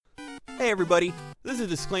Hey everybody, this is a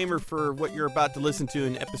disclaimer for what you're about to listen to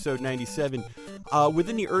in episode 97.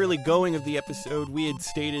 Within the early going of the episode, we had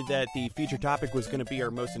stated that the feature topic was going to be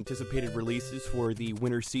our most anticipated releases for the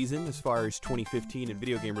winter season as far as 2015 and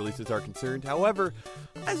video game releases are concerned. However,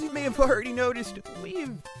 as you may have already noticed,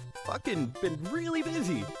 we've fucking been really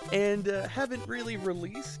busy and haven't really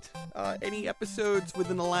released any episodes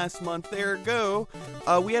within the last month. Ergo,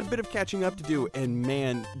 we had a bit of catching up to do, and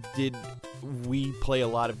man, did we play a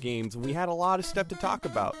lot of games. We had a lot of stuff to talk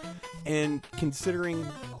about, and considering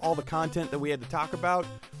all the content that we had to talk about,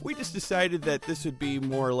 we just decided that this would be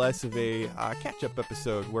more or less of a catch-up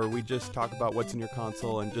episode where we just talk about what's in your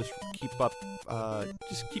console and just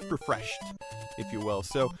keep refreshed, if you will.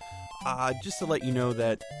 So just to let you know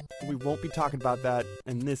that we won't be talking about that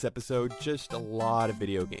in this episode, just a lot of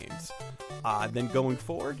video games. Then going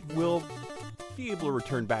forward, we'll be able to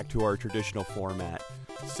return back to our traditional format.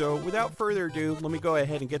 So without further ado, let me go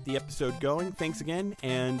ahead and get the episode going. Thanks again,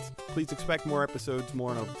 and please expect more episodes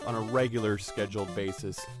more on a regular scheduled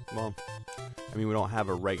basis. Well, I mean, we don't have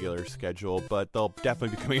a regular schedule, but they'll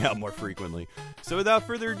definitely be coming out more frequently. So without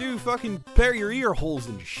further ado, fucking pair your ear holes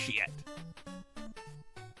and shit.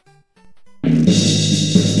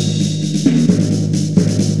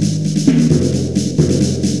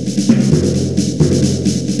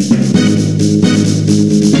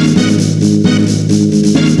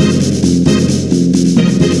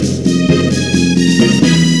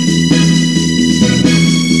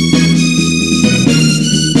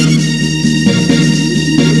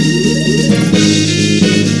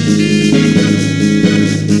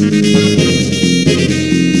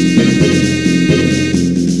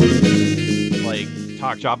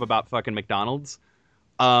 Shop about fucking McDonald's.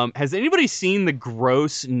 Has anybody seen the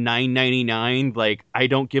gross $9.99 like I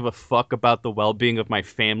don't give a fuck about the well-being of my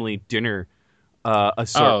family dinner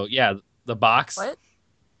Oh yeah, the box. What?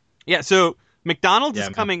 Yeah, so McDonald's is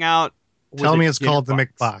coming out with Tell me it's called box. the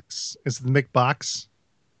McBox. Is it the McBox?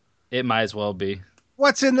 It might as well be.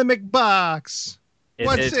 What's in the McBox?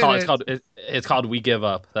 It's called We Give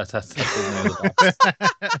Up. That's the name of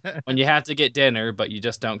the box. When you have to get dinner, but you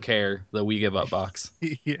just don't care, the We Give Up box.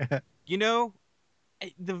 Yeah. You know,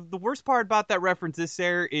 the worst part about that reference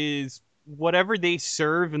is whatever they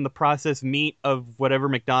serve in the processed meat of whatever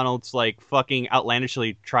McDonald's like fucking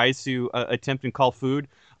outlandishly tries to attempt and call food,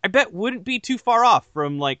 I bet wouldn't be too far off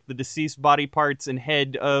from like the deceased body parts and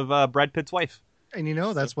head of Brad Pitt's wife. And you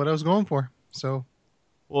know, that's what I was going for. So.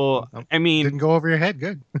 Well, I mean, didn't go over your head.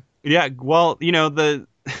 Good. Yeah. Well, you know,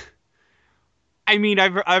 I mean,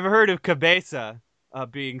 I've heard of cabeza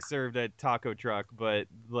being served at taco truck, but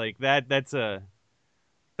like that's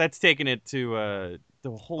taking it to a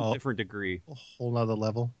whole different degree. A whole nother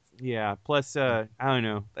level. Yeah. Plus, I don't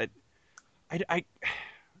know. I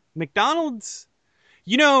McDonald's,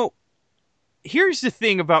 you know, here's the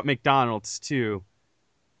thing about McDonald's too.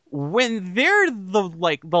 When they're the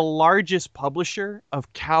largest publisher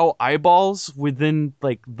of cow eyeballs within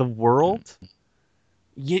like the world,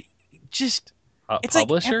 you just it's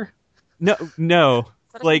publisher? No,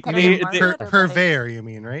 like purveyor. You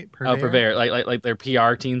mean right? Purveyor. Oh, purveyor, like their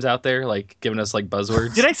PR teams out there, like giving us like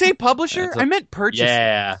buzzwords. Did I say publisher? I meant purchaser.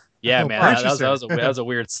 Yeah, man, that was a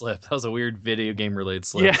weird slip. That was a weird video game related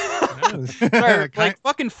slip. Yeah, sorry, like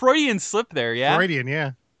fucking Freudian slip there. Yeah, Freudian,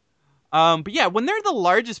 yeah. But yeah, when they're the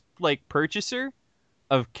largest like purchaser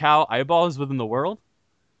of cow eyeballs within the world,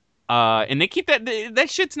 and they keep that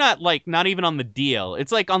shit's not even on the DL.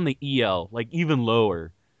 It's like on the EL, like even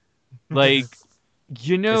lower. Like,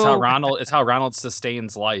 you know, it's how Ronald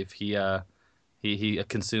sustains life. He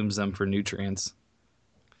consumes them for nutrients.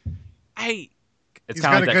 He's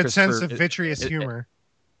got a good sense of vitreous humor.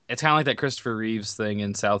 It's kind of like that Christopher Reeves thing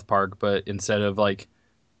in South Park, but instead of like,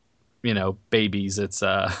 you know, babies, it's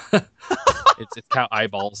it's cow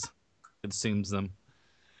eyeballs. Consumes them.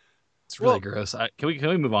 It's really gross. Can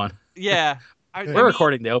we move on? Yeah, we're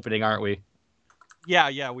recording the opening, aren't we?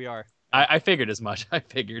 Yeah, we are. I figured as much.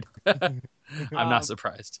 I'm not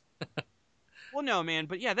surprised. Well, no, man,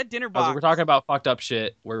 but yeah, that dinner box. We're talking about fucked up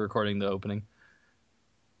shit. We're recording the opening.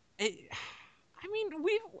 I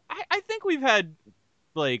think we've had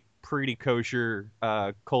like pretty kosher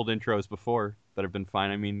cold intros before that have been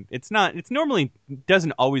fine. I mean, it's normally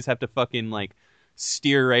doesn't always have to fucking like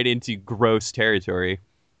steer right into gross territory.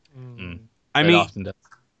 I mean, often does.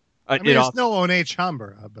 It's no One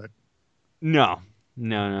Chambera, but no.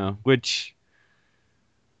 Which,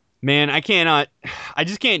 man, I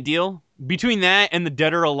just can't deal between that and the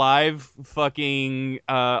Dead or Alive fucking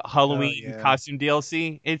Halloween costume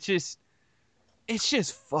DLC. It's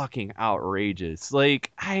just fucking outrageous.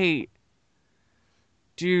 Like,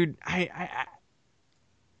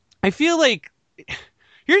 I feel like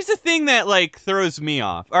here's the thing that like throws me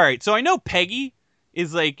off. All right, so I know Peggy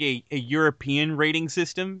is like a European rating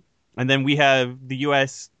system, and then we have the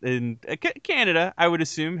U.S. and Canada. I would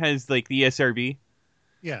assume has like the ESRB.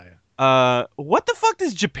 Yeah. What the fuck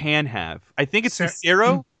does Japan have? I think it's the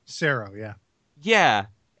Sero. Sero, yeah. Yeah,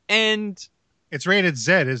 and it's rated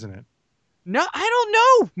Z, isn't it? No, I don't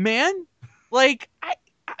know, man. Like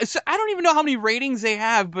so I don't even know how many ratings they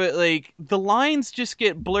have, but like the lines just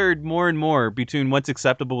get blurred more and more between what's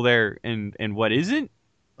acceptable there and what isn't.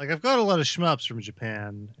 Like I've got a lot of shmups from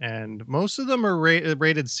Japan, and most of them are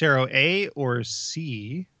rated Sero A or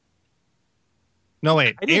C. No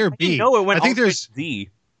wait, A or B. I think there's Z.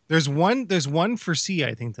 There's one for C,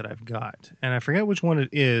 I think, that I've got, and I forget which one it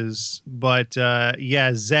is. But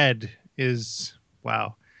yeah, Z is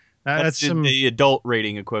wow. That's some the adult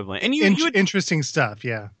rating equivalent. And interesting stuff.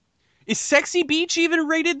 Yeah. Is Sexy Beach even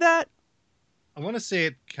rated that? I want to say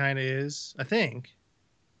it kind of is. I think.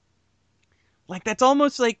 Like that's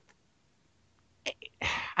almost like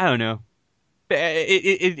I don't know.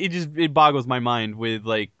 It boggles my mind with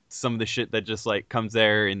like some of the shit that just like comes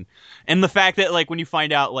there and the fact that like when you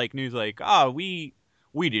find out like news like we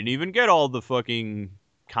didn't even get all the fucking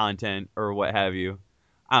content or what have you.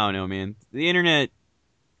 I don't know, man. The internet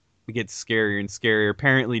gets scarier and scarier.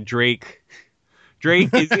 Apparently Drake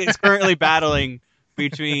is currently battling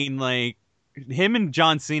between like him and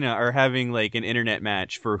John Cena are having like an internet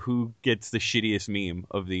match for who gets the shittiest meme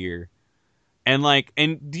of the year. And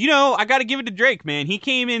you know, I got to give it to Drake, man. He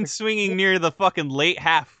came in swinging near the fucking late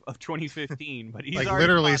half of 2015, but he's like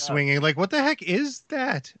literally swinging. Like what the heck is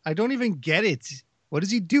that? I don't even get it. What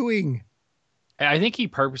is he doing? I think he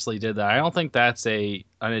purposely did that. I don't think that's a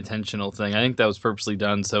unintentional thing. I think that was purposely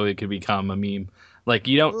done so it could become a meme. Like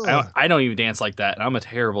I don't even dance like that. And I'm a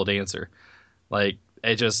terrible dancer. Like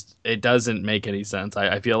it doesn't make any sense.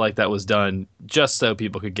 I feel like that was done just so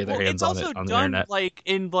people could get their hands on it on the internet. Like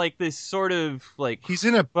in like this sort of like he's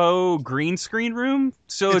in a faux green screen room.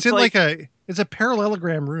 So it's in like it's a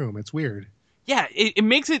parallelogram room. It's weird. Yeah, it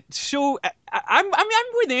makes it so. I'm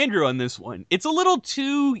with Andrew on this one. It's a little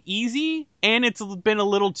too easy, and it's been a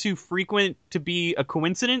little too frequent to be a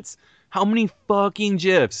coincidence. How many fucking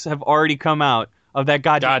GIFs have already come out of that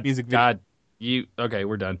goddamn music video? Okay,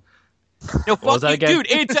 we're done. No, fuck you, dude.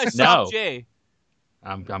 It's a Soft J.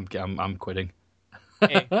 I'm quitting.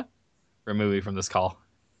 Hey. Remove me from this call.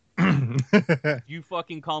 You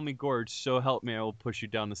fucking call me Gorge, so help me, I will push you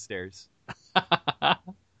down the stairs.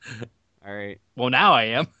 All right. Well, now I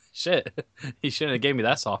am. Shit. He shouldn't have gave me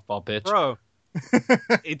that softball pitch. Bro.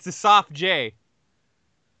 It's a soft J.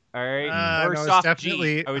 All right. Or no, soft it's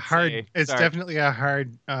definitely G, I would hard. say. It's Sorry. definitely a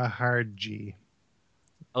hard G.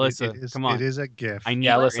 Alyssa, come on. It is a GIF.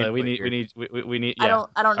 Alyssa, we need. Yeah.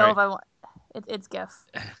 I don't know if I want. It's GIF.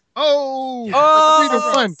 Oh!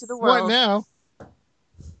 To the world. What now?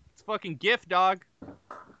 It's fucking GIF, dog.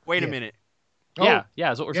 Wait a minute. Yeah,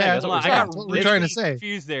 that's what we're saying. That's what I got we're trying to say.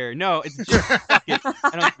 Confused there. No, it's just fuck it. I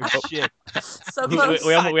don't give a shit. So close.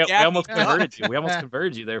 We almost converted you. We almost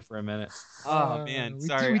converted you there for a minute. Oh man,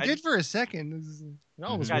 sorry. We did for a second. It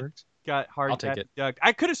almost worked. Got hard. I'll take it. Duck.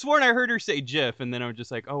 I could have sworn I heard her say GIF, and then I was just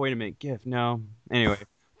like, oh wait a minute, GIF. No. Anyway,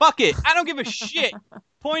 fuck it. I don't give a shit.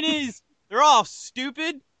 Point is, they're all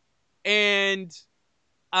stupid, and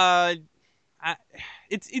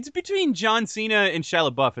it's between John Cena and Shia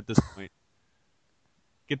LaBeouf at this point.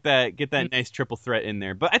 Get that nice triple threat in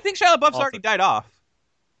there. But I think Shia LaBeouf's already died off.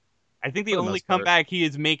 I think the only comeback he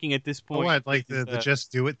is making at this point. What, like the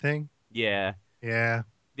Just Do It thing? Yeah. Yeah.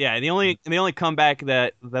 Yeah, the only comeback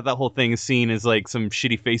that whole thing is seen is like some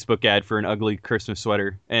shitty Facebook ad for an ugly Christmas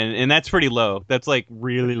sweater. And that's pretty low. That's like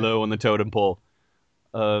really low on the totem pole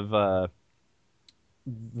of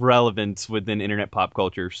relevance within internet pop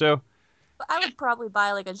culture. So I would probably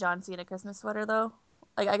buy like a John Cena Christmas sweater though.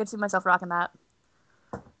 Like I could see myself rocking that.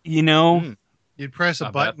 You know, you'd press a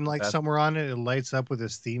button somewhere on it, it lights up with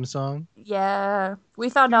his theme song. Yeah, we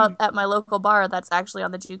found out at my local bar that's actually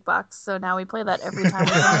on the jukebox, so now we play that every time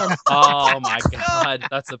we come in. Oh my god,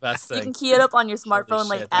 that's the best thing. You can key it up on your smartphone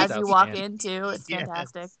like as you walk in too. It's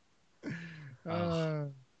fantastic.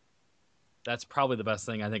 That's probably the best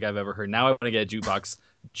thing I think I've ever heard. Now I want to get a jukebox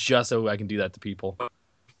just so I can do that to people.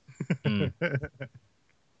 God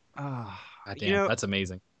damn, that's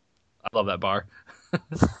amazing. I love that bar.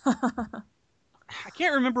 I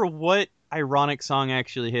can't remember what ironic song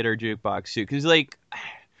actually hit our jukebox too, because like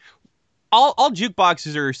all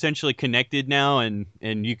jukeboxes are essentially connected now, and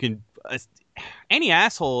you can any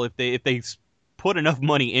asshole if they put enough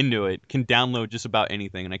money into it can download just about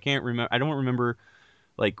anything. And I don't remember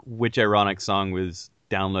like which ironic song was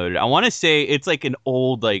downloaded. I want to say it's like an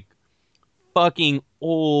old, like fucking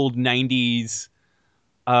old 90s.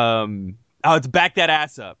 It's Back That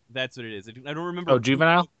Ass Up. That's what it is. I don't remember. Oh,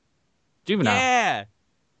 Juvenile. Yeah.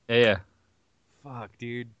 Yeah. Fuck,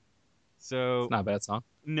 dude. So It's not a bad song.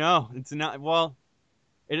 no, it's not. Well,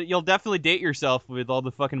 you'll definitely date yourself with all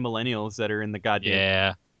the fucking millennials that are in the goddamn.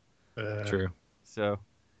 Yeah. Uh, True. So,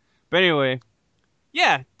 but anyway,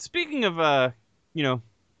 yeah. Speaking of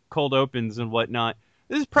cold opens and whatnot,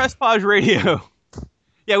 this is Press Pause Radio.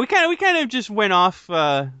 Yeah, we kind of just went off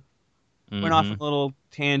a little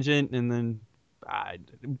tangent, and then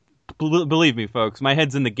believe me, folks, my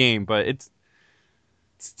head's in the game, but it's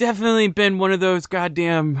definitely been one of those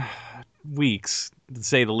goddamn weeks, to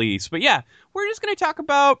say the least. But yeah, we're just gonna talk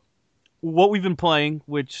about what we've been playing,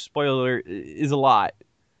 which, spoiler, is a lot.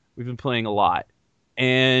 We've been playing a lot,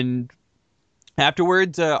 and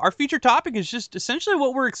afterwards, our featured topic is just essentially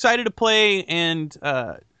what we're excited to play and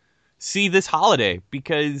see this holiday,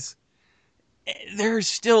 because there's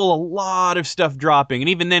still a lot of stuff dropping, and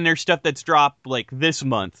even then there's stuff that's dropped like this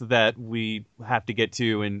month that we have to get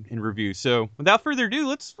to and review. So without further ado,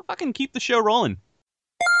 let's fucking keep the show rolling.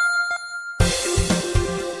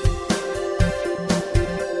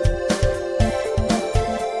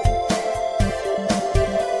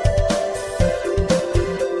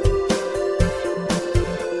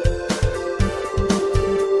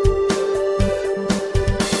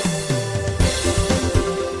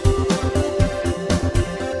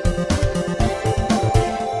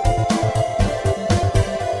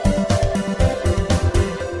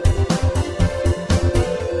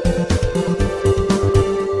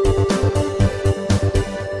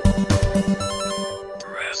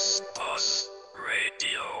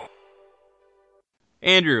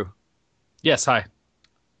 Andrew, Yes. Hi.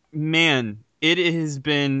 man, it has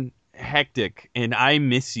been hectic, and I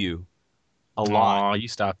miss you a lot. Aw, you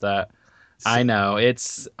stop that. I know.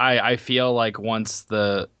 I feel like once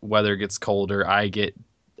the weather gets colder, I don't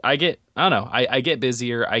know. I get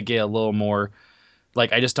busier. I get a little more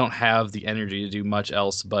like I just don't have the energy to do much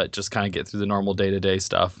else but just kind of get through the normal day-to-day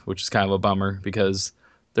stuff, which is kind of a bummer because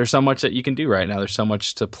there's so much that you can do right now. There's so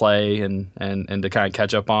much to play and to kind of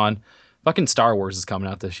catch up on. Fucking Star Wars is coming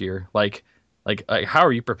out this year. Like how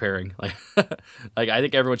are you preparing? Like I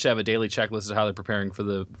think everyone should have a daily checklist of how they're preparing for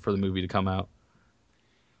the movie to come out.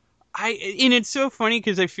 And it's so funny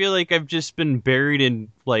because I feel like I've just been buried in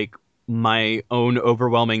like my own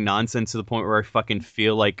overwhelming nonsense to the point where I fucking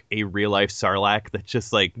feel like a real life Sarlacc that's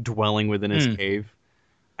just like dwelling within his cave.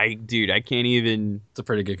 I can't even. It's a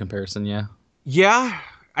pretty good comparison, yeah. Yeah,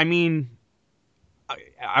 I mean,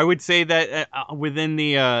 I would say that within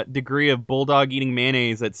the degree of bulldog eating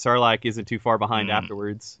mayonnaise, that Sarlacc isn't too far behind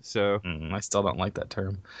afterwards. So I still don't like that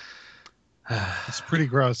term. It's pretty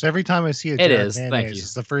gross. Every time I see a It jar is. of Thank mayonnaise, you.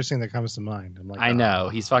 it's the first thing that comes to mind. I'm like, I know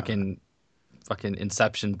he's fucking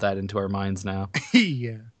inceptioned that into our minds now.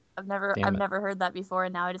 yeah. I've never Damn it. heard that before,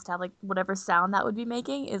 and now I just have like whatever sound that would be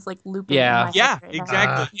making is like looping. Yeah. in my yeah, head right now.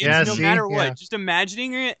 exactly. Yeah, It's no see? matter what, Yeah. just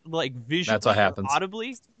imagining it like visually, That's what happens.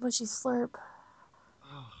 audibly. Bushy slurp.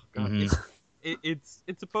 Oh, God. Mhm. It's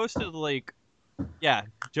supposed to like, yeah.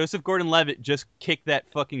 Joseph Gordon-Levitt just kicked that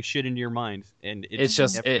fucking shit into your mind, and It's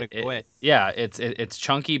just never gonna go away. it's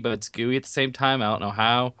chunky, but it's gooey at the same time. I don't know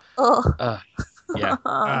how. Oh. Yeah,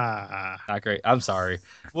 Ah. not great. I'm sorry.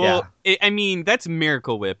 Well, I mean, that's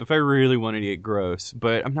Miracle Whip if I really wanted to get gross,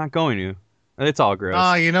 but I'm not going to. It's all gross.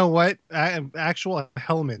 Oh, you know what? Actual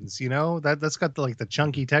Hellman's, that's got the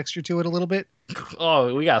chunky texture to it a little bit.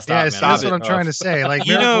 Oh, we gotta stop. Yeah, man. so that's it. what I'm trying to say. Like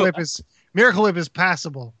You know- Miracle Whip is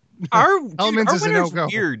passable. Our Hellman's is a winter's no-go.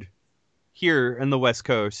 weird here in the West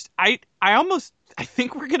Coast. I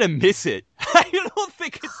think we're gonna miss it. I don't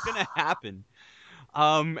think it's gonna happen.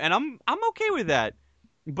 And I'm okay with that.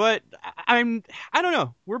 But I don't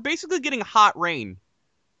know. We're basically getting hot rain.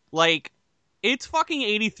 Like, it's fucking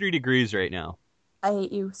 83 degrees right now. I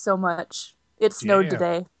hate you so much. It snowed Yeah.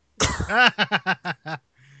 today.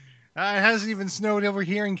 It hasn't even snowed over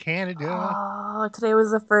here in Canada. Oh, today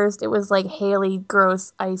was the first. It was like haily,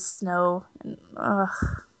 gross ice snow. And,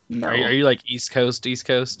 no. Are you like East Coast?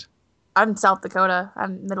 I'm South Dakota.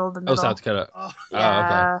 I'm middle of the middle. Oh, South Dakota. Oh,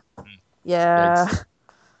 Yeah. Yeah.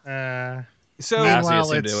 uh, So Yeah. Honestly, Meanwhile,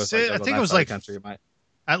 assumed it was, like, I on think that it was side of like- the country. It might-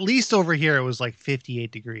 at least over here, it was like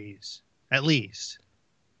 58 degrees. At least.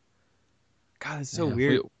 God, it's so Yeah,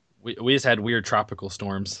 weird. We just had weird tropical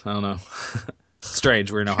storms. I don't know.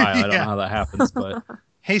 Strange. We're in Ohio. I don't Yeah. know how that happens, but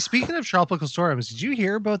Hey, speaking of tropical storms, did you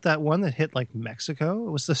hear about that one that hit like Mexico?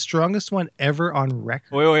 It was the strongest one ever on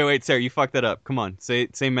record. Wait, Sarah, you fucked that up. Come on, say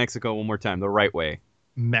Mexico one more time, the right way.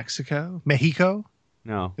 Mexico? Mexico?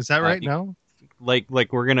 No, Is that right? you- No? like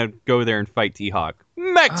we're gonna go there and fight T-Hawk.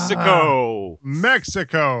 Mexico.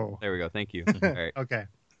 Mexico. There we go. Thank you. All right. Okay.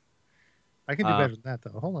 I can do better than that,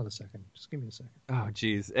 though. Hold on a second. Just give me a second. Oh,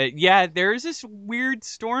 jeez. Yeah, there's this weird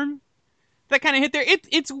storm that kind of hit there.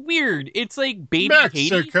 It's weird. It's like baby Haiti.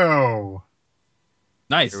 Mexico.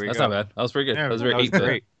 Nice. Here we That's go. not bad. That was pretty good. Yeah, That was That very was 8-bit.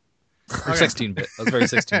 great. Or 16-bit. That was very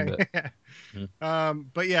 16-bit.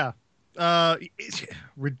 But yeah,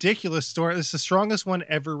 ridiculous story. This is the strongest one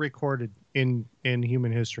ever recorded in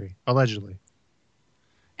human history, allegedly.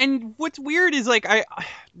 And what's weird is like I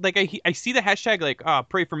see the hashtag like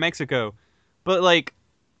pray for Mexico, but like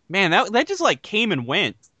man that just like came and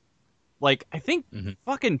went. Like I think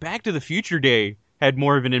fucking Back to the Future Day had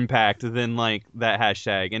more of an impact than like that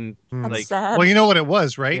hashtag. And That's like sad. Well, you know what it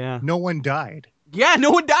was, right? Yeah. No one died. yeah,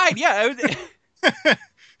 no one died. Yeah,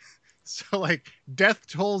 So like death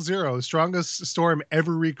toll 0, strongest storm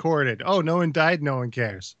ever recorded. Oh, no one died. No one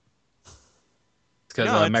cares. Because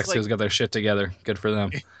No, it's Mexico's like- got their shit together. Good for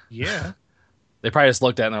them. Yeah. They probably just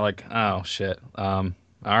looked at it and they're like, oh, shit. All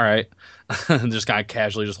right. And just kind of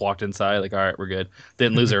casually just walked inside. Like, all right, we're good.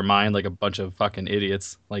 Didn't lose their mind like a bunch of fucking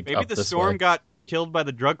idiots. Like, maybe up the this storm way. got killed by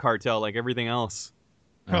the drug cartel like everything else.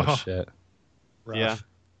 Oh, Oh. shit. Rough. Yeah.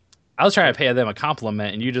 I was trying to pay them a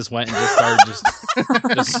compliment, and you just went and just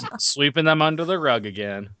started just sweeping them under the rug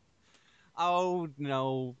again. Oh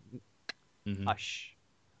no. Mhm. Hush.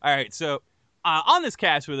 All right, so on this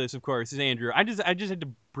cast with us, of course, is Andrew. I just had to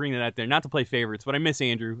bring that out there, not to play favorites, but I miss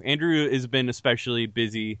Andrew. Andrew has been especially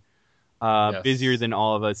busy, Yes. busier than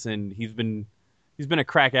all of us, and he's been a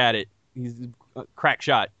crack at it. He's a crack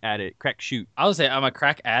shot at it, crack shoot. I would say I'm a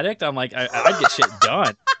crack addict. I'm like, I'd get shit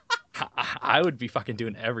done. I would be fucking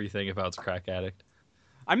doing everything if I was a crack addict.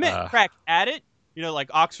 I meant crack at it, like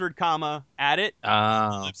Oxford, comma, at it.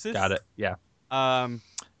 Ellipsis. Got it. Yeah.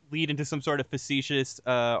 Lead into some sort of facetious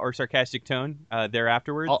or sarcastic tone there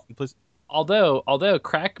afterwards. Although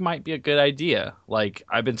crack might be a good idea. Like,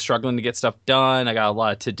 I've been struggling to get stuff done. I got a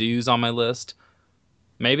lot of to-dos on my list.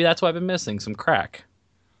 Maybe that's what I've been missing, some crack.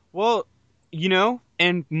 Well,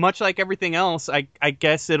 and much like everything else, I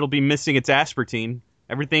guess it'll be missing its aspartame.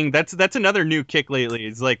 Everything that's another new kick lately.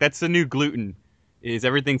 It's like that's the new gluten. Is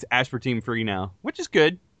everything's aspartame free now, which is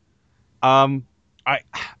good. I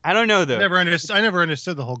don't know though. I never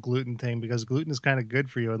understood the whole gluten thing because gluten is kind of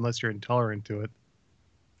good for you unless you're intolerant to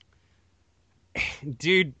it.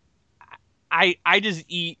 Dude, I just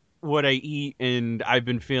eat what I eat and I've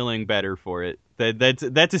been feeling better for it.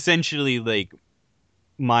 That's essentially like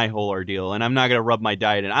my whole ordeal, and I'm not gonna rub my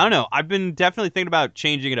diet in. I don't know. I've been definitely thinking about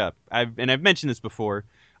changing it up. I've mentioned this before.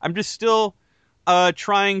 I'm just still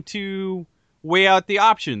trying to weigh out the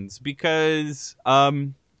options because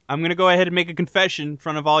I'm gonna go ahead and make a confession in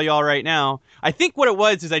front of all y'all right now. I think what it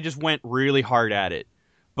was is I just went really hard at it,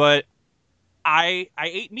 but I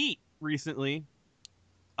ate meat recently.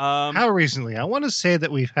 How recently? I want to say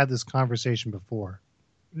that we've had this conversation before.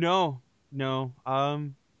 No.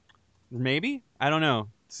 Maybe? I don't know.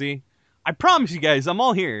 See? I promise you guys, I'm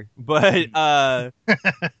all here. But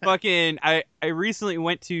fucking I recently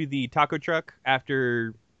went to the taco truck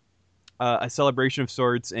after a celebration of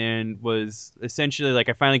sorts and was essentially like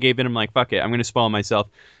I finally gave in. I'm like, fuck it, I'm gonna spoil myself.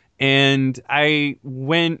 And I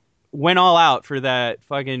went all out for that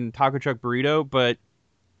fucking taco truck burrito, but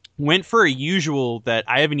went for a usual that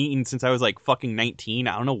I haven't eaten since I was like fucking 19.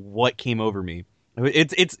 I don't know what came over me.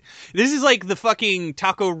 This is like the fucking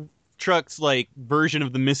taco truck's like version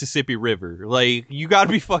of the Mississippi River. Like you got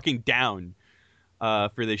to be fucking down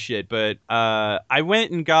for this shit. But I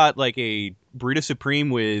went and got like a burrito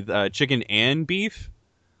supreme with chicken and beef,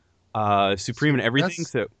 supreme and everything.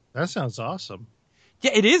 So That sounds awesome.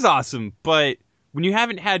 yeah, it is awesome. But when you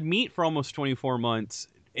haven't had meat for almost 24 months,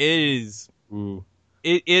 it is. Ooh.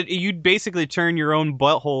 You'd basically turn your own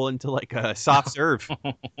butthole into like a soft serve.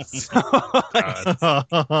 So,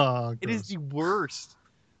 it is the worst.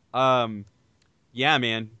 Yeah,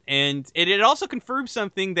 man. And it also confirms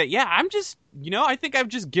something that, yeah, I'm just, I think I've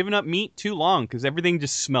just given up meat too long because everything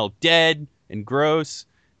just smelled dead and gross.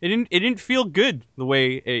 It didn't feel good the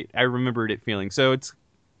way I remembered it feeling. So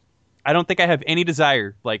I don't think I have any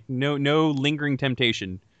desire, like no lingering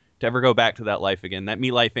temptation to ever go back to that life again. That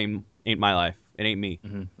meat life ain't my life. It ain't me.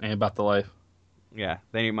 Mm-hmm. Ain't about the life. Yeah,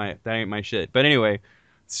 that ain't my shit. But anyway,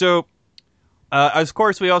 so of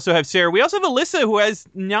course we also have Sarah. We also have Alyssa, who has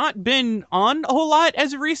not been on a whole lot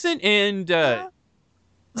as of recent, and I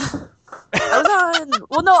was on.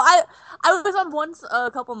 Well, no, I was on once a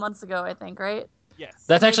couple months ago, I think, right? yes,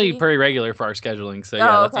 That's actually Maybe. pretty regular for our scheduling. So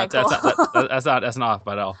yeah, Oh, okay, cool. that's not off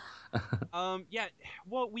at all. yeah.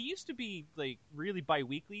 Well, we used to be like really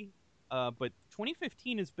bi-weekly, but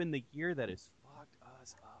 2015 has been the year that has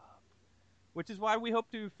which is why we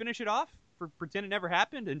hope to finish it off for pretend it never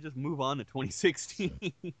happened and just move on to 2016.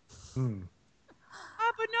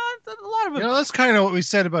 But no, a lot of it. That's kind of what we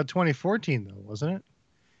said about 2014, though, wasn't it?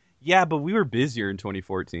 Yeah, but we were busier in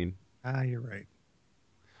 2014. Ah, you're right.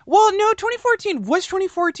 Well, no, 2014 was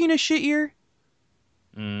 2014 a shit year.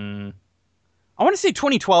 I want to say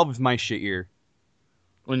 2012 was my shit year.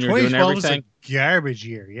 When you're doing everything, was a garbage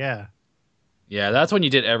year. Yeah. Yeah, that's when you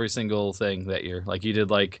did every single thing that year. Like you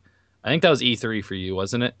did, I think that was E3 for you,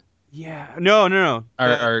 wasn't it? Yeah. No.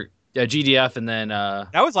 Or GDF and then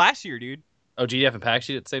that was last year, dude. Oh, GDF and PAX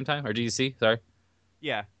Sheet at the same time, or GDC? Sorry.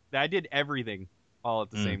 Yeah, I did everything all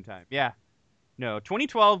at the same time. Yeah. No,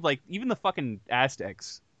 2012, even the fucking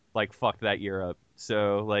Aztecs, fucked that year up.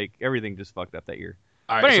 So, everything just fucked up that year.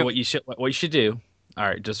 All right. So what you should do? All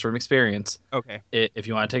right, just from experience. Okay. If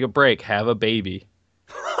you want to take a break, have a baby.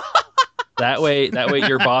 that way,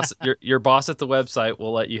 your boss at the website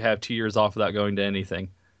will let you have 2 years off without going to anything.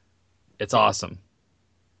 It's awesome.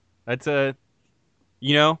 That's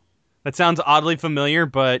that sounds oddly familiar,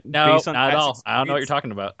 but no, based on not at all. I don't know what you're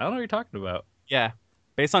talking about. Yeah,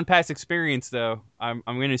 based on past experience, though, I'm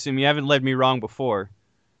going to assume you haven't led me wrong before.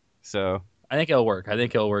 So I think it'll work. I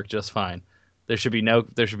think it'll work just fine. There should be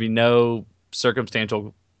no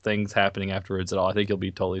circumstantial things happening afterwards at all. I think you'll be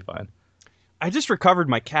totally fine. I just recovered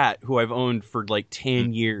my cat, who I've owned for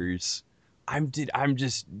 10 years. Dude, I'm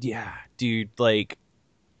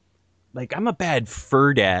a bad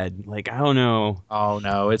fur dad. I don't know. Oh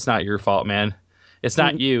no, it's not your fault, man. It's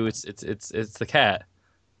not you. It's the cat.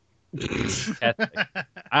 I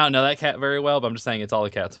don't know that cat very well, but I'm just saying it's all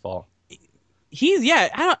the cat's fault.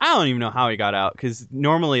 I don't even know how he got out, because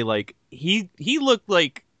normally he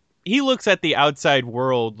looks at the outside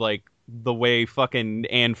world the way fucking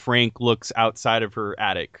Anne Frank looks outside of her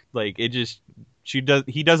attic. He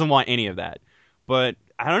doesn't want any of that. But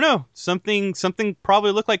I don't know. Something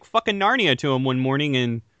probably looked like fucking Narnia to him one morning,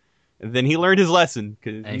 and then he learned his lesson.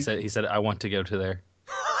 He said, "I want to go to there."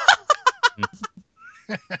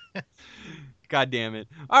 God damn it!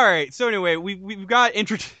 All right. So anyway, we've got poor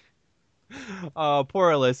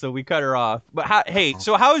Alyssa. We cut her off. But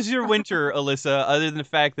so how was your winter, Alyssa? Other than the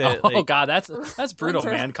fact that God, that's brutal,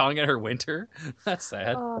 man. Calling it her winter. That's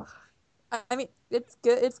sad. I mean, it's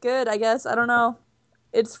good. It's good, I guess. I don't know.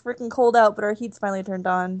 It's freaking cold out, but our heat's finally turned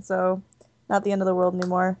on, so not the end of the world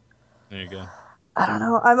anymore. There you go. I don't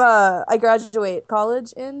know. I graduate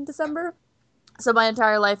college in December, so my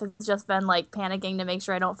entire life has just been panicking to make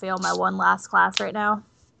sure I don't fail my one last class right now.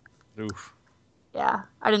 Oof. Yeah,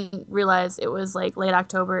 I didn't realize it was late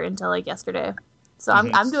October until yesterday, so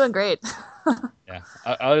I'm doing great. Yeah.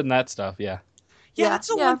 Other than that stuff, yeah. Yeah, that's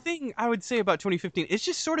the one thing I would say about 2015. It's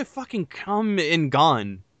just sort of fucking come and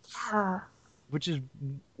gone. Yeah. Which is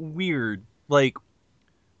weird. The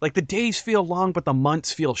days feel long, but the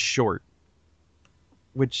months feel short.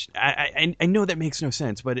 Which I know that makes no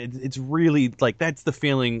sense, but it's really that's the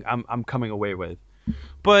feeling I'm coming away with.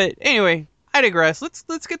 But anyway, I digress.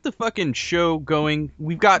 Let's get the fucking show going.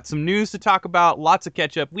 We've got some news to talk about, lots of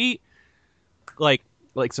catch up. We like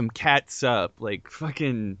some cat's up,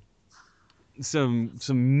 fucking some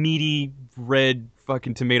meaty red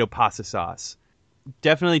fucking tomato pasta sauce.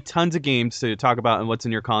 Definitely tons of games to talk about and what's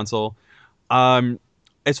in your console.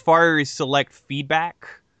 As far as select feedback,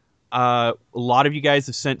 a lot of you guys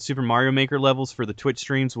have sent Super Mario Maker levels for the Twitch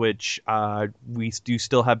streams, which we do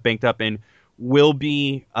still have banked up and will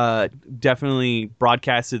be definitely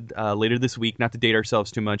broadcasted later this week. Not to date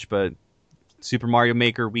ourselves too much, but Super Mario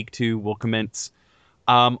Maker Week 2 will commence.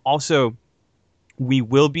 Also, we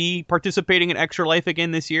will be participating in Extra Life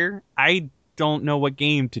again this year. I don't know what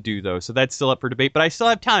game to do, though, so that's still up for debate, but I still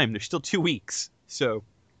have time. There's still 2 weeks, so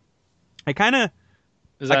I kind of...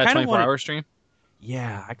 Is that a 24-hour stream?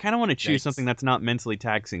 Yeah, I kind of want to choose something that's not mentally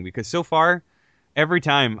taxing, because so far, every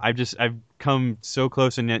time I've come so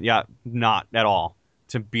close and yet not at all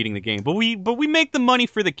to beating the game. But we make the money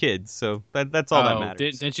for the kids, so that's all that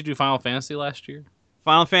matters. Didn't you do Final Fantasy last year?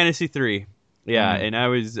 Final Fantasy 3. Yeah, and I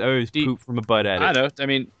was pooped from a butt at it. I know. I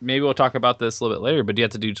mean, maybe we'll talk about this a little bit later, but do you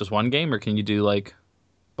have to do just one game, or can you do a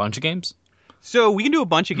bunch of games? So we can do a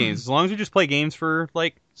bunch of games as long as we just play games for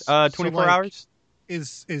 24 hours.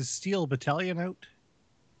 Is Steel Battalion out?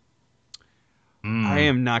 I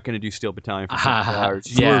am not going to do Steel Battalion for 24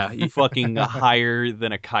 hours. You're fucking higher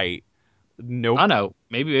than a kite. Nope. I know.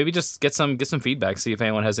 Maybe just get some feedback. See if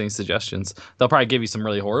anyone has any suggestions. They'll probably give you some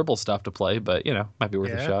really horrible stuff to play, but might be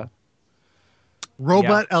worth a shot.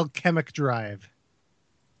 Robot Alchemic Drive.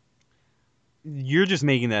 You're just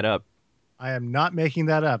making that up. I am not making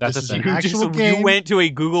that up. That's this a is an thing. actual game. You went to a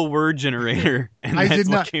Google word generator, and I that's did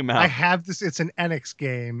what not. came I out. have this. It's an Enix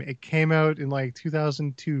game. It came out in like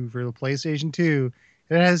 2002 for the PlayStation 2.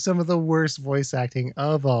 It has some of the worst voice acting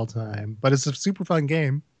of all time, but it's a super fun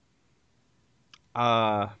game.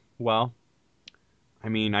 Well, I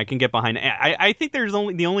mean, I can get behind it. I think there's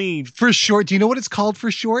the only For short, do you know what it's called for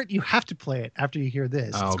short? You have to play it after you hear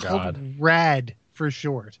this. Oh, it's God. called Rad for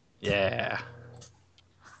short. Yeah.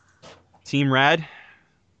 Team Rad.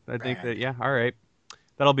 I think Rad. that, yeah, all right.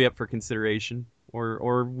 That'll be up for consideration.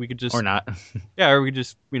 Or we could just Or not. Yeah, or we could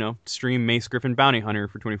just, stream Mace Griffin Bounty Hunter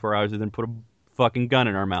for 24 hours and then put a fucking gun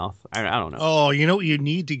in our mouth. I don't know. Oh, you know what you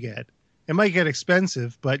need to get? It might get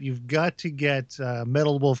expensive, but you've got to get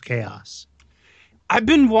Metal Wolf Chaos. I've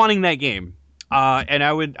been wanting that game. And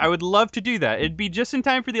I would love to do that. It'd be just in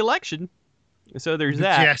time for the election. So there's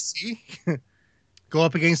that. Jesse. Go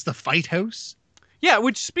up against the Fight House. Yeah,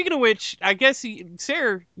 speaking of which, I guess,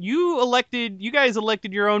 Sarah, you guys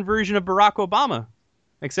elected your own version of Barack Obama.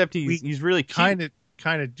 Except he's really cute.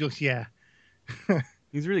 Kind of just, yeah.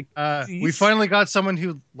 He's really we finally got someone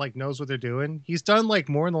who knows what they're doing. He's done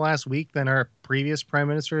more in the last week than our previous prime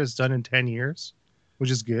minister has done in 10 years,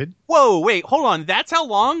 which is good. Whoa, wait, hold on. That's how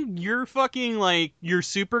long your fucking your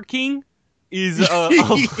super king is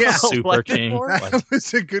Yeah. Super elected king. for? That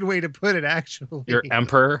was a good way to put it, actually. Your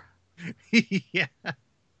emperor. Yeah.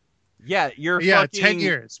 Yeah, you're 10 fucking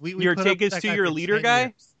years. We your put take up with us that to guy your for leader 10 guy?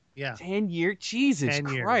 years. Yeah. 10 years? Jesus 10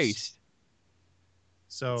 years. Christ.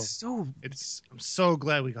 So So I'm so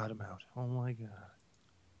glad we got him out. Oh my god.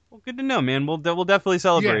 well, good to know, man. We'll definitely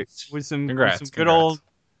celebrate Yes. with some Congrats, good old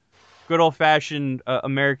fashioned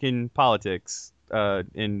American politics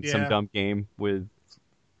in some Yeah. dumb game with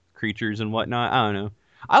creatures and whatnot. I don't know.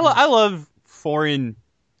 I love foreign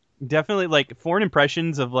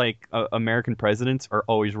impressions of American presidents are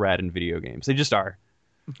always rad in video games. They just are.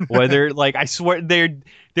 Whether I swear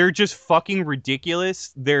they're just fucking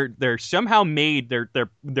ridiculous. They're somehow made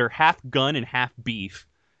they're half gun and half beef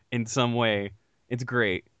in some way. It's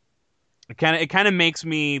great. It kind of makes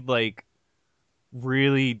me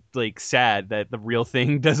really sad that the real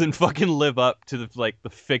thing doesn't fucking live up to the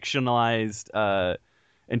fictionalized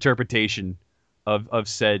interpretation of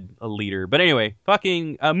said a leader. But anyway,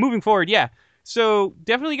 fucking moving forward, yeah. So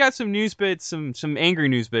definitely got some news bits, some angry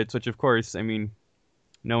news bits, which of course, I mean,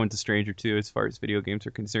 no one's a stranger to as far as video games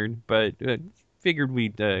are concerned. But figured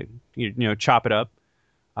we'd chop it up,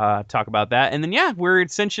 talk about that, and then yeah, we're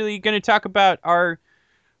essentially going to talk about our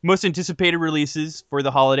most anticipated releases for the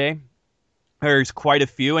holiday. There's quite a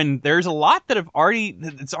few, and there's a lot that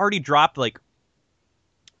it's already dropped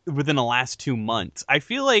within the last 2 months. I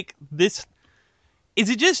feel like this. Is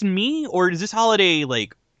it just me, or is this holiday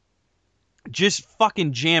just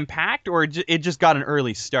fucking jam packed, or it just got an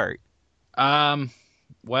early start?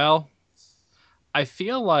 Well, I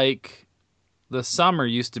feel like the summer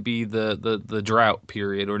used to be the drought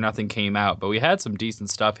period where nothing came out, but we had some decent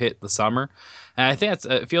stuff hit the summer, and I think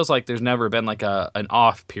it feels like there's never been an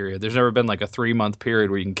off period. There's never been a 3-month period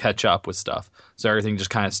where you can catch up with stuff, so everything just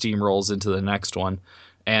kind of steamrolls into the next one.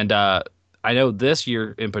 And I know this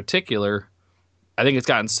year in particular, I think it's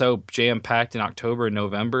gotten so jam-packed in October and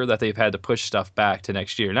November that they've had to push stuff back to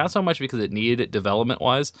next year. Not so much because it needed it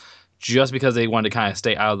development-wise, just because they wanted to kind of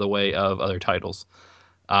stay out of the way of other titles.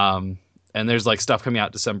 And there's stuff coming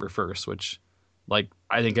out December 1st, which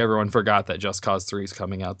I think everyone forgot that Just Cause 3 is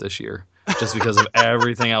coming out this year just because of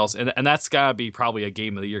everything else. And that's got to be probably a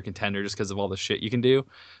Game of the Year contender just because of all the shit you can do.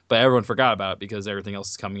 But everyone forgot about it because everything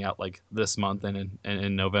else is coming out this month and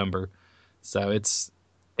in November. So it's...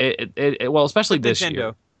 well, especially this Nintendo.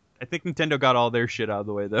 year. I think Nintendo got all their shit out of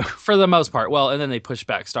the way, though. For the most part. Well, and then they pushed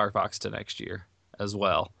back Star Fox to next year as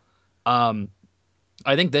well.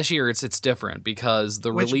 I think this year it's different because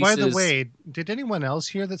the Which, releases... by the way, did anyone else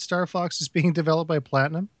hear that Star Fox is being developed by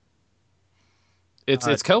Platinum? Is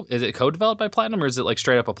it co-developed by Platinum, or is it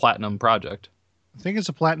straight up a Platinum project? I think it's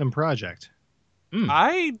a Platinum project.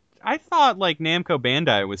 I thought Namco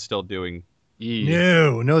Bandai was still doing.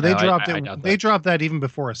 Yeah. No, they No, dropped I it. doubt They that. dropped that even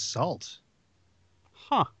before Assault.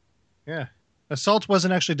 Huh. Yeah, Assault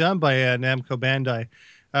wasn't actually done by Namco Bandai.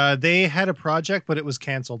 They had a project, but it was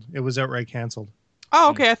canceled. It was outright canceled.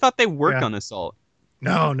 Oh, okay. I thought they worked Yeah. on Assault.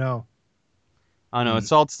 No. Oh no, Hmm.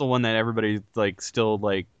 Assault's the one that everybody still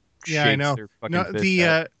Yeah, I shakes know. their fucking No, fist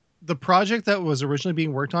at. the project that was originally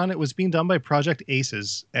being worked on, it was being done by Project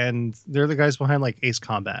Aces, and they're the guys behind Ace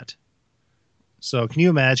Combat. So can you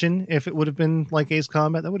imagine if it would have been like Ace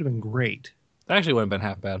Combat? That would have been great. That actually wouldn't have been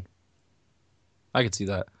half bad. I could see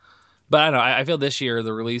that. But I don't know. I feel this year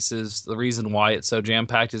the releases, the reason why it's so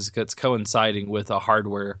jam-packed is it's coinciding with a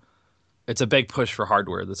hardware. it's a big push for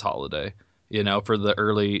hardware this holiday. For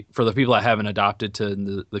the people that haven't adopted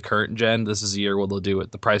to the current gen, this is the year where they'll do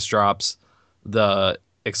it. The price drops, the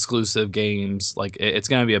exclusive games, like it's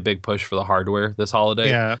going to be a big push for the hardware this holiday.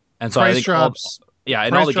 Yeah, and so price I think drops.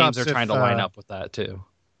 and all the games are trying to line up with that too.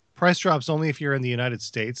 Price drops only if you're in the United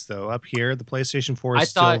States, though. Up here, the PlayStation 4 is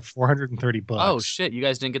still $430. Oh shit! You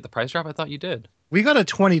guys didn't get the price drop? I thought you did. We got a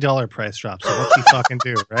 $20 price drop. So what do you fucking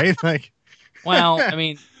do, right? Like, well, I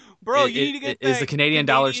mean, bro, you need to get. Is the Canadian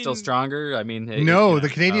dollar still stronger? I mean, no, the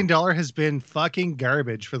Canadian dollar has been fucking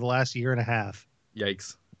garbage for the last year and a half.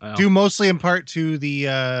 Yikes! Well, due mostly in part to the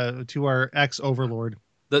to our ex-overlord.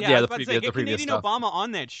 The previous Canadian stuff. Obama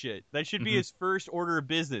on that shit. That should be his first order of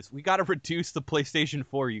business. We got to reduce the PlayStation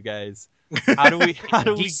 4, you guys. How do we?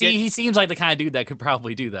 He seems like the kind of dude that could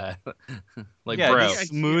probably do that. Like, yeah, bro, just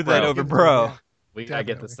smooth that over, bro. We gotta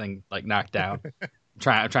get this thing like knocked down.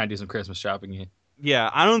 I'm trying to do some Christmas shopping here. Yeah,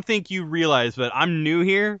 I don't think you realize, but I'm new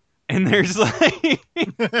here, and there's like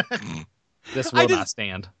this will not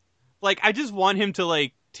stand. Like, I just want him to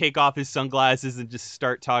like take off his sunglasses and just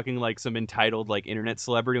start talking like some entitled like internet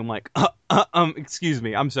celebrity. I'm like, excuse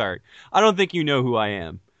me, I'm sorry. I don't think you know who I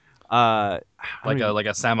am. Like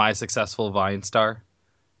a semi-successful Vine star.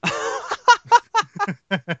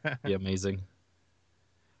 Be amazing.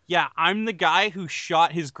 Yeah, I'm the guy who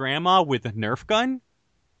shot his grandma with a Nerf gun.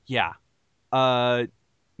 Yeah.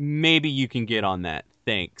 Maybe you can get on that.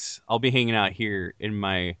 Thanks. I'll be hanging out here in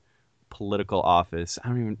my political office. I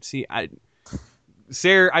don't even see.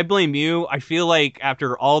 Sarah, I blame you. I feel like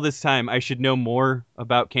after all this time, I should know more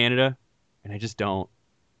about Canada, and I just don't.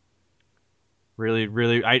 Really,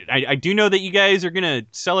 really, I do know that you guys are gonna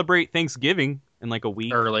celebrate Thanksgiving in like a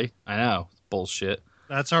week. Early, I know. Bullshit.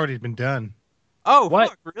 That's already been done. Oh, what?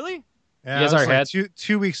 Fuck, really? Yeah, you guys already had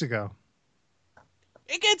 2 weeks ago.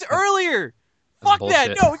 It gets earlier. Fuck bullshit.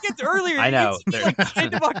 that! No, it gets earlier. I know. It gets like the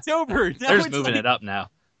end of October. Now They're just it's moving like it up now.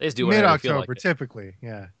 They just do whatever they feel Mid-October, like typically.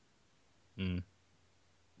 Yeah. Mm.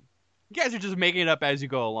 You guys are just making it up as you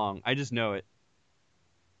go along. I just know it.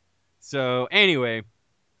 So anyway,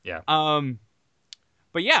 yeah.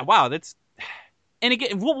 But yeah, wow, that's. And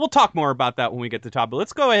again, we'll talk more about that when we get to the top. But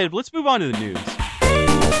let's go ahead. Let's move on to the news.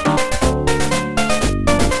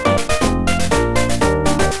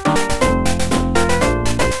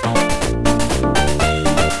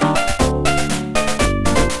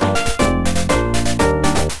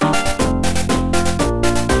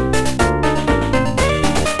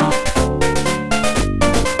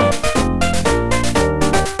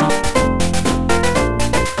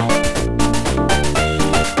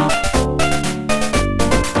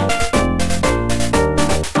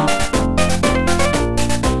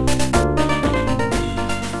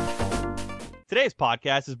 Today's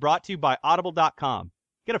podcast is brought to you by Audible.com.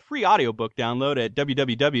 Get a free audiobook download at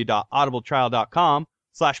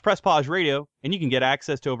www.audibletrial.com/presspause radio, and you can get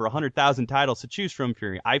access to over 100,000 titles to choose from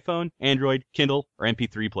for your iPhone, Android, Kindle, or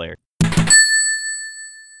MP3 player.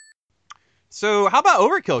 So, how about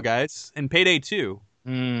Overkill, guys, and Payday 2?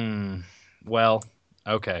 Well,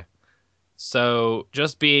 okay. So,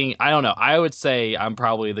 just being, I don't know, I would say I'm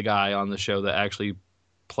probably the guy on the show that actually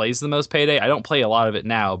plays the most Payday. I don't play a lot of it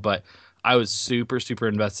now, but I was super, super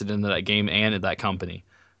invested in that game and in that company.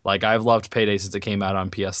 Like, I've loved Payday since it came out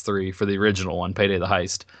on PS3 for the original one, Payday the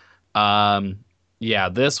Heist. Yeah,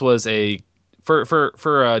 this was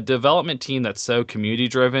for a development team that's so community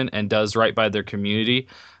driven and does right by their community.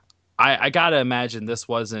 I gotta imagine this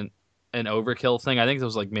wasn't an Overkill thing. I think it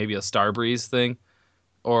was like maybe a Starbreeze thing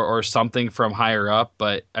or something from higher up.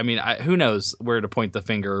 But I mean, who knows where to point the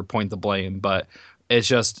finger or point the blame? But it's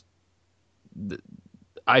just,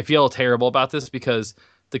 I feel terrible about this because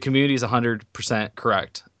the community is 100%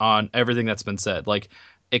 correct on everything that's been said. Like,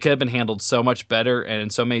 it could have been handled so much better and in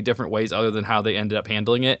so many different ways other than how they ended up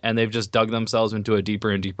handling it, and they've just dug themselves into a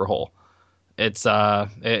deeper and deeper hole. It's a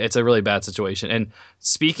really bad situation. And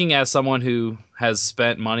speaking as someone who has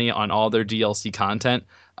spent money on all their DLC content,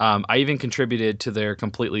 I even contributed to their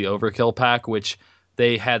completely Overkill pack, which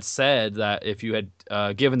they had said that if you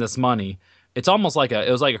had given this money, it's almost like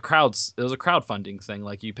it was a crowdfunding thing.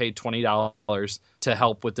 Like, you paid $20 to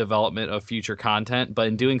help with development of future content, but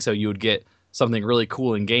in doing so, you would get something really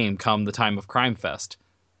cool in game come the time of Crime Fest.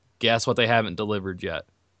 Guess what they haven't delivered yet?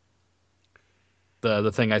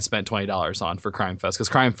 The thing I spent $20 on for Crime Fest, because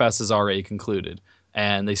Crime Fest is already concluded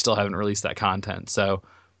and they still haven't released that content. So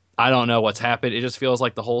I don't know what's happened. It just feels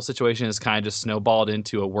like the whole situation is kind of just snowballed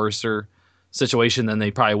into a worser situation than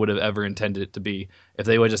they probably would have ever intended it to be. If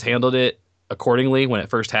they would have just handled it accordingly when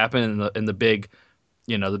it first happened and the big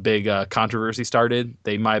controversy started,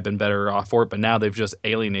 they might have been better off for it. But now they've just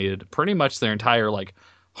alienated pretty much their entire like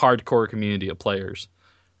hardcore community of players.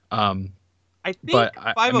 I think But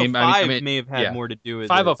 505 may have had yeah. more to do with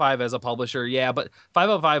 505 as a publisher, yeah, but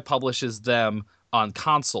 505 publishes them on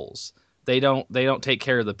consoles. They don't take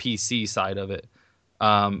care of the PC side of it.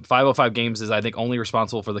 505 Games is, I think, only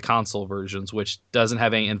responsible for the console versions, which doesn't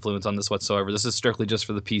have any influence on this whatsoever. This is strictly just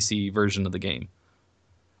for the PC version of the game.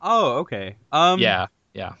 Oh, okay. Yeah.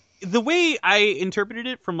 The way I interpreted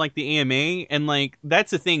it from like the AMA, and like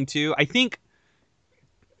that's the thing too. I think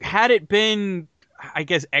had it been, I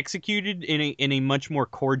guess, executed in a much more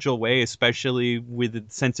cordial way, especially with the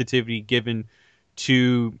sensitivity given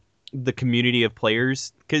to the community of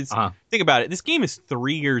players. Because think about it, this game is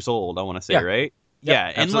 3 years old. I want to say, right? Yep, yeah,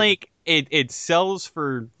 and absolutely. like it sells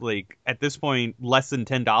for like at this point less than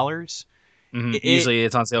 $10. Mm-hmm. Usually,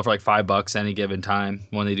 it's on sale for like $5 any given time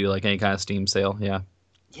when they do like any kind of Steam sale. Yeah.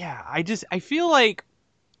 Yeah, I feel like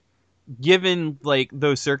given like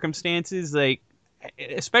those circumstances, like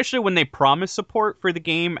especially when they promise support for the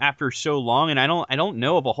game after so long, and I don't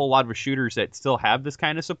know of a whole lot of shooters that still have this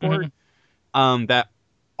kind of support, that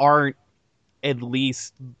aren't at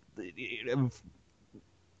least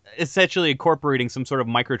essentially incorporating some sort of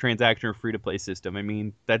microtransaction or free to play system. I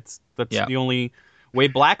mean, that's the only way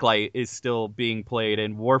Blacklight is still being played,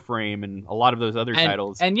 and Warframe, and a lot of those other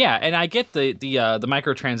titles. And I get the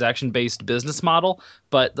microtransaction based business model,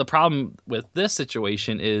 but the problem with this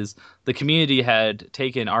situation is the community had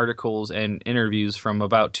taken articles and interviews from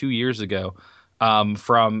about 2 years ago,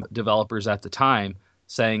 from developers at the time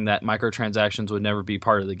saying that microtransactions would never be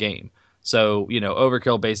part of the game. So,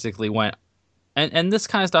 Overkill basically went, and this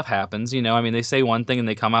kind of stuff happens, I mean, they say one thing and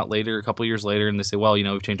they come out later, a couple years later, and they say, well,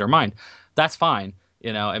 we've changed our mind. That's fine.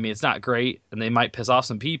 I mean, it's not great, and they might piss off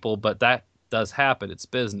some people, but that does happen. It's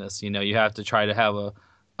business. You have to try to have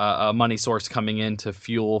a money source coming in to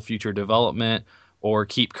fuel future development or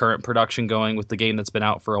keep current production going with the game that's been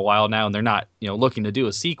out for a while now, and they're not, looking to do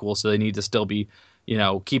a sequel, so they need to still be,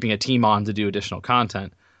 keeping a team on to do additional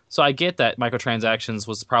content. So I get that microtransactions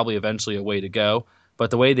was probably eventually a way to go, but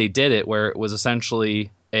the way they did it, where it was essentially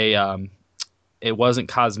it wasn't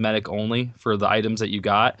cosmetic only for the items that you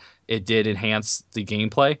got. It did enhance the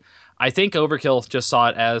gameplay. I think Overkill just saw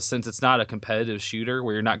it as, since it's not a competitive shooter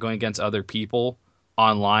where you're not going against other people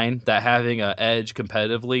online, that having an edge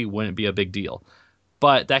competitively wouldn't be a big deal.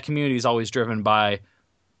 But that community is always driven by,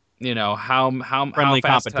 how friendly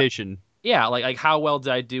fast competition. Yeah, like how well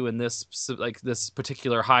did I do in this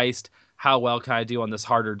particular heist? How well can I do on this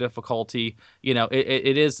harder difficulty?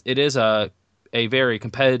 It is a very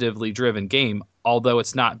competitively driven game, although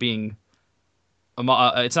it's not being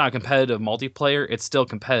it's not a competitive multiplayer. It's still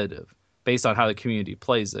competitive based on how the community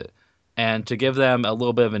plays it. And to give them a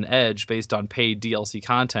little bit of an edge based on paid DLC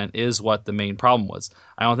content is what the main problem was.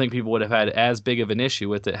 I don't think people would have had as big of an issue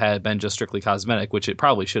with it had it been just strictly cosmetic, which it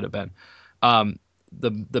probably should have been.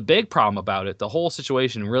 The big problem about it, the whole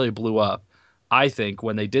situation really blew up, I think,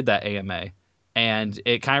 when they did that AMA. And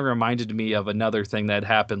it kind of reminded me of another thing that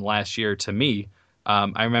happened last year to me.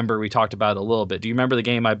 I remember we talked about it a little bit. Do you remember the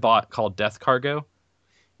game I bought called Death Cargo?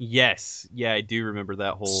 Yes. Yeah, I do remember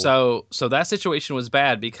that whole... So that situation was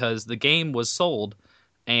bad because the game was sold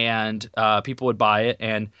and people would buy it,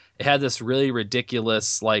 and it had this really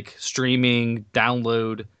ridiculous like streaming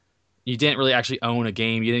download. You didn't really actually own a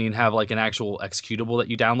game. You didn't even have like an actual executable that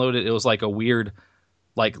you downloaded. It was like a weird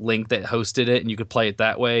like link that hosted it, and you could play it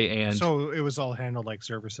that way. And so it was all handled like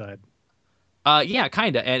server side. Yeah,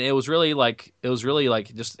 kind of. And it was really like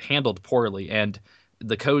just handled poorly, and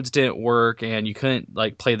the codes didn't work, and you couldn't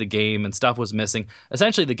like play the game, and stuff was missing.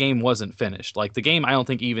 Essentially, the game wasn't finished. Like the game, I don't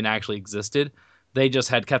think even actually existed. They just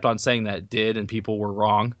had kept on saying that it did, and people were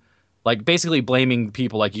wrong. Like basically blaming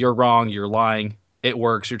people, like, you're wrong, you're lying, it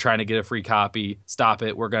works, you're trying to get a free copy, stop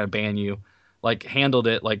it, we're gonna ban you. Like handled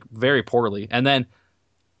it like very poorly. And then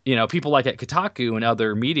people like at Kotaku and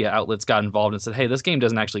other media outlets got involved and said, hey, this game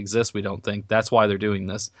doesn't actually exist, we don't think. That's why they're doing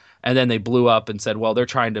this. And then they blew up and said, well, they're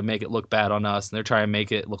trying to make it look bad on us, and they're trying to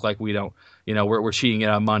make it look like we don't, we're cheating it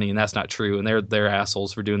on money, and that's not true. And they're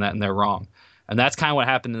assholes for doing that, and they're wrong. And that's kind of what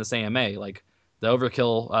happened in this AMA. Like the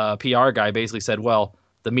Overkill PR guy basically said, well,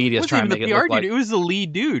 the media's trying to make it look like... It was the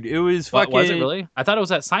lead dude. It was fucking... Was it really? I thought it was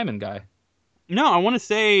that Simon guy. No, I want to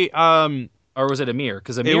say... Or was it Amir?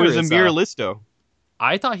 Because Amir it was Amir Listo.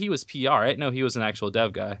 I thought he was PR. I didn't know he was an actual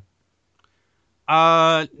dev guy.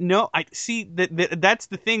 No, I see that's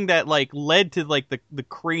the thing that like led to like the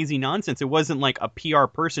crazy nonsense. It wasn't like a PR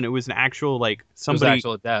person. It was an actual like somebody. It was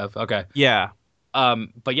an actual dev. Okay. Yeah.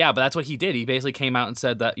 But that's what he did. He basically came out and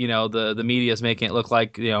said that, the media is making it look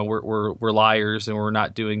like, we're liars and we're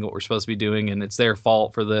not doing what we're supposed to be doing and it's their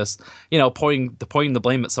fault for this, pointing the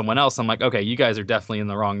blame at someone else. I'm like, okay, you guys are definitely in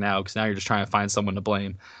the wrong now because now you're just trying to find someone to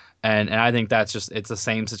blame. And I think it's the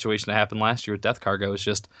same situation that happened last year with Death Cargo. It's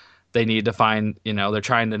just they need to find, they're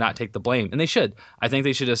trying to not take the blame. And they should. I think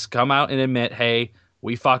they should just come out and admit, hey,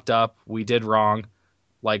 we fucked up. We did wrong.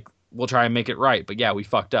 Like, we'll try and make it right. But yeah, we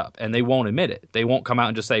fucked up. And they won't admit it. They won't come out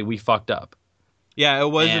and just say, we fucked up. Yeah, it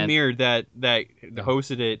was Amir that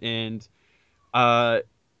hosted it. And,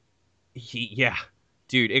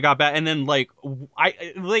 dude, it got bad. And then,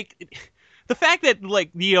 the fact that,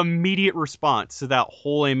 the immediate response to that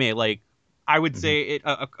whole AMA, I would say it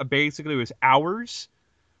basically was hours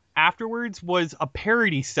afterwards was a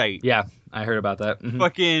parody site. Yeah, I heard about that. Mm-hmm.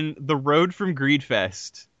 Fucking The Road from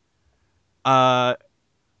Greedfest.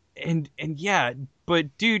 And yeah,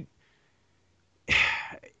 but dude,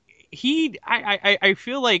 I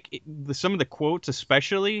feel like some of the quotes,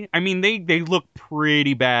 especially, I mean, they look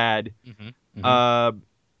pretty bad. Mm-hmm. Mm-hmm.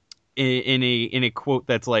 In a quote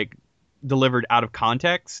that's delivered out of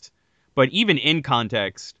context, but even in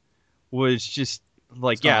context was just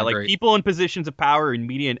great. People in positions of power in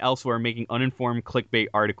media and elsewhere are making uninformed clickbait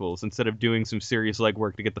articles instead of doing some serious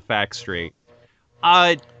legwork to get the facts straight.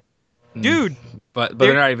 Dude, but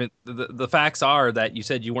they're not even. The facts are that you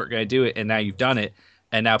said you weren't going to do it, and now you've done it,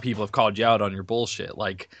 and now people have called you out on your bullshit.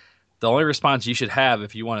 The only response you should have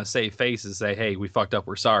if you want to save face is say, "Hey, we fucked up.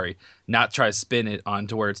 We're sorry." Not try to spin it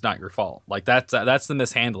onto where it's not your fault. That's the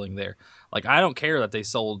mishandling there. I don't care that they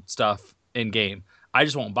sold stuff in game. I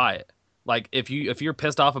just won't buy it. If you're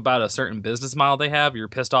pissed off about a certain business model they have, you're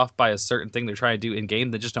pissed off by a certain thing they're trying to do in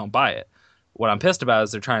game, then just don't buy it. What I'm pissed about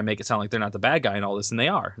is they're trying to make it sound like they're not the bad guy and all this, and they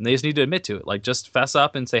are. And they just need to admit to it. Just fess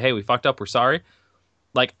up and say, hey, we fucked up, we're sorry.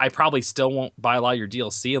 I probably still won't buy a lot of your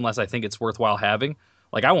DLC unless I think it's worthwhile having.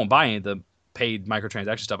 I won't buy any of the paid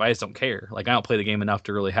microtransaction stuff. I just don't care. I don't play the game enough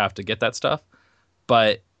to really have to get that stuff.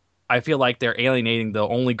 But I feel like they're alienating the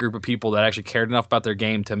only group of people that actually cared enough about their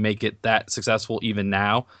game to make it that successful even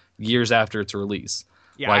now, years after its release.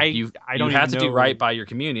 Yeah, you have to do right by your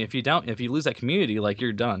community. If you lose that community,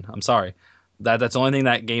 you're done. I'm sorry. That's the only thing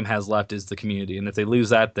that game has left is the community, and if they lose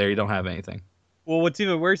that, you don't have anything. Well, what's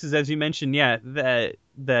even worse is, as you mentioned,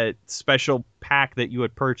 that special pack that you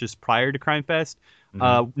had purchased prior to Crime Fest,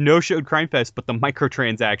 no-showed Crime Fest, but the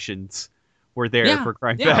microtransactions were there for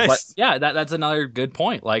Crime Fest. That's another good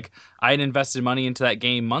point. I had invested money into that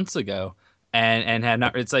game months ago, and had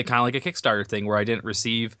not. It's kind of like a Kickstarter thing where I didn't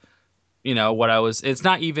receive, what I was. It's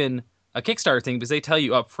not even a Kickstarter thing because they tell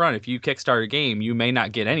you up front if you Kickstarter a game, you may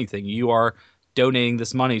not get anything. You are donating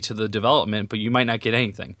this money to the development, but you might not get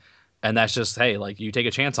anything. And that's just, hey, you take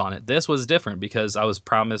a chance on it. This was different because I was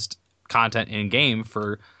promised content in game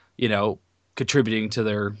for, contributing to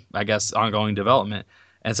their, I guess, ongoing development.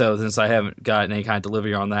 And so since I haven't gotten any kind of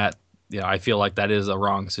delivery on that, I feel like that is a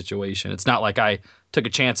wrong situation. It's not like I took a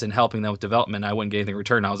chance in helping them with development. I wouldn't get anything in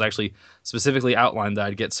return. I was actually specifically outlined that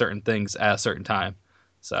I'd get certain things at a certain time.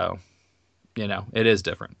 So, it is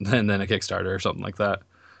different than a Kickstarter or something like that.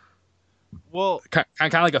 Well, kind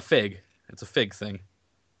of like a fig. It's a fig thing.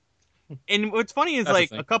 And what's funny is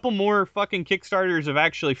a couple more fucking Kickstarters have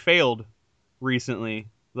actually failed recently.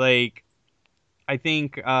 I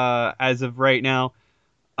think as of right now,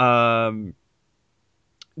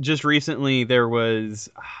 just recently there was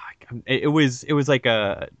it was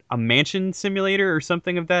a mansion simulator or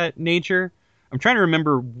something of that nature. I'm trying to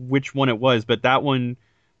remember which one it was, but that one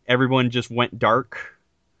everyone just went dark.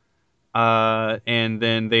 And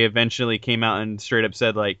then they eventually came out and straight up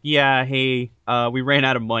said hey, we ran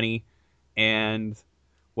out of money. And,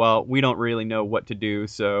 well, we don't really know what to do,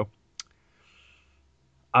 so.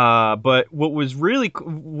 But what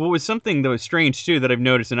was something that was strange, too, that I've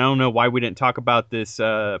noticed, and I don't know why we didn't talk about this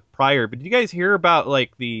prior, but did you guys hear about,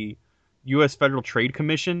 the U.S. Federal Trade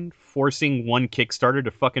Commission forcing one Kickstarter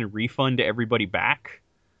to fucking refund everybody back?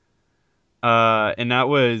 And that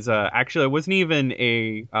was, actually, it wasn't even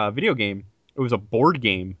a video game. It was a board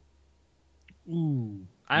game. Ooh.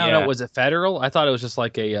 I don't know. Was it federal? I thought it was just more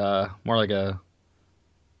like a.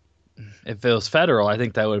 If it was federal, I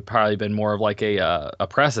think that would have probably been more of a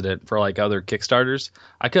precedent for other Kickstarters.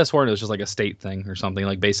 I could have sworn it was just a state thing or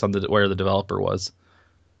something based on where the developer was.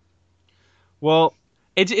 Well,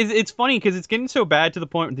 it's funny because it's getting so bad to the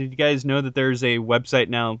point. Did you guys know that there's a website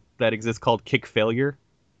now that exists called Kick Failure?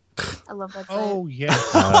 I love that site. Oh yeah.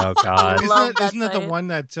 Oh god. Isn't that the one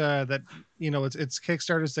that it's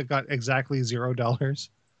Kickstarters that got exactly $0?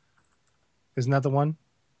 Isn't that the one?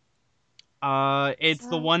 It's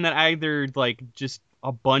the one that either just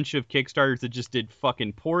a bunch of Kickstarters that just did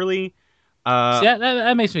fucking poorly. See,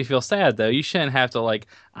 that makes me feel sad though. You shouldn't have to like.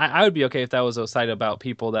 I would be okay if that was a site about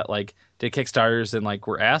people that like did Kickstarters and like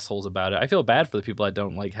were assholes about it. I feel bad for the people that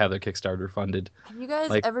don't like have their Kickstarter funded. Have you guys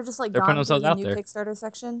Like, ever just like they're putting gone through themselves the out new there. Kickstarter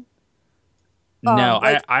section? No,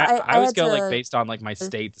 Like, I always had go to- like based on like my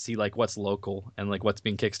state to see like what's local and like what's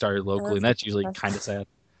being Kickstarted locally, and that's usually kind of sad.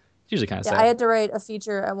 It's usually kind of Yeah, sad. I had to write a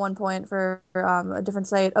feature at one point for a different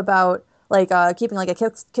site about like keeping like a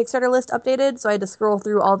Kickstarter list updated. So I had to scroll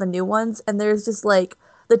through all the new ones, and there's just like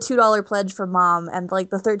the $2 pledge for mom, and like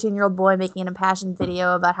the 13-year-old boy making an impassioned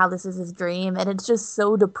video about how this is his dream, and it's just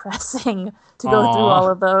so depressing to go through Aw. all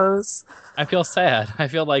of those. I feel sad. I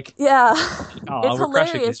feel like Yeah, oh, it's we're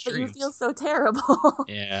crushing hilarious, these but you dreams. feel so terrible.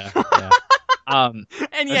 Yeah, yeah. And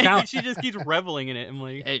It's yeah, kinda- she just keeps reveling in it. I'm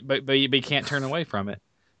like, but you can't turn away from it.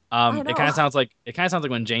 I It know. kind of sounds like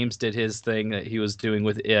when James did his thing that he was doing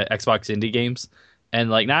with Xbox indie games, and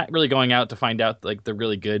like not really going out to find out like the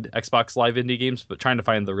really good Xbox Live indie games, but trying to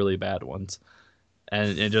find the really bad ones,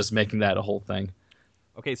 and just making that a whole thing.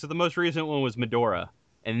 okay, so the most recent one was Medora,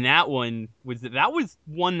 and that one was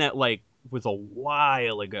one that like was a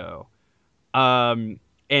while ago.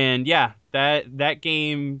 And yeah, that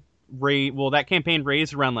game that campaign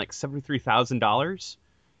raised around like $73,000,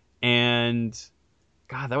 and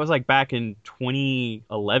God, that was like back in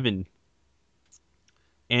 2011.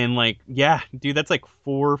 And like, yeah, dude, that's like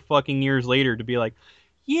 4 fucking years later to be like,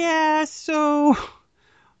 yeah, so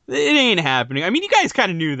it ain't happening. I mean, you guys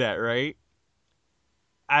kind of knew that, right?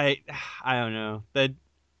 I don't know. That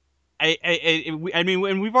I mean,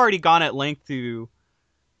 and we've already gone at length to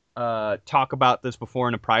talk about this before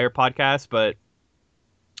in a prior podcast, but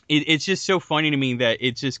it's just so funny to me that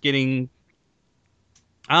it's just getting,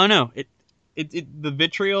 I don't know, the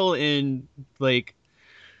vitriol in like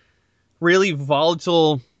really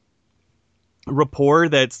volatile rapport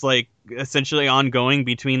that's like essentially ongoing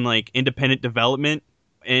between like independent development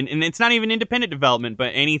and it's not even independent development,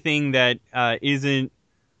 but anything that isn't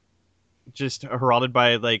just heralded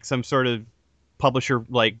by like some sort of publisher,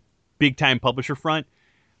 like big time publisher front.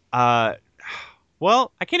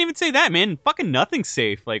 Well, I can't even say that, man. Fucking nothing's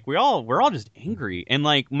safe. Like we're all just angry. And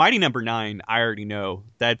like Mighty Number 9, I already know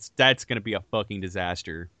that's gonna be a fucking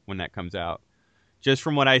disaster when that comes out. Just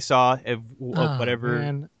from what I saw of whatever.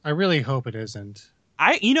 Man, I really hope it isn't.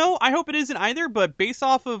 I hope it isn't either, but based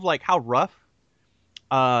off of like how rough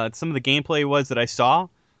some of the gameplay was that I saw,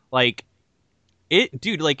 like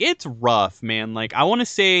it's rough, man. Like I want to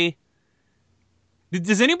say,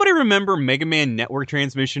 does anybody remember Mega Man Network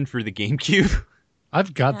Transmission for the GameCube?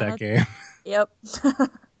 I've got Yeah. that game. Yep.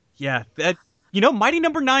 Yeah, that Mighty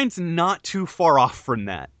Number 9's not too far off from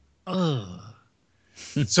that. Ugh.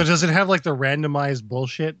 So does it have like the randomized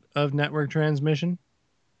bullshit of network transmission?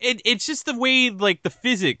 It's just the way like the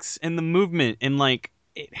physics and the movement and like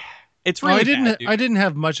it's Oh, really I didn't. bad, dude. I didn't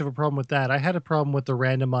have much of a problem with that. I had a problem with the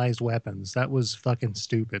randomized weapons. That was fucking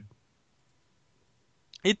stupid.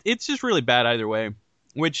 It's just really bad either way,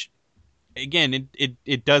 which again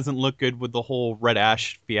it doesn't look good with the whole Red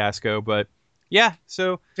Ash fiasco, but yeah,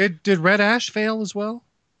 so Did Red Ash fail as well?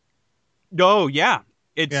 oh yeah,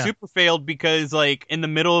 it Yeah. super failed because like in the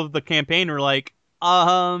middle of the campaign we're like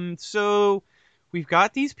so we've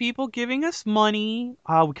got these people giving us money,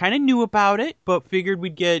 we kind of knew about it but figured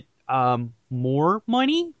we'd get more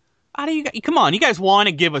money out of you guys. Come on, you guys want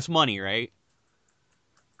to give us money, right?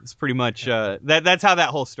 It's pretty much that's how that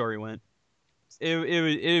whole story went.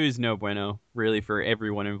 It was no bueno really for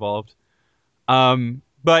everyone involved.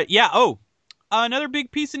 But yeah, another big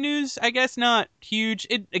piece of news, I guess not huge.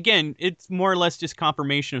 It's more or less just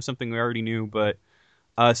confirmation of something we already knew, but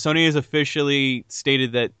Sony has officially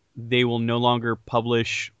stated that they will no longer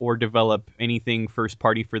publish or develop anything first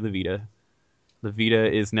party for the Vita. The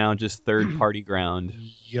Vita is now just third party ground.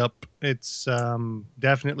 Yup. It's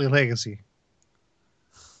definitely legacy.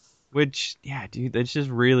 Which, yeah, dude, that's just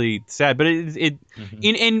really sad. But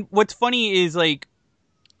and what's funny is like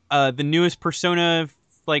the newest Persona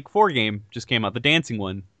 4 game just came out, the dancing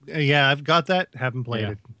one. Yeah, I've got that. Haven't played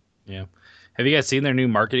it. Yeah. Have you guys seen their new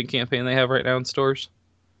marketing campaign they have right now in stores?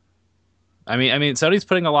 I mean, Sony's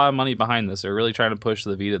putting a lot of money behind this. They're really trying to push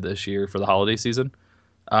the Vita this year for the holiday season.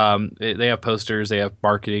 They have posters, they have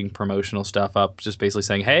marketing, promotional stuff up, just basically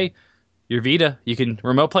saying, "Hey, your Vita, you can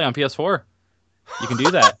remote play on PS4. You can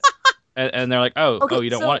do that." and they're like, "Oh, you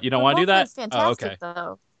don't want to do remote that?" play's fantastic, Oh,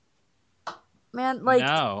 okay. though. Man, like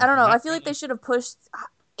No. I don't know. I feel like they should have pushed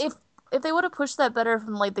if they would have pushed that better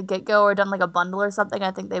from like the get go or done like a bundle or something.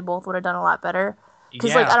 I think they both would have done a lot better.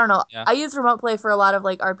 Because like I don't know, yeah. I use Remote Play for a lot of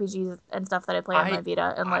like RPGs and stuff that I play on my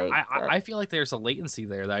Vita, and like I feel like there's a latency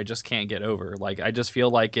there that I just can't get over. Like I just feel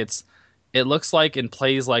like it looks like and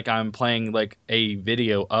plays like I'm playing like a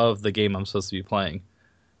video of the game I'm supposed to be playing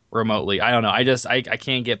remotely. I don't know. I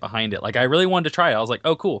can't get behind it. Like I really wanted to try it. I was like,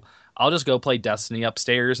 oh cool, I'll just go play Destiny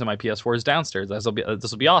upstairs and my PS4 is downstairs. This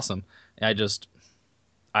will be awesome. And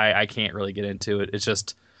I can't really get into it. It's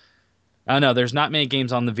just, I don't know. There's not many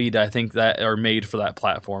games on the Vita I think that are made for that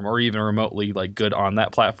platform or even remotely like good on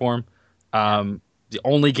that platform. The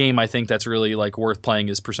only game I think that's really like worth playing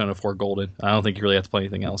is Persona 4 Golden. I don't think you really have to play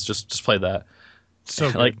anything else. Just play that. So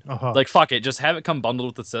like good. like fuck it. Just have it come bundled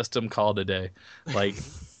with the system. Call it a day. Like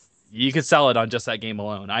you could sell it on just that game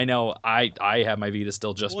alone. I know. I have my Vita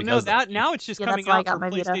still just because. No, now it's just coming that's why I out got for my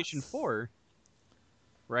Vita. PlayStation 4.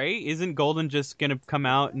 Right? Isn't Golden just gonna come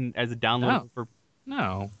out and as a download for?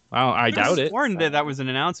 No, I doubt it. Sworn that was an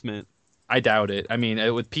announcement. I doubt it. I mean,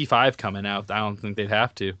 with P5 coming out, I don't think they'd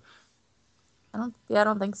have to. I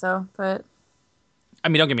don't think so. But I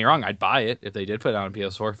mean, don't get me wrong. I'd buy it if they did put it on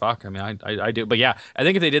PS4. Fuck. I mean, I do. But yeah, I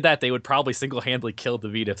think if they did that, they would probably single-handedly kill the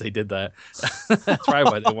Vita if they did that. That's probably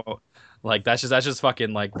why they won't. Like that's just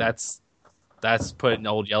fucking like that's putting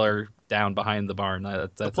Old Yeller down behind the barn.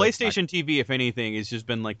 That's the PlayStation TV, if anything, has just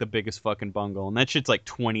been like the biggest fucking bungle, and that shit's like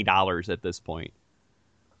 $20 at this point.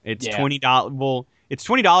 It's $20. Well, it's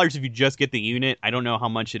 $20 if you just get the unit. I don't know how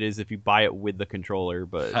much it is if you buy it with the controller,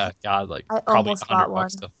 but God, like I probably almost bought one.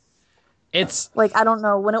 $100 though. It's like I don't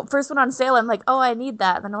know, when it first went on sale, I'm like, oh, I need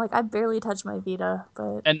that. And then I'm like, I barely touch my Vita,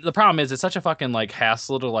 but and the problem is it's such a fucking like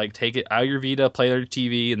hassle to like take it out of your Vita, play it on your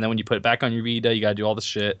TV, and then when you put it back on your Vita, you gotta do all this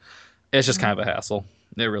shit. It's just kind of a hassle.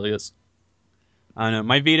 It really is. I don't know.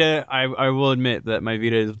 My Vita, I will admit that my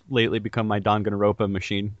Vita has lately become my Danganronpa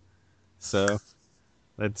machine. So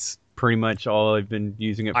that's pretty much all I've been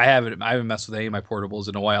using it for. I haven't messed with any of my portables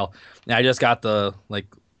in a while. And I just got the like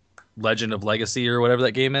Legend of Legacy or whatever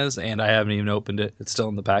that game is, and I haven't even opened it. It's still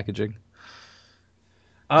in the packaging.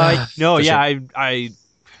 No, yeah,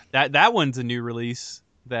 that one's a new release.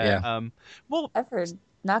 Well, I've heard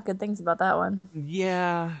not good things about that one.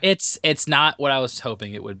 Yeah, it's not what I was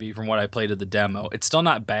hoping it would be from what I played of the demo. It's still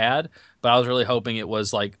not bad, but I was really hoping it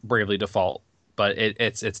was like Bravely Default, but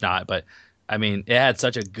it's not. But I mean, it had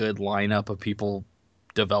such a good lineup of people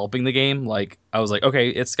developing the game. Like I was like, okay,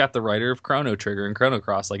 it's got the writer of Chrono Trigger and Chrono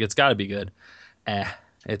Cross. Like it's got to be good.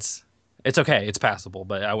 It's okay. It's passable,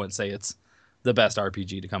 but I wouldn't say it's the best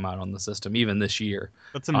RPG to come out on the system even this year.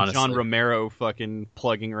 That's some honestly. John Romero fucking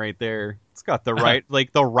plugging right there. It's got the right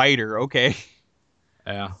like the writer. Okay.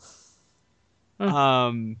 Yeah.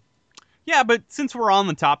 Yeah, but since we're on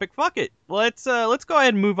the topic, fuck it. Let's go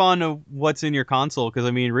ahead and move on to what's in your console, because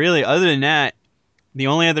I mean, really, other than that, the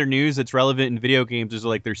only other news that's relevant in video games is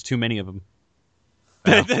like there's too many of them.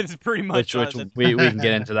 Yeah. That's pretty much which we can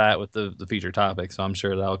get into that with the feature topic, so I'm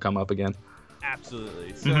sure that'll come up again.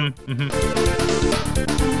 Absolutely. So.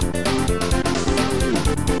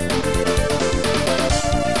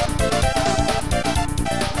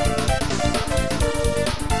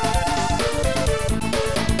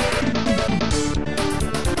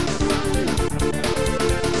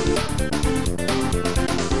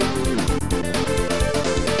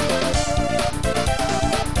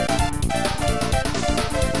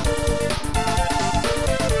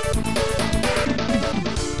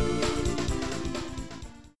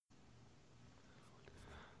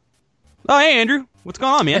 Oh, hey, Andrew. What's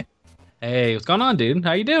going on, man? Hey, what's going on, dude?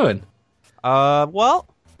 How you doing? Well,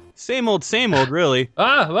 same old, really.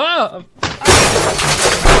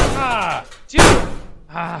 Dude.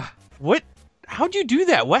 What? How'd you do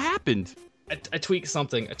that? What happened? I tweaked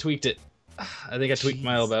something. I tweaked it. I think I tweaked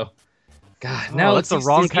my elbow. God, no, that's the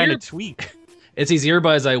wrong kind of tweak. It's these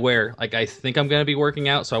earbuds I wear. Like, I think I'm going to be working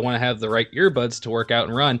out, so I want to have the right earbuds to work out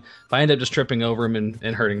and run. If I end up just tripping over them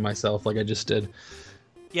and hurting myself like I just did.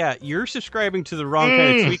 Yeah, you're subscribing to the wrong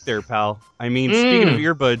kind of tweak there, pal. I mean, speaking of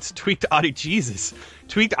earbuds, tweaked audio, Jesus.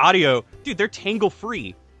 Tweaked audio. Dude, they're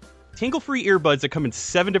tangle-free. Tangle-free earbuds that come in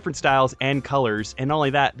 7 different styles and colors, and not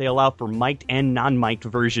only that, they allow for mic'd and non-mic'd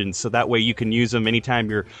versions, so that way you can use them anytime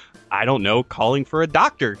you're, I don't know, calling for a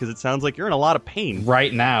doctor, because it sounds like you're in a lot of pain.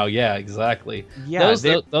 Right now, yeah, exactly. Yeah,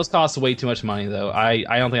 those cost way too much money, though. I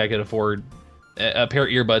don't think I could afford a pair of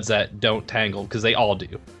earbuds that don't tangle, because they all do.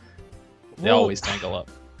 They always tangle up.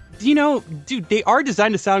 You know, dude, they are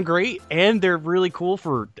designed to sound great, and they're really cool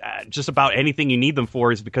for just about anything you need them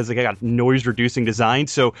for, is because they got noise-reducing design.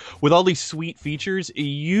 So with all these sweet features,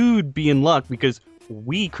 you'd be in luck, because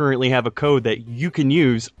we currently have a code that you can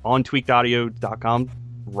use on tweakedaudio.com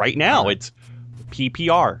right now. It's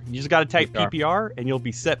PPR. You just got to type PPR, and you'll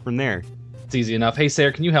be set from there. It's easy enough. Hey,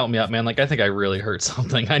 Sarah, can you help me up, man? Like, I think I really hurt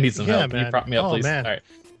something. I need some Yeah, help. Can you man. prop me up, Oh, please? man. All right.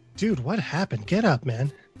 Dude, what happened? Get up,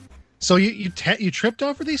 man. So you tripped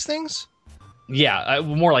over these things? Yeah,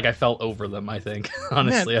 more like I fell over them, I think.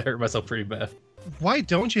 Honestly, I hurt myself pretty bad. Why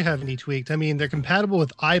don't you have any tweaked? I mean, they're compatible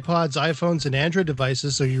with iPods, iPhones, and Android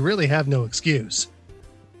devices, so you really have no excuse.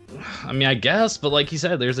 I mean, I guess, but like you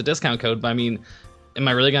said, there's a discount code. But I mean, am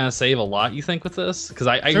I really going to save a lot, you think, with this? Because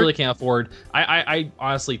I really can't afford... I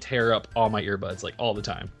honestly tear up all my earbuds, like, all the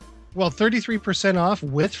time. Well, 33% off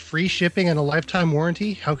with free shipping and a lifetime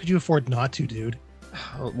warranty? How could you afford not to, dude?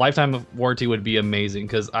 Lifetime of warranty would be amazing,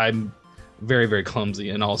 because I'm very, very clumsy.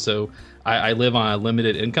 And also, I live on a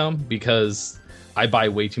limited income because I buy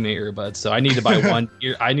way too many earbuds. So I need to buy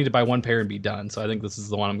I need to buy one pair and be done. So I think this is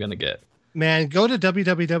the one I'm going to get. Man, go to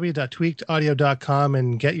www.tweakedaudio.com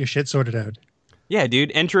and get your shit sorted out. Yeah, dude.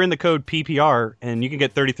 Enter in the code PPR, and you can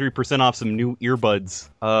get 33% off some new earbuds.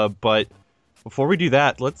 But before we do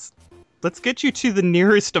that, let's get you to the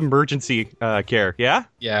nearest emergency care. Yeah.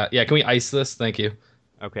 Yeah. Can we ice this? Thank you.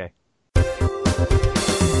 Okay.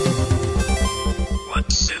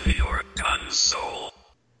 What's in your console?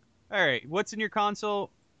 All right. What's in your console,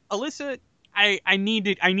 Alyssa? I need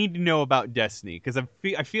to know about Destiny, because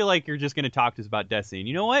I feel like you're just gonna talk to us about Destiny. And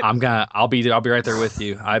you know what? I'll be right there with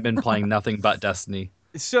you. I've been playing nothing but Destiny.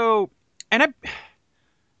 So, and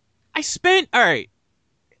I spent, all right.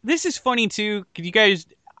 This is funny too, because you guys,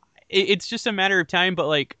 it's just a matter of time. But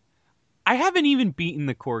like, I haven't even beaten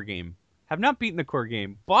the core game. Have not beaten the core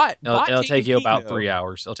game. But it'll take you about 3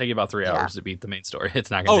 hours. It'll take you about 3 hours to beat the main story.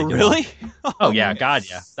 It's not gonna. Oh take really? Oh yeah, God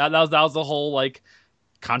yeah. That was the whole like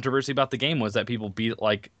controversy about the game, was that people beat it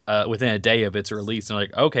like within a day of its release, and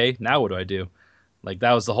like, okay, now what do I do? Like,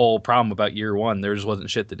 that was the whole problem about year one. There just wasn't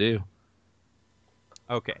shit to do.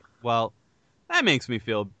 Okay, well, that makes me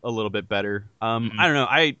feel a little bit better. I don't know.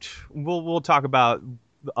 We'll talk about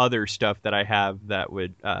the other stuff that I have that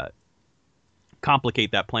would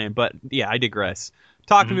complicate that plan. But yeah, I digress.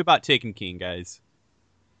 Talk to me about Taken King, guys.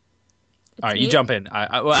 All right, you jump in.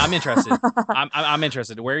 I'm interested. I'm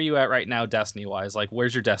interested. Where are you at right now, Destiny wise? Like,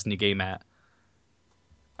 where's your Destiny game at?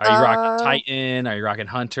 Are you rocking Titan? Are you rocking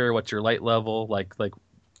Hunter? What's your light level? Like,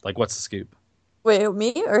 what's the scoop? Wait,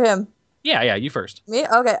 me or him? Yeah, you first. Me?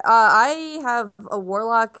 Okay. I have a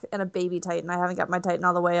Warlock and a baby Titan. I haven't got my Titan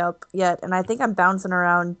all the way up yet, and I think I'm bouncing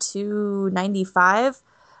around 295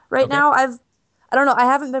 right now. I don't know. I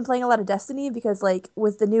haven't been playing a lot of Destiny because, like,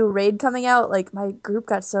 with the new raid coming out, like, my group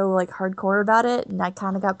got so, like, hardcore about it, and I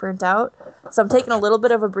kind of got burnt out. So I'm taking a little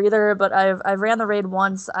bit of a breather, but I've ran the raid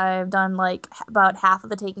once. I've done, like, about half of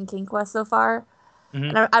the Taken King quest so far,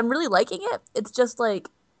 and I'm really liking it. It's just, like,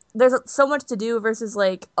 there's so much to do versus,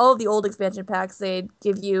 like, all of the old expansion packs. They'd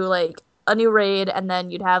give you, like, a new raid, and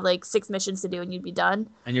then you'd have, like, 6 missions to do, and you'd be done.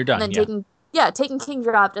 And you're done, and then Taken King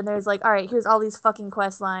dropped, and there's like, all right, here's all these fucking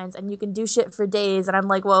quest lines, and you can do shit for days, and I'm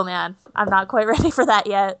like, whoa, man, I'm not quite ready for that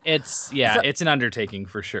yet. It's an undertaking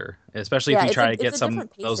for sure, especially if you try to get some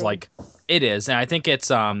those, like, it is, and I think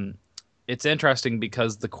it's interesting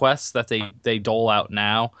because the quests that they dole out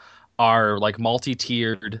now are like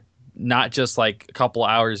multi-tiered, not just like a couple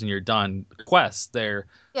hours and you're done quests. They're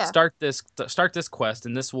start this quest,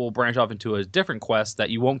 and this will branch off into a different quest that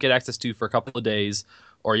you won't get access to for a couple of days,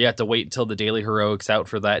 or you have to wait until the daily heroics out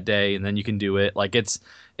for that day, and then you can do it. Like, it's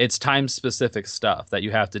time specific stuff that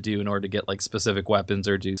you have to do in order to get like specific weapons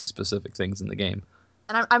or do specific things in the game.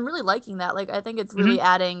 And I'm really liking that. Like, I think it's really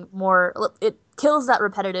adding more. It kills that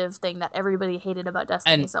repetitive thing that everybody hated about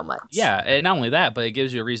Destiny so much. Yeah, and not only that, but it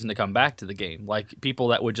gives you a reason to come back to the game. Like, people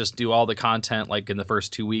that would just do all the content like in the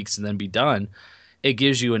first 2 weeks and then be done, it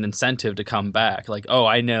gives you an incentive to come back. Like, oh,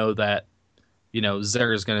 I know that, you know,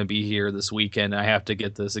 Zer is going to be here this weekend, and I have to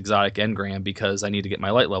get this exotic engram because I need to get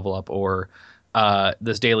my light level up, or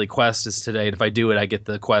this daily quest is today, and if I do it, I get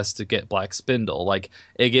the quest to get Black Spindle. Like,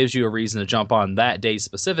 it gives you a reason to jump on that day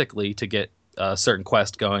specifically to get a certain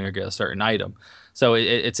quest going or get a certain item. So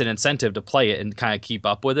it's an incentive to play it and kind of keep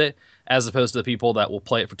up with it, as opposed to the people that will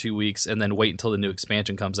play it for 2 weeks and then wait until the new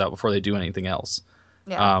expansion comes out before they do anything else.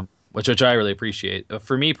 Yeah. Which I really appreciate.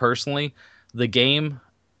 For me personally, the game,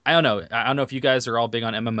 I don't know if you guys are all big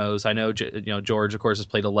on MMOs. I know, George, of course, has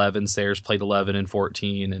played 11. Sayers played 11 and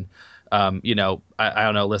 14. And, I don't know,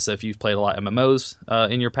 Alyssa, if you've played a lot of MMOs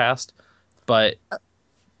in your past. But,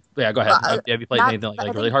 yeah, go ahead. Have you played anything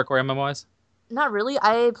like really hardcore MMOs? Not really.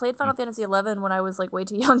 I played Final Fantasy 11 when I was, like, way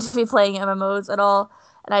too young to be playing MMOs at all.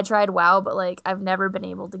 And I tried WoW, but, like, I've never been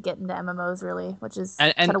able to get into MMOs, really, which is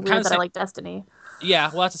kind of weird that I like Destiny. Yeah,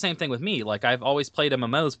 well, that's the same thing with me. Like, I've always played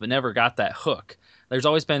MMOs, but never got that hook. there's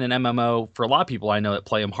always been an MMO for a lot of people I know that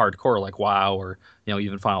play them hardcore, like WoW or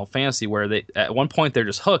even Final Fantasy, where they at one point they're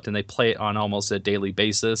just hooked and they play it on almost a daily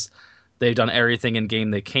basis. They've done everything in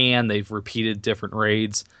game they can. They've repeated different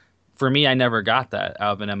raids. For me, I never got that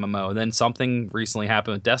out of an MMO. And then something recently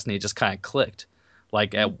happened with Destiny. It just kind of clicked.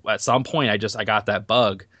 Like at some point, I got that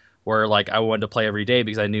bug where like I wanted to play every day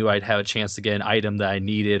because I knew I'd have a chance to get an item that I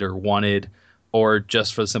needed or wanted, or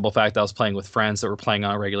just for the simple fact that I was playing with friends that were playing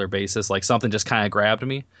on a regular basis. Like something just kind of grabbed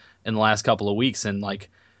me in the last couple of weeks, and like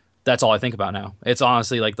that's all I think about now. It's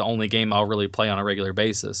honestly like the only game I'll really play on a regular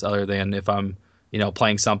basis, other than if I'm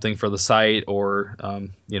playing something for the site or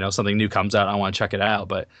something new comes out, I want to check it out.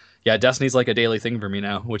 But yeah, Destiny's like a daily thing for me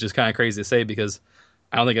now, which is kind of crazy to say because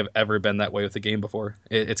I don't think I've ever been that way with the game before.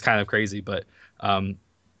 It's kind of crazy, but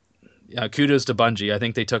kudos to Bungie. I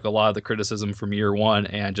think they took a lot of the criticism from year one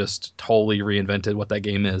and just totally reinvented what that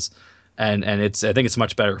game is, and I think it's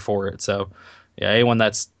much better for it. So yeah, anyone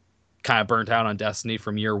that's kind of burnt out on Destiny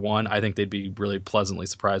from year one, I think they'd be really pleasantly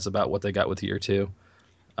surprised about what they got with year two.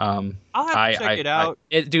 I'll have to check it out.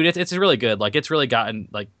 Dude, it's really good. Like it's really gotten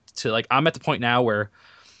like to like I'm at the point now where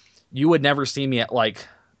you would never see me at like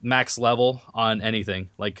max level on anything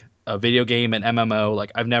like a video game and MMO.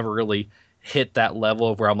 Like I've never really hit that level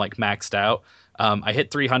of where I'm like maxed out. I hit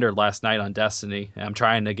 300 last night on Destiny, and I'm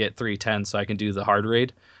trying to get 310 so I can do the hard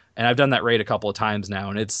raid. And I've done that raid a couple of times now,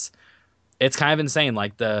 and it's kind of insane,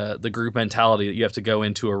 like the group mentality that you have to go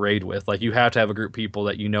into a raid with. Like you have to have a group of people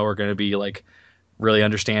that are going to be like really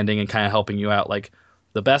understanding and kind of helping you out. Like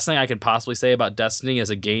the best thing I can possibly say about Destiny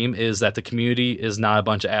as a game is that the community is not a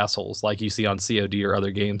bunch of assholes like you see on COD or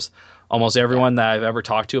other games. Almost everyone that I've ever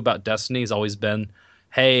talked to about Destiny has always been,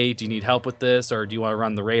 hey, do you need help with this? Or do you want to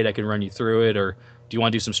run the raid? I can run you through it. Or do you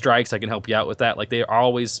want to do some strikes? I can help you out with that. Like they are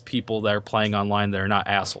always people that are playing online that are not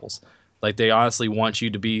assholes. Like they honestly want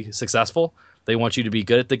you to be successful. They want you to be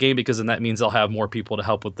good at the game because then that means they'll have more people to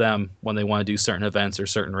help with them when they want to do certain events or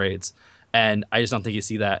certain raids. And I just don't think you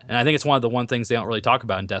see that. And I think it's one of the things they don't really talk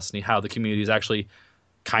about in Destiny, how the community is actually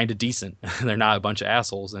kind of decent. They're not a bunch of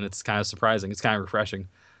assholes, and it's kind of surprising. It's kind of refreshing.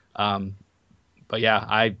 But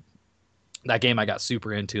yeah, that game I got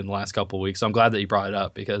super into in the last couple of weeks. So I'm glad that you brought it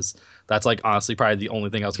up because that's like honestly probably the only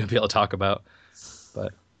thing I was going to be able to talk about.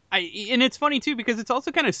 But and it's funny too because it's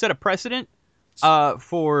also kind of set a precedent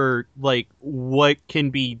for like what can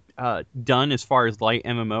be done as far as light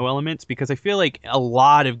MMO elements, because I feel like a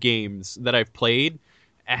lot of games that I've played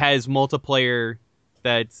has multiplayer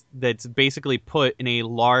that's basically put in a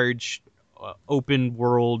large open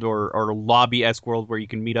world or lobby-esque world where you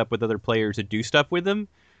can meet up with other players and do stuff with them.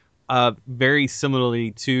 Very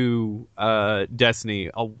similarly to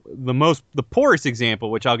Destiny. The poorest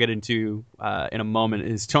example, which I'll get into in a moment,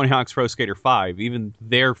 is Tony Hawk's Pro Skater 5. Even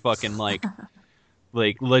they're fucking like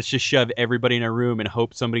let's just shove everybody in a room and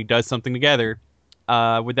hope somebody does something together,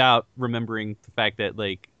 without remembering the fact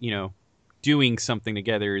that doing something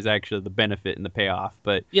together is actually the benefit and the payoff.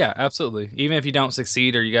 But yeah, absolutely. Even if you don't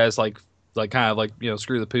succeed or you guys like kind of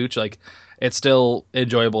screw the pooch, like it's still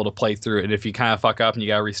enjoyable to play through it. And if you kind of fuck up and you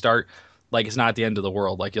gotta restart, like it's not the end of the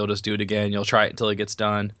world. Like you'll just do it again. You'll try it until it gets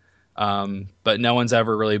done. But no one's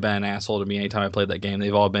ever really been an asshole to me anytime I played that game.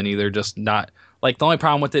 They've all been either just not like, the only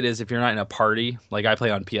problem with it is if you're not in a party, like I play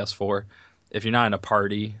on PS4, if you're not in a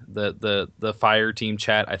party, the fire team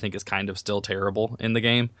chat I think is kind of still terrible in the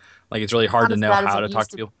game. Like it's really hard to know how to talk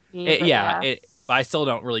to people. But I still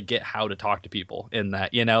don't really get how to talk to people in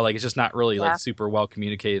that, like it's just not really like super well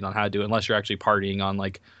communicated on how to do it unless you're actually partying on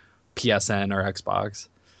like PSN or Xbox.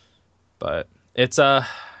 But it's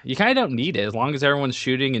you kind of don't need it as long as everyone's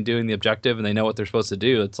shooting and doing the objective and they know what they're supposed to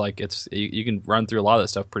do. It's like you can run through a lot of that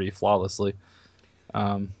stuff pretty flawlessly.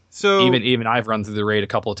 So even I've run through the raid a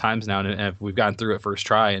couple of times now, and we've gotten through it first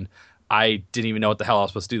try, and I didn't even know what the hell I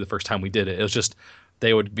was supposed to do the first time we did it. It was just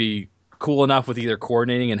they would be cool enough with either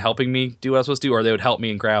coordinating and helping me do what I was supposed to do, or they would help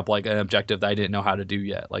me and grab like an objective that I didn't know how to do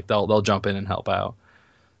yet. Like they'll jump in and help out.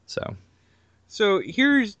 So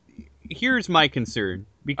here's my concern,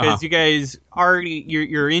 because you guys already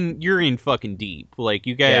you're in fucking deep. Like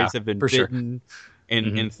you guys have been bitten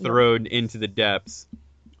and thrown into the depths.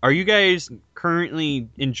 Are you guys currently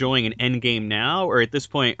enjoying an end game now, or at this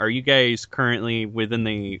point are you guys currently within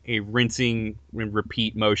a rinsing and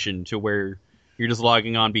repeat motion to where you're just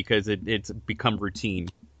logging on because it's become routine?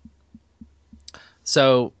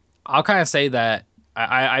 So I'll kind of say that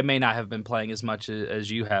I may not have been playing as much as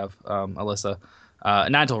you have, Alyssa.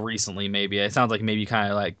 Not until recently, maybe. It sounds like maybe you kind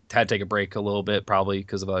of like had to take a break a little bit, probably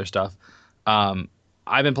because of other stuff.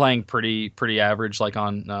 I've been playing pretty average, like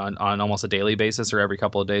on almost a daily basis, or every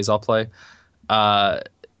couple of days I'll play.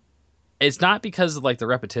 it's not because of like the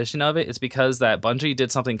repetition of it. It's because that Bungie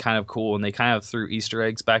did something kind of cool and they kind of threw Easter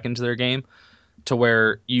eggs back into their game to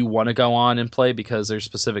where you want to go on and play because there's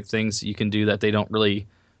specific things you can do that they don't really.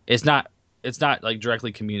 It's not like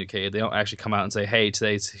directly communicated. They don't actually come out and say, "Hey,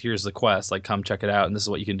 here's the quest. Like, come check it out, and this is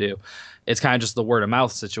what you can do." It's kind of just the word of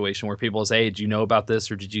mouth situation where people say, "Hey, did you know about this,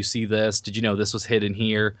 or did you see this? Did you know this was hidden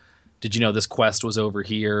here? Did you know this quest was over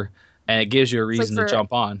here?" And it gives you a reason to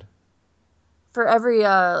jump on. For every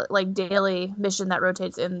like daily mission that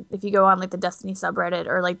rotates in, if you go on like the Destiny subreddit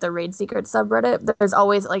or like the Raid Secret subreddit, there's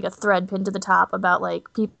always like a thread pinned to the top about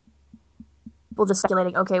like people just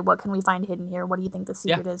speculating, okay, what can we find hidden here? What do you think the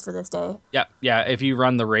secret is for this day? Yeah. If you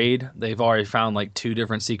run the raid, they've already found like 2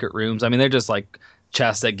 different secret rooms. I mean, they're just like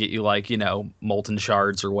chests that get you like, molten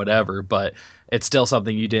shards or whatever, but it's still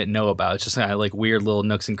something you didn't know about. It's just kind of like weird little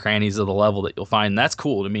nooks and crannies of the level that you'll find. And that's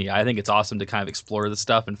cool to me. I think it's awesome to kind of explore this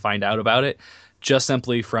stuff and find out about it just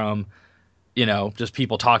simply from, just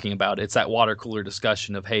people talking about it. It's that water cooler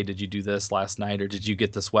discussion of, hey, did you do this last night or did you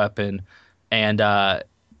get this weapon? And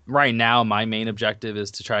right now, my main objective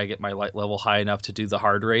is to try to get my light level high enough to do the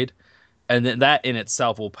hard raid. And then that in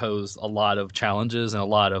itself will pose a lot of challenges and a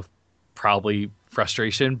lot of probably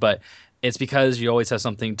frustration, but it's because you always have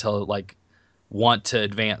something to like want to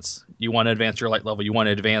advance. You want to advance your light level. You want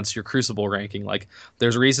to advance your Crucible ranking. Like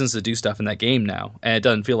there's reasons to do stuff in that game now, and it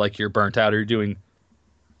doesn't feel like you're burnt out or you're doing,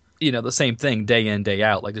 the same thing day in, day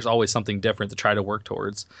out. Like there's always something different to try to work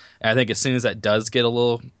towards. And I think as soon as that does get a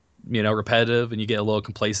little, repetitive and you get a little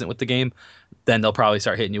complacent with the game, then they'll probably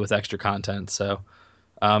start hitting you with extra content. So,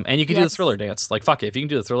 and you can do the thriller dance. Like, fuck it. If you can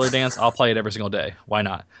do the thriller dance, I'll play it every single day. Why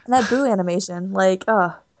not? And that boo animation, like,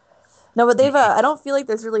 no, but they've. I don't feel like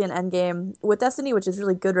there's really an end game with Destiny, which is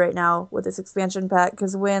really good right now with this expansion pack.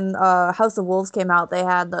 Because when House of Wolves came out, they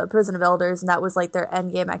had the Prison of Elders, and that was like their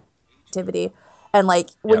end game activity. And like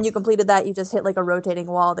when you completed that, you just hit like a rotating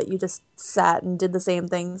wall that you just sat and did the same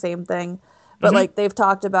thing. But like they've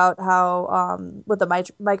talked about how with the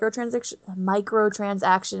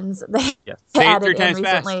microtransactions they added in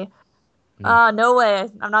recently. No way.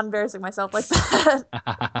 I'm not embarrassing myself like that.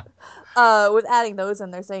 With adding those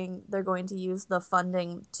in, they're saying they're going to use the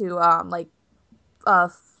funding to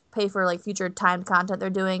pay for like future timed content they're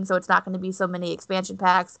doing, so it's not going to be so many expansion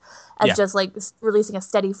packs as just like releasing a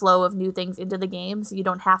steady flow of new things into the game, so you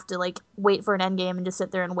don't have to like wait for an end game and just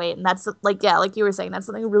sit there and wait. And that's like like you were saying, that's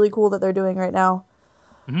something really cool that they're doing right now.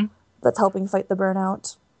 That's helping fight the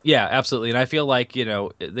burnout. Yeah, absolutely. And I feel like,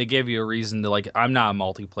 they give you a reason to like, I'm not a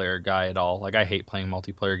multiplayer guy at all. Like I hate playing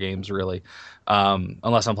multiplayer games really,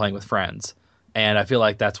 unless I'm playing with friends. And I feel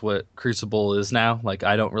like that's what Crucible is now. Like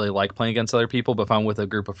I don't really like playing against other people, but if I'm with a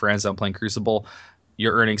group of friends, I'm playing Crucible.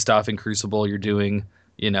 You're earning stuff in Crucible. You're doing,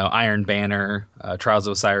 Iron Banner, Trials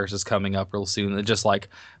of Osiris is coming up real soon. And just like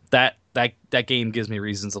that game gives me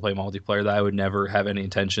reasons to play multiplayer that I would never have any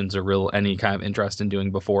intentions or any kind of interest in doing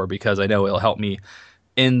before, because I know it'll help me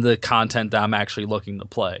in the content that I'm actually looking to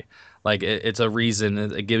play. Like it's a reason.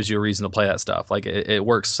 It gives you a reason to play that stuff. Like it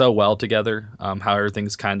works so well together. How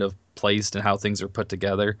everything's kind of placed and how things are put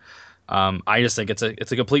together. I just think it's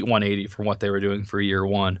a complete 180 from what they were doing for year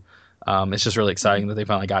one. It's just really exciting that they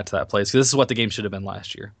finally got to that place, because this is what the game should have been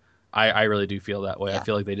last year. I really do feel that way. I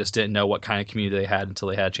feel like they just didn't know what kind of community they had until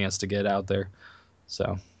they had a chance to get out there.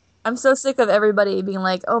 So I'm so sick of everybody being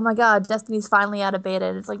like, "Oh my god, Destiny's finally out of beta."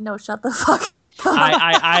 And it's like, no, shut the fuck up.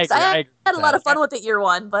 I had a lot of fun with it year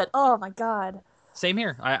one, but oh my god. Same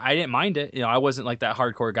here. I didn't mind it. I wasn't like that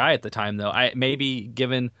hardcore guy at the time though.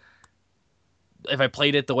 If I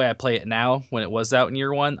played it the way I play it now when it was out in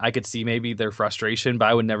year one, I could see maybe their frustration, but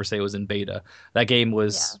I would never say it was in beta. That game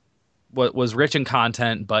was rich in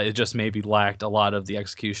content, but it just maybe lacked a lot of the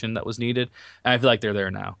execution that was needed. And I feel like they're there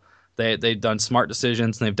now. They've done smart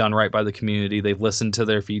decisions and they've done right by the community. They've listened to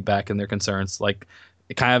their feedback and their concerns. Like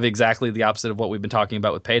kind of exactly the opposite of what we've been talking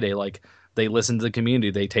about with Payday. Like they listen to the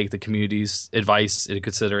community. They take the community's advice into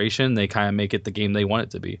consideration. They kind of make it the game they want it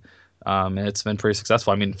to be. And it's been pretty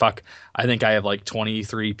successful. I mean, I think I have like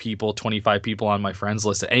 23 people, 25 people on my friends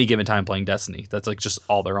list at any given time playing Destiny. That's like just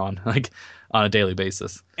all they're on, like on a daily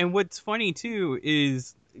basis. And what's funny too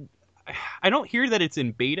is I don't hear that it's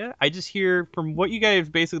in beta. I just hear from what you guys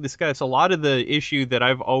basically discussed, a lot of the issue that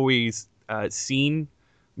I've always seen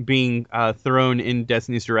being thrown in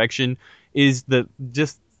Destiny's direction is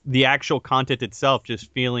the actual content itself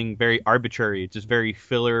just feeling very arbitrary, just very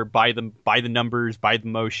filler, by the numbers, by the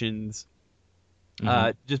motions,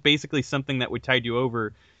 just basically something that would tide you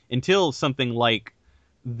over until something like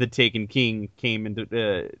the Taken King came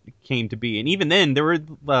to be. And even then, there were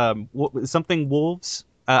something Wolves.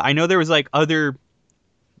 I know there was like other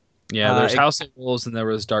Yeah, there's House of Wolves and there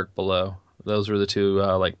was Dark Below. Those were the two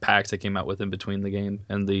like packs that came out with in between the game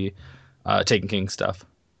and the Taken King stuff.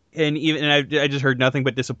 And I just heard nothing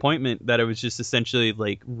but disappointment that it was just essentially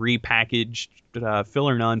like repackaged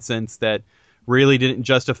filler nonsense that really didn't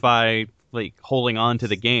justify like holding on to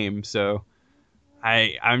the game. So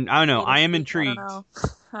I don't know. I am intrigued.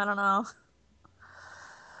 I don't know.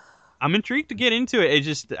 I'm intrigued to get into it. It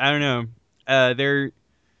just I don't know.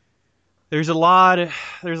 There's a lot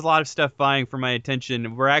of stuff vying for my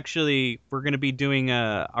attention. We're going to be doing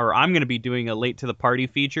I'm going to be doing a late to the party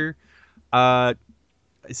feature.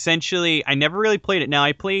 Essentially, I never really played it. Now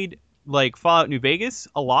I played like Fallout New Vegas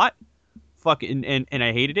a lot. And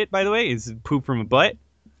I hated it, by the way. It's poop from a butt.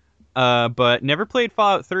 But never played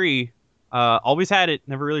Fallout 3. Always had it,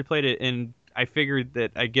 never really played it, and I figured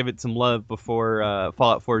that I'd give it some love before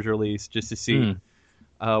Fallout 4's release, just to see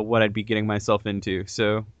what I'd be getting myself into.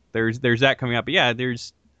 So there's that coming up. But yeah,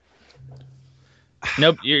 there's.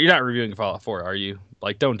 Nope, you're not reviewing Fallout 4, are you?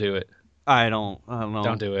 Like, don't do it. I don't know.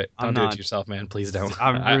 Don't do it. Don't do it to yourself, man. Please don't.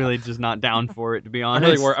 I'm really just not down for it, to be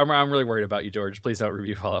honest. I'm really worried about you, George. Please don't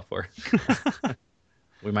review Fallout 4.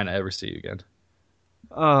 We might not ever see you again.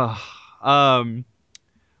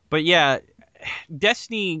 But yeah,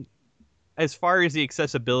 Destiny, as far as the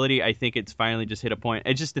accessibility, I think it's finally just hit a point.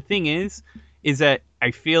 It's just the thing is that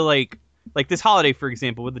I feel like this holiday, for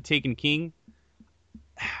example, with the Taken King,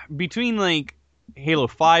 between like Halo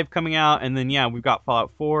 5 coming out and then we've got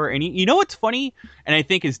Fallout 4, and you know what's funny, and I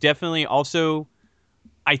think is definitely also,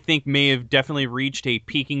 I think may have definitely reached a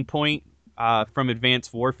peaking point from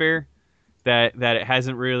Advanced Warfare that it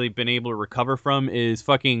hasn't really been able to recover from, is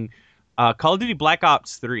fucking Call of Duty Black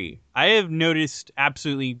Ops 3. I have noticed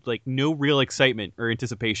absolutely like no real excitement or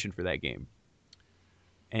anticipation for that game.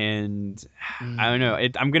 And I don't know.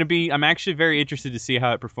 I'm actually very interested to see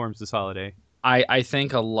how it performs this holiday. I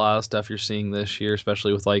think a lot of stuff you're seeing this year,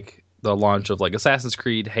 especially with like the launch of like Assassin's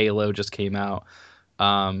Creed, Halo just came out.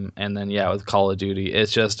 And then with Call of Duty,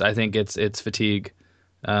 it's just, I think it's fatigue.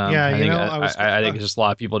 I think it's just a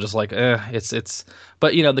lot of people just like, it's,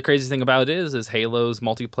 but the crazy thing about it is Halo's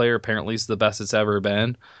multiplayer apparently is the best it's ever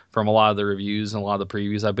been from a lot of the reviews and a lot of the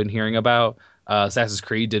previews I've been hearing about. Assassin's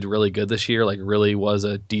Creed did really good this year, like really was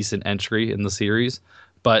a decent entry in the series,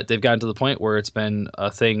 but they've gotten to the point where it's been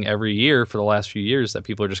a thing every year for the last few years that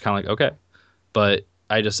people are just kind of like, okay, but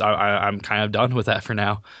I'm kind of done with that for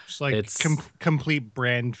now. Just like it's complete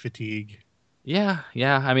brand fatigue. Yeah.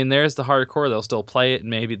 I mean, there's the hardcore. They'll still play it, and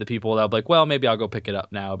maybe the people that'll be like, well, maybe I'll go pick it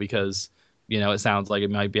up now because, it sounds like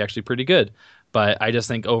it might be actually pretty good. But I just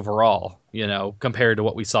think overall, compared to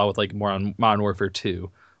what we saw with like Modern Warfare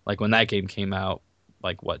 2, like when that game came out,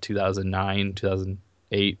 like what, 2009,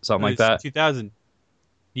 2008, something like that? 2000.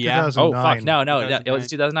 Yeah. 2009. Oh, fuck. No. It was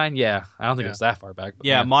 2009? Yeah. I don't think it was that far back.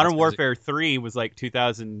 Yeah, Modern Warfare 3 was like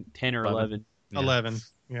 2010 or 11. 11,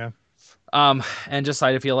 yeah. And just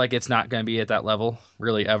I feel like it's not going to be at that level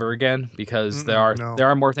really ever again because there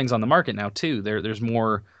are more things on the market now too. There's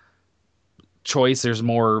more choice. There's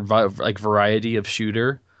more variety of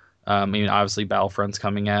shooter. I mean, obviously Battlefront's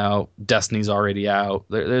coming out. Destiny's already out.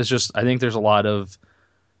 I think there's a lot of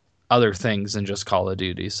other things than just Call of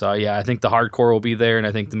Duty. So yeah, I think the hardcore will be there, and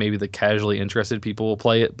I think maybe the casually interested people will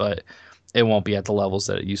play it, but it won't be at the levels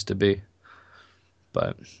that it used to be.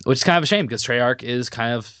 But which is kind of a shame because Treyarch is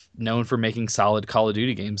kind of known for making solid Call of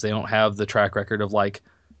Duty games. They don't have the track record of what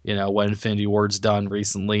Infinity Ward's done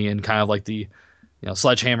recently, and kind of like the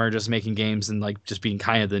Sledgehammer just making games and like just being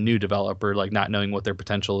kind of the new developer, like not knowing what their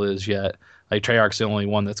potential is yet. Like Treyarch's the only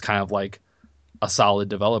one that's kind of like a solid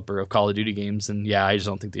developer of Call of Duty games, and I just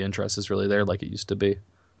don't think the interest is really there like it used to be.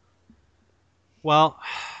 Well,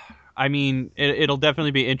 I mean, it'll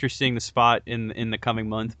definitely be interesting to spot in the coming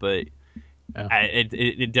month, but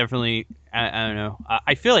it definitely, I don't know.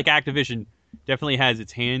 I feel like Activision definitely has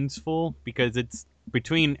its hands full because it's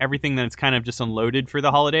between everything that's kind of just unloaded for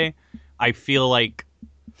the holiday. I feel like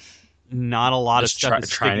not a lot of stuff is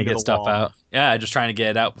trying to get stuff out. Yeah, just trying to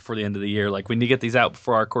get it out before the end of the year. Like we need to get these out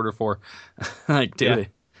before our quarter 4. Like, dude,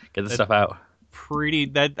 get the stuff out. I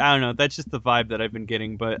don't know. That's just the vibe that I've been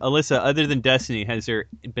getting. But Alyssa, other than Destiny, has there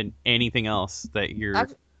been anything else that you're?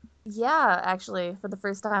 Yeah, actually, for the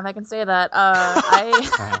first time, I can say that.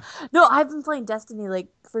 No, I've been playing Destiny like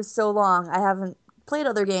for so long. I haven't played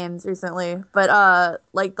other games recently, but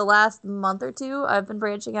like the last month or two, I've been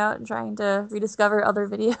branching out and trying to rediscover other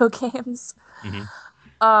video games. Mm-hmm.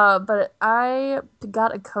 But I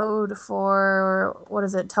got a code for what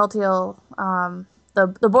is it? Telltale,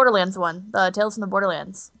 the Borderlands one, the Tales from the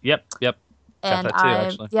Borderlands. Yep. And that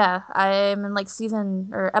too, actually. I'm in like season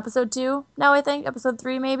or episode 2 now, I think, episode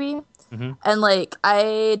 3 maybe. Mhm. And like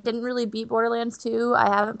I didn't really beat Borderlands 2. I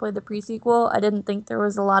haven't played the pre-sequel. I didn't think there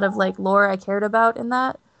was a lot of like lore I cared about in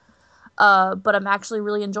that. But I'm actually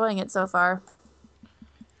really enjoying it so far.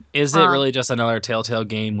 Is it really just another Telltale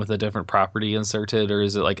game with a different property inserted, or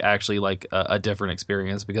is it like actually like a different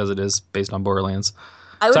experience because it is based on Borderlands?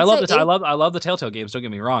 I would I say love the Telltale games. Don't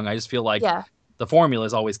get me wrong. I just feel like yeah. the formula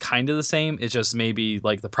is always kind of the same. It's just maybe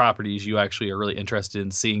like the properties you actually are really interested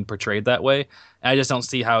in seeing portrayed that way. And I just don't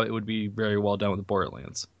see how it would be very well done with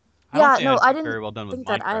Borderlands. Yeah, think no, it's I didn't very well done with think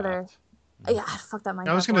that Minecraft. either. Yeah, fuck that Minecraft.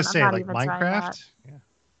 I was gonna one. say I'm not like even trying that. Minecraft. Yeah.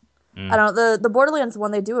 I don't know, the Borderlands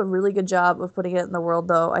one, they do a really good job of putting it in the world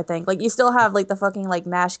though, I think. Like you still have like the fucking like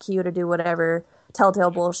mash Q to do whatever Telltale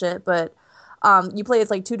bullshit, but you play as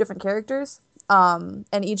like 2 different characters. And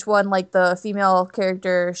each one, like the female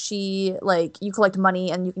character, she like you collect money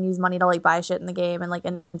and you can use money to like buy shit in the game and like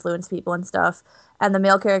influence people and stuff. And the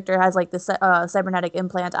male character has like this cybernetic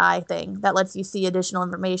implant eye thing that lets you see additional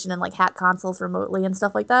information and like hack consoles remotely and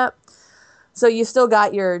stuff like that. So you still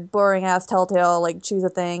got your boring ass Telltale, like choose a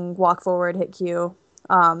thing, walk forward, hit Q,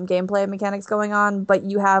 gameplay mechanics going on, but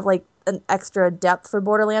you have like an extra depth for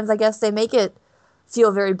Borderlands, I guess. They make it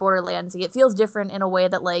feel very Borderlandsy. It feels different in a way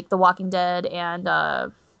that like The Walking Dead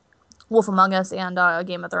and Wolf Among Us and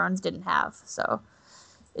Game of Thrones didn't have. So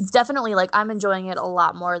it's definitely like I'm enjoying it a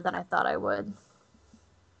lot more than I thought I would.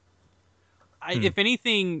 If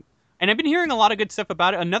anything, and I've been hearing a lot of good stuff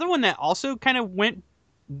about it. Another one that also kind of went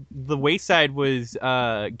the wayside was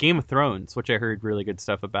Game of Thrones, which I heard really good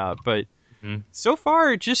stuff about. But so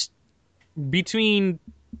far, just between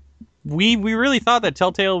we really thought that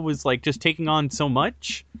Telltale was like just taking on so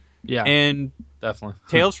much. Yeah, and definitely.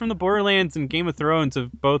 Tales from the Borderlands and Game of Thrones have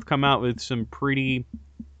both come out with some pretty,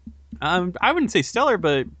 I wouldn't say stellar,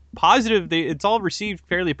 but positive. It's all received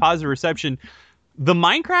fairly positive reception. The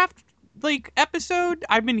Minecraft like episode,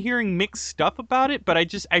 I've been hearing mixed stuff about it, but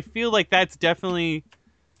I feel like that's definitely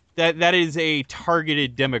that is a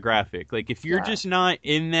targeted demographic. Like if you're just not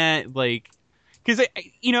in that, like, because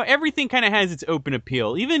everything kind of has its open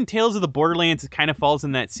appeal. Even Tales of the Borderlands kind of falls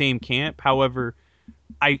in that same camp. However,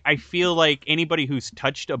 I feel like anybody who's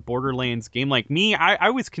touched a Borderlands game like me,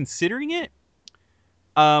 I was considering it.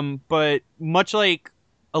 But much like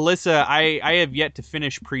Alyssa, I have yet to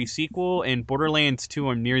finish pre-sequel, and Borderlands 2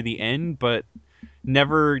 I'm near the end, but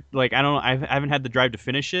never, like, I haven't had the drive to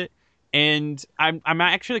finish it. And I'm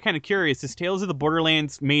actually kind of curious, has Tales of the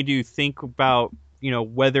Borderlands made you think about,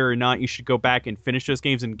 whether or not you should go back and finish those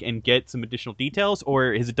games and get some additional details,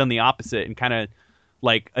 or has it done the opposite and kind of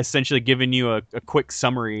like essentially given you a quick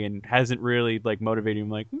summary and hasn't really like motivated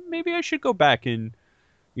you like maybe I should go back and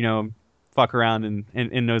fuck around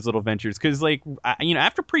in those little ventures? Because like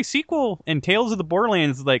after pre-sequel and Tales of the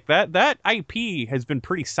Borderlands, like that IP has been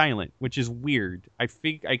pretty silent, which is weird. I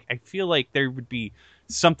feel like there would be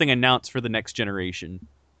something announced for the next generation.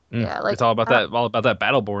 Yeah, like it's all about that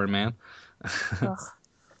Battleborn, man.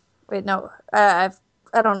 Wait, no, I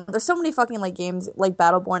don't. There's so many fucking like games like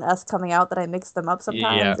Battleborn-esque coming out that I mix them up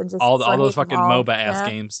sometimes. Yeah, and just all so I those hate them fucking all. MOBA-ass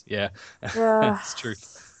games. Yeah, Yeah, it's true.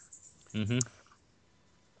 Mm-hmm.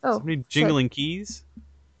 Oh, Somebody jingling keys.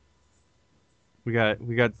 We got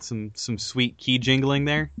some sweet key jingling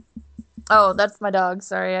there. Oh, that's my dog.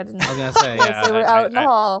 Sorry, I didn't. I was gonna say, yeah. They were out in the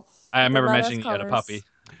hall. I remember They're mentioning you had a colors. puppy.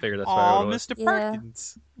 I figured that's probably Oh, what it was. Mr. Yeah.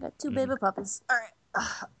 Perkins. Got 2 baby puppies. All right.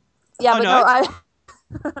 Yeah, Oh, but no,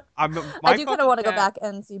 no, I My do kind of want to go back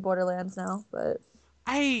and see Borderlands now, but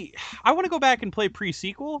I want to go back and play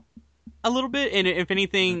pre-sequel a little bit, and if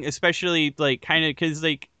anything, especially like kind of because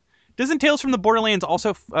like doesn't Tales from the Borderlands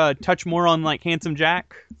also touch more on like Handsome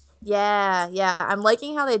Jack? yeah, I'm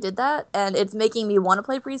liking how they did that, and it's making me want to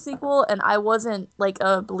play pre-sequel. And I wasn't like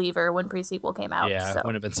a believer when pre-sequel came out. Yeah, so.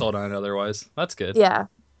 wouldn't have been sold on it otherwise. That's good. Yeah.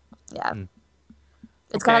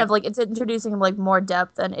 It's Okay. kind of like it's introducing like more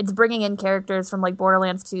depth, and it's bringing in characters from like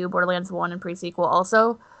Borderlands 2, Borderlands 1, and pre-sequel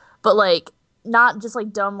also, but like not just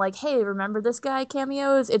like dumb like, hey, remember this guy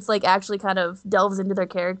cameos. It's like actually kind of delves into their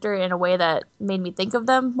character in a way that made me think of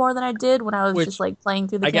them more than I did when I was just like playing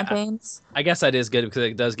through the campaigns. I guess that is good because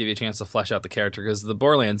it does give you a chance to flesh out the character, because the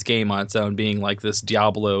Borderlands game on its own being like this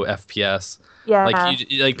Diablo FPS, Yeah.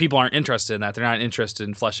 like people aren't interested in that. They're not interested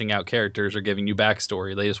in fleshing out characters or giving you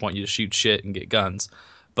backstory. They just want you to shoot shit and get guns.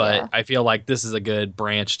 But Yeah. I feel like this is a good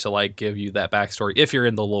branch to like give you that backstory if you're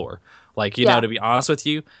in the lore. Like, to be honest with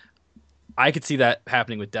you, I could see that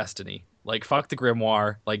happening with Destiny. Like, fuck the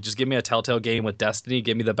grimoire. Like, just give me a Telltale game with Destiny.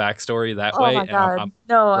 Give me the backstory that Oh way. my and god.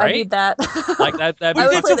 No, I right? need that. like that. That'd be I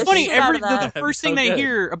would It's play so the funny. shit out of The that. first So thing they good.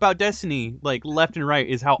 hear about Destiny, like left and right,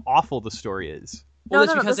 is how awful the story is. Well,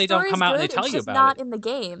 it's no, because the they don't story's come out and they good, tell it's you just about not it. in the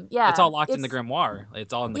game. Yeah, It's all locked in the grimoire.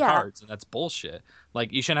 It's all in the Yeah. cards, and that's bullshit.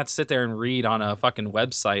 Like, you shouldn't have to sit there and read on a fucking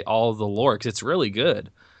website all of the lore because it's really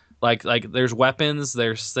good. Like there's weapons,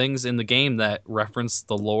 there's things in the game that reference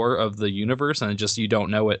the lore of the universe, and just you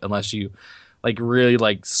don't know it unless you like really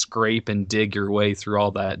like scrape and dig your way through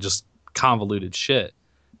all that just convoluted shit.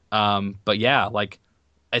 But yeah, like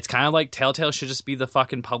it's kind of like Telltale should just be the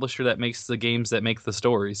fucking publisher that makes the games that make the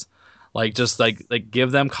stories. Like just like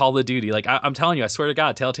give them Call of Duty. Like I'm telling you, I swear to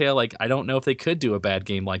God, Telltale. Like I don't know if they could do a bad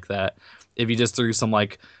game like that if you just threw some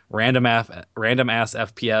like random ass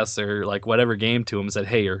FPS or like whatever game to them and said,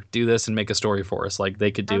 "Hey, or do this and make a story for us." Like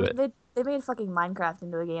they could do it, They made fucking Minecraft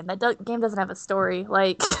into a game. That game doesn't have a story.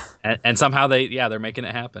 Like, and somehow they're making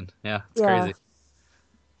it happen. Yeah, it's Yeah. crazy.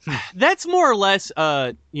 That's more or less,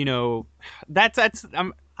 that's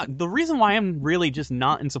the reason why I'm really just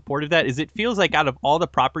not in support of that is it feels like out of all the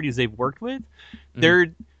properties they've worked with,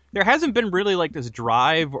 there hasn't been really like this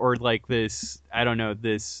drive or like this, I don't know,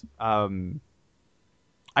 this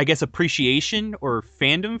I guess appreciation or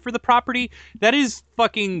fandom for the property that is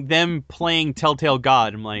fucking them playing Telltale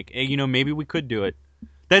God. I'm like, hey, maybe we could do it.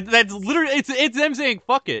 That's literally it's them saying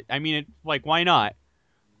fuck it. I mean, like why not?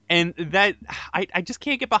 And that I just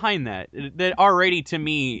can't get behind that. That already to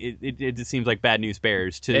me it just seems like bad news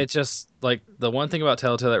bears. It's just like the one thing about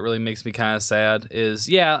Telltale that really makes me kind of sad is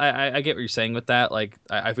I get what you're saying with that. Like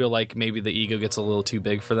I feel like maybe the ego gets a little too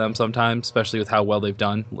big for them sometimes, especially with how well they've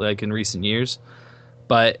done like in recent years.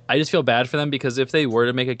 But I just feel bad for them because if they were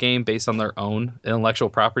to make a game based on their own intellectual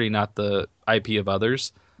property, not the IP of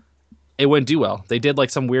others, it wouldn't do well. They did like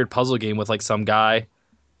some weird puzzle game with like some guy.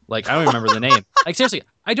 Like I don't remember the name. Like seriously,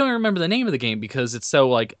 I don't remember the name of the game because it's so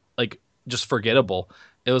like just forgettable.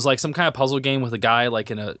 It was like some kind of puzzle game with a guy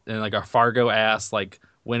like in like a Fargo ass like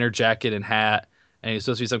winter jacket and hat, and he's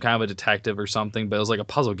supposed to be some kind of a detective or something. But it was like a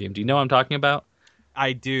puzzle game. Do you know what I'm talking about?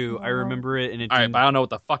 I do. I remember it, and it. All right, but I don't know what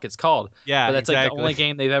the fuck it's called. Yeah, but that's exactly. like the only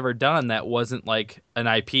game they've ever done that wasn't like an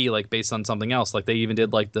IP like based on something else. Like they even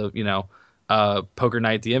did like the Poker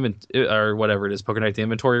Night or whatever it is, Poker Night the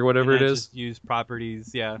Inventory or whatever it is. Just use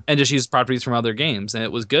properties, yeah. And just use properties from other games, and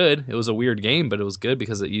it was good. It was a weird game, but it was good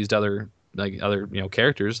because it used other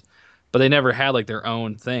characters. But they never had like their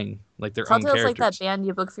own thing, like their own Telltale's characters. like that band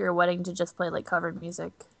you book for your wedding to just play like covered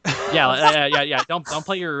music. Yeah. Don't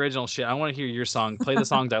play your original shit. I want to hear your song. Play the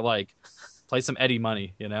songs I like. Play some Eddie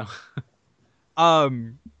Money,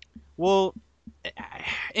 Well,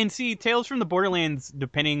 and see, Tales from the Borderlands,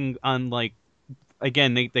 depending on like,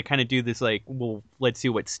 again, they kind of do this like, well, let's see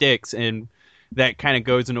what sticks, and that kind of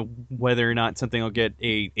goes into whether or not something will get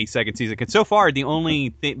a second season. Because so far, the only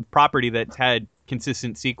property that's had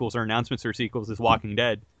consistent sequels or announcements for sequels is Walking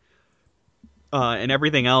Dead, and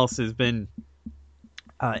everything else has been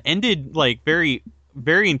ended like very,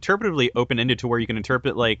 very interpretively open-ended to where you can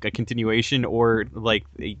interpret like a continuation or like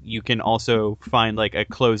you can also find like a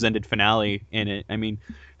close-ended finale in it. I mean,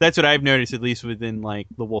 that's what I've noticed, at least within like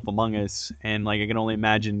The Wolf Among Us, and like I can only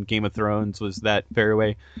imagine Game of Thrones was that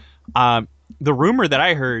fairway. The rumor that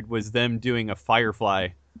I heard was them doing a Firefly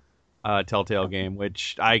Telltale game,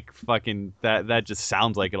 which I fucking that just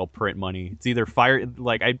sounds like it'll print money. It's either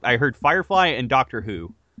I heard Firefly and Doctor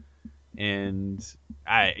Who, and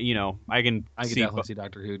I can definitely see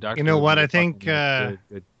Doctor Who. You know what? I think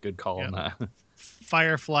good call on that.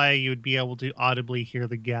 Firefly, you'd be able to audibly hear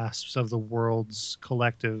the gasps of the world's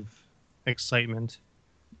collective excitement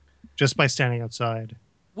just by standing outside.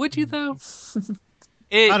 Would you though?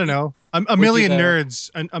 I don't know. A million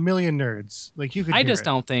nerds. Like you could. I just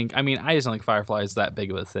don't think Firefly is that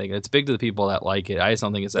big of a thing. It's big to the people that like it. I just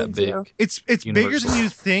don't think it's that big. It's bigger than you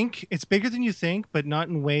think. It's bigger than you think, but not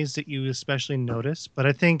in ways that you especially notice. But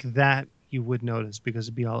I think that you would notice because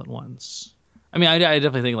it'd be all at once. I mean, I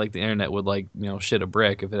definitely think like the internet would shit a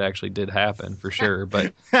brick if it actually did happen for sure.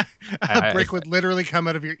 But a brick would literally come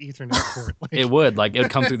out of your Ethernet port. It would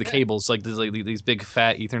come through the cables like there's like these big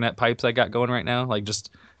fat Ethernet pipes I got going right now, like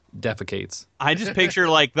just defecates. I just picture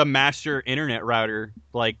like the master internet router,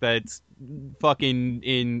 like that's fucking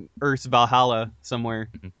in Earth's Valhalla somewhere,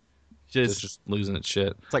 just losing its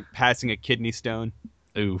shit. It's like passing a kidney stone.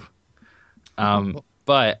 Ooh.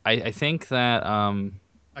 But I think that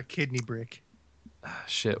a kidney brick.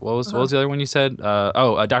 Shit. What was the other one you said?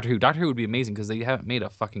 Doctor Who. Doctor Who would be amazing because they haven't made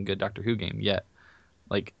a fucking good Doctor Who game yet,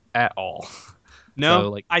 like at all. No, so,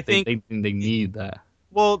 like, I think they need that.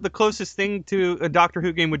 Well, the closest thing to a Doctor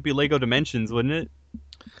Who game would be Lego Dimensions, wouldn't it?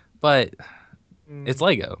 but it's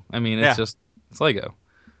Lego. I mean, it's Yeah. it's Lego.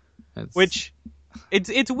 Which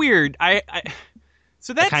it's weird.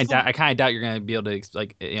 So that's I kind of doubt you're going to be able to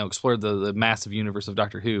explore the massive universe of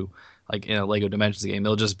Doctor Who like in a Lego Dimensions game.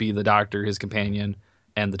 It'll just be the Doctor, his companion,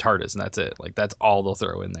 and the TARDIS, and that's it. Like that's all they'll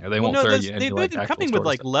throw in there. They won't throw you into like they're actual coming with story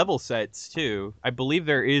like stuff. level sets too. I believe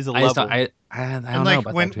there is a I just level. I don't And, know like,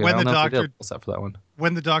 about when- that. Too. when I don't the know if they did a Doctor- level set for that one,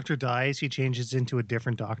 When the Doctor dies, he changes into a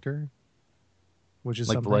different Doctor, which is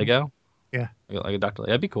like something. the Lego. Yeah. Like a Doctor.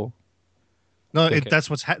 That'd be cool. No, Okay. that's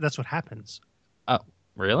what happens.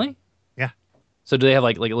 Really? Yeah. So do they have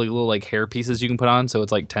like little like hair pieces you can put on? So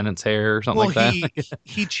it's like Tennant's hair or something like that.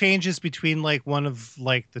 he changes between like one of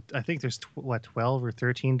like I think there's 12 or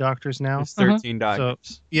 13 Doctors now. There's 13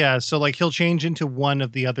 doctors. Yeah, so like he'll change into one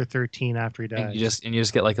of the other 13 after he dies. And you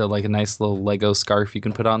just get like a nice little Lego scarf you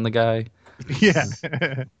can put on the guy. yeah.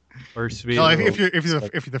 Or No, if you're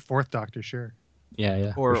the fourth Doctor, sure.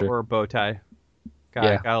 Yeah. or for sure. or a bow tie.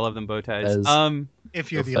 Yeah. Gotta love them bow ties. Fez.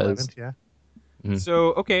 If you're Go the Fez. 11th, yeah.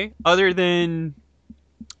 So okay, other than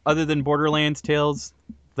Borderlands Tales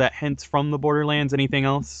that hints from the Borderlands, anything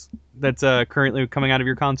else that's currently coming out of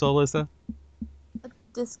your console, Alyssa?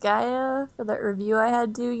 Disgaea for that review I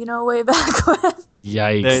had to, way back when.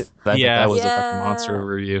 Yikes! That was a Yeah. fucking monster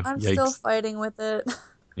review. I'm Yikes! still fighting with it.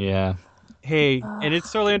 Yeah, Hey, and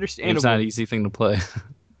it's totally understandable. it's not an easy thing to play.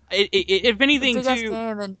 If anything, It's a big-ass too,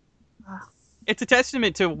 game, and it's a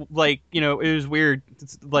testament to it was weird.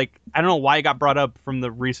 It's like I don't know why it got brought up from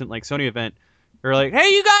the recent like Sony event. They're like, "Hey,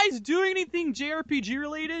 you guys do anything JRPG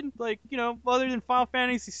related? Like, other than Final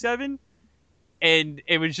Fantasy VII?" And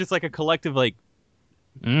it was just like a collective like,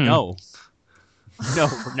 "No,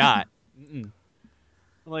 we're not." Mm-mm.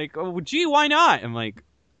 Like, oh, gee, why not? I'm like,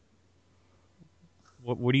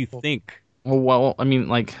 what do you think? Well, I mean,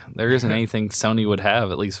 like there isn't anything Sony would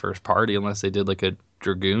have at least first party unless they did like a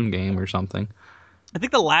Dragoon game or something. I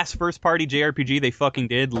think the last first party JRPG they fucking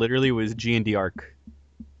did literally was G&D Arc.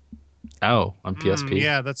 Oh, on PSP.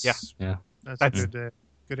 Yeah, that's Yeah. That's a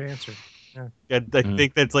good answer. I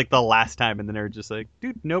think that's like the last time, and then they're just like,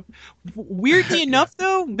 dude, nope. Weirdly enough,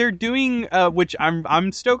 though, they're doing, which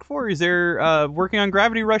I'm stoked for, is they're working on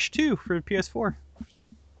Gravity Rush 2 for PS4.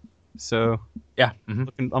 So Yeah.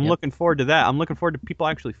 Mm-hmm. I'm looking forward to that. I'm looking forward to people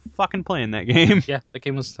actually fucking playing that game. Yeah, that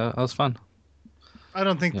game was fun. I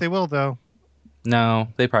don't think they will though. No,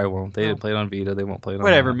 they probably won't. They No. didn't play it on Vita. They won't play it on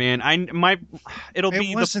Whatever, that. man. It'll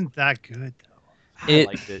be It wasn't that good though. I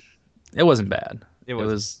liked it. It wasn't bad. It It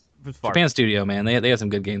was. was It was far. Japan Studio, man. They had some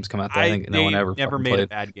good games come out there. I think no one ever never fucking made a played.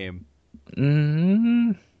 bad game.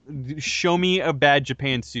 Show me a bad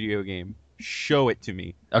Japan Studio game. Show it to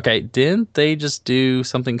me. Okay, didn't they just do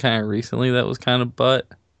something kind of recently that was kind of butt?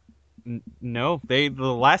 No, the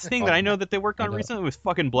last thing that I know that they worked I on know. recently was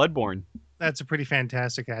fucking Bloodborne. That's a pretty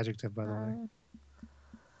fantastic adjective, by the way.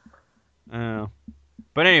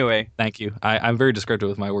 But anyway, Thank you. I'm very descriptive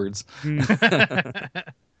with my words.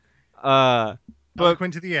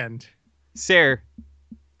 Eloquent to the end. Sarah,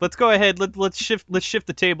 let's go ahead. Let's shift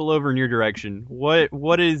the table over in your direction.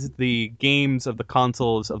 What is the games of the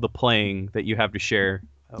consoles of the playing that you have to share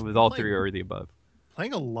with all three or the above?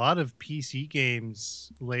 Playing a lot of PC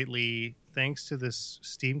games lately, thanks to this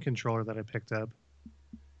Steam controller that I picked up.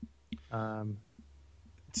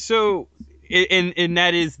 So, and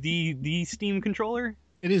that is the Steam controller.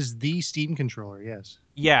 It is the Steam controller, yes.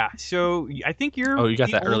 Yeah. So I think you're. Oh, you got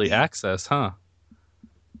the that early only- access, huh?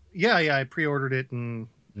 Yeah, I pre-ordered it and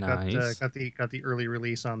Nice. got the early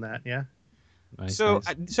release on that. Yeah. Nice, So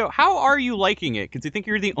nice. so how are you liking it? Because I think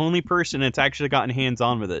you're the only person that's actually gotten hands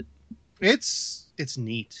on with it. It's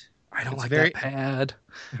neat. I don't it's like very- that pad.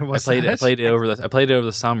 What's I that? played it over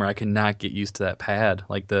the summer. I could not get used to that pad,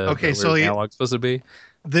 like the Okay, where so the you- analog's supposed to be.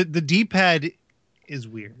 The D-pad is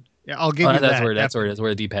weird. Yeah, I'll give Oh, you that's that. where it is.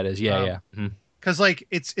 Where the D-pad is. Yeah, Um, yeah. Mhm. Because like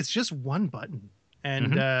it's just one button,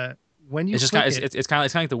 and when you It's just click kind of, it, it's kind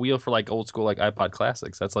of like the wheel for like old school like iPod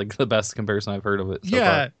classics. That's like the best comparison I've heard of it. So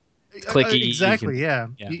yeah, far. Clicky, you exactly. can- Yeah,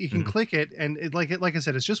 yeah. you can Mhm. click it, and like I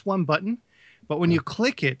said, it's just one button. But when you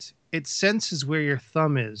click it, it senses where your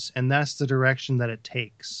thumb is, and that's the direction that it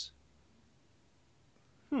takes.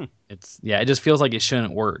 It just feels like it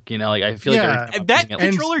shouldn't work. You know, like I feel Yeah. like every time I'm That using it,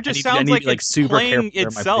 controller I just need to- I sounds need to like be, like, it's super playing careful where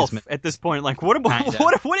my itself placement- at this point. Like, what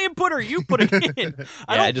Kinda. what input are you putting in?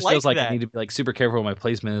 I yeah, don't it just like feels like that. I need to be like super careful where my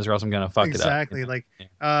placement is, or else I'm gonna fuck Exactly. it up. Like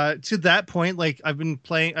Yeah. to that point, like I've been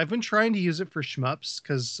trying to use it for shmups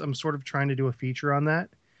because I'm sort of trying to do a feature on that.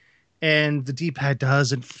 And the D-pad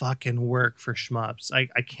doesn't fucking work for shmups. I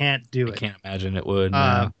can't do I it. can't imagine it would.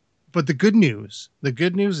 But the good news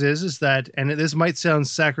is that, and this might sound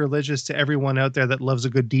sacrilegious to everyone out there that loves a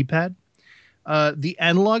good D-pad, The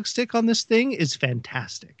analog stick on this thing is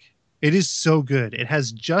fantastic. It is so good. It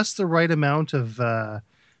has just the right amount of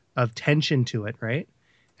tension to it, right?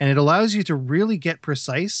 And it allows you to really get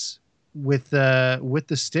precise with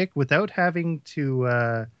the stick without having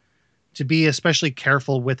to be especially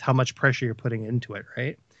careful with how much pressure you're putting into it,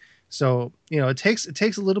 right? So, it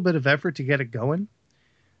takes a little bit of effort to get it going,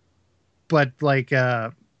 but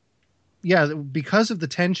because of the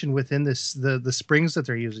tension within the springs that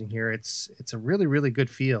they're using here, it's a really, really good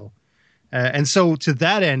feel. And so to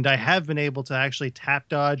that end, I have been able to actually tap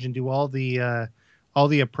dodge and do all the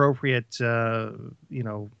appropriate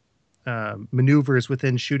maneuvers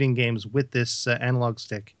within shooting games with this analog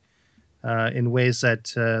stick in ways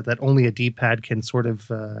that only a D-pad can sort of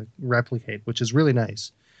replicate, which is really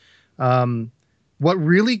nice. What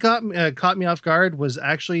really caught me off guard was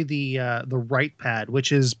actually the right pad,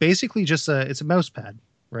 which is basically just it's a mouse pad,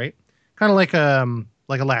 right? Kind of like a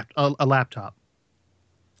laptop.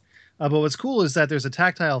 But what's cool is that there's a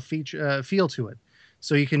tactile feel to it,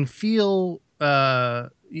 so you can feel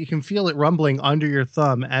it rumbling under your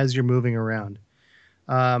thumb as you're moving around.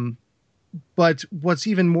 But what's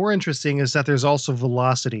even more interesting is that there's also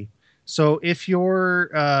velocity. So if you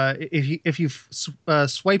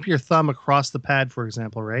swipe your thumb across the pad, for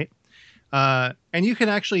example, right, and you can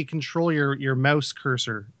actually control your mouse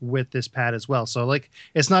cursor with this pad as well. So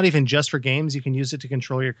it's not even just for games; you can use it to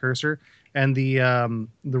control your cursor, and the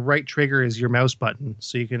right trigger is your mouse button,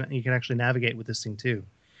 so you can actually navigate with this thing too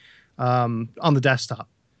on the desktop.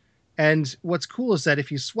 And what's cool is that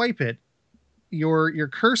if you swipe it, your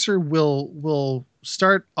cursor will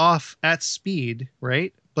start off at speed,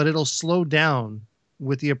 right? But it'll slow down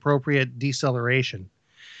with the appropriate deceleration.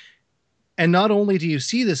 And not only do you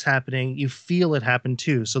see this happening, you feel it happen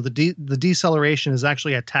too. So the deceleration is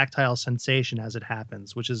actually a tactile sensation as it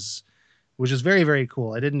happens, which is very, very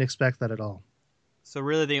cool. I didn't expect that at all. So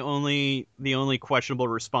really, the only questionable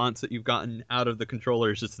response that you've gotten out of the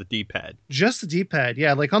controller is just the D-pad. Just the D-pad,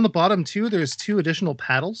 yeah. Like on the bottom too, there's 2 additional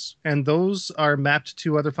paddles, and those are mapped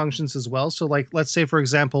to other functions as well. So let's say, for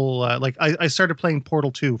example, I started playing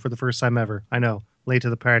Portal 2 for the first time ever. I know, late to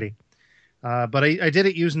the party. But I did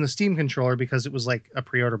it using the Steam controller because it was like a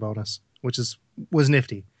pre-order bonus, which was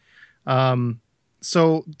nifty.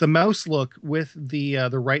 So the mouse look with the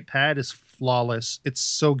right pad is flawless. It's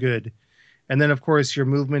so good. And then, of course, your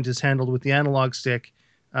movement is handled with the analog stick.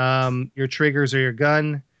 Your triggers are your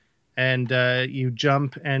gun, and you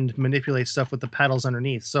jump and manipulate stuff with the paddles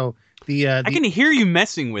underneath. So I can hear you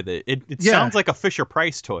messing with it. It sounds like a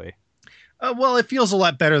Fisher-Price toy. Well, it feels a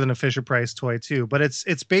lot better than a Fisher-Price toy too. But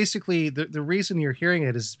it's basically the reason you're hearing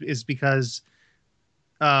it is because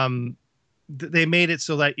they made it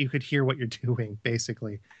so that you could hear what you're doing.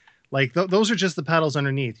 Basically, those are just the paddles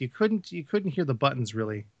underneath. You couldn't hear the buttons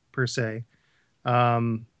really per se.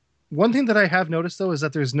 One thing that I have noticed though is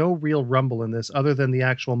that there's no real rumble in this other than the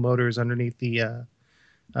actual motors underneath the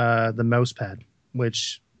mouse pad,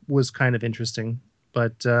 which was kind of interesting.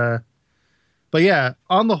 But yeah,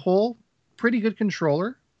 on the whole, pretty good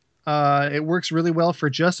controller. It works really well for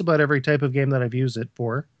just about every type of game that I've used it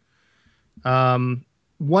for.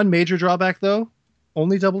 One major drawback though,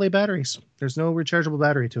 only AA batteries. There's no rechargeable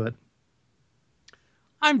battery to it.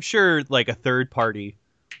 I'm sure like a third party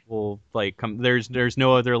will come. There's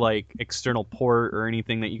no other external port or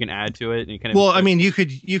anything that you can add to it. And I mean, you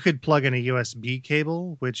could plug in a USB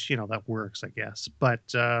cable, which that works, I guess. But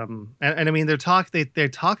and I mean, they talk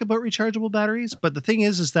about rechargeable batteries, but the thing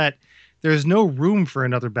is that there's no room for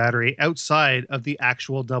another battery outside of the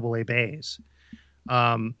actual AA bays.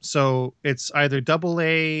 So it's either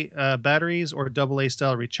AA batteries or AA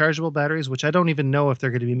style rechargeable batteries, which I don't even know if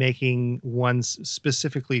they're going to be making ones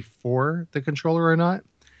specifically for the controller or not.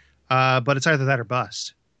 But it's either that or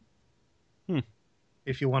bust.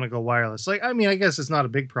 If you want to go wireless, I guess it's not a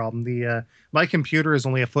big problem. My computer is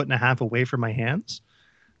only 1.5 feet away from my hands,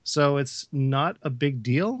 so it's not a big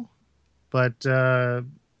deal. But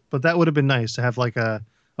that would have been nice to have a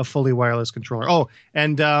fully wireless controller. Oh,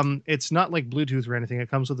 and it's not like Bluetooth or anything. It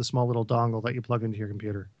comes with a small little dongle that you plug into your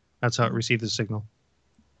computer. That's how it receives the signal.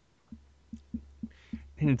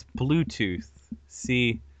 And it's Bluetooth.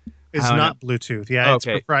 See. It's not Bluetooth. Yeah,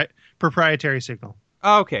 okay. It's proprietary signal.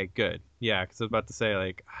 Okay, good. Yeah, because I was about to say,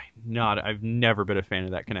 I've never been a fan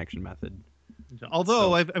of that connection method.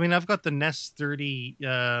 Although, I've got the Nest 30,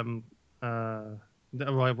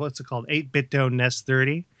 what's it called? 8-bit down Nest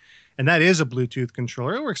 30, and that is a Bluetooth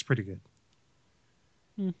controller. It works pretty good.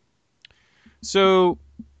 So,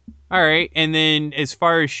 all right, and then as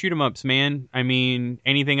far as shoot 'em ups, man, I mean,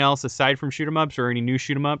 anything else aside from shoot 'em ups or any new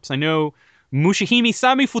shoot 'em ups? I know Mushihime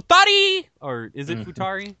Sami Futari, or is it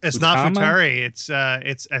Futari? It's not Futari. It's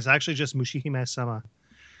actually just Mushihime Sama,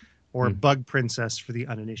 or Bug Princess for the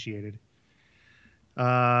uninitiated.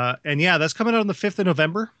 And yeah, that's coming out on the 5th of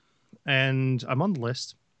November, and I'm on the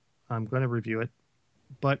list. I'm going to review it,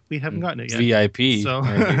 but we haven't gotten it yet. VIP. So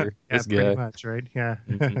right yeah, pretty much, right? Yeah.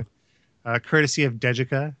 Courtesy of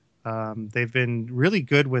Dejica. They've been really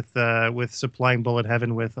good with supplying Bullet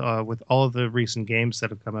Heaven with all of the recent games that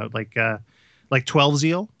have come out, like 12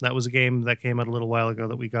 Zeal. That was a game that came out a little while ago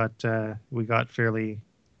that we got fairly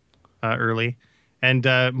early. And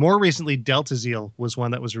more recently, Delta Zeal was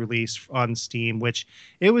one that was released on Steam, which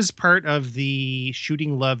it was part of the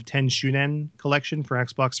Shooting Love 10 Shunen collection for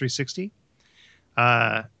Xbox 360.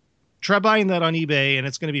 Try buying that on eBay, and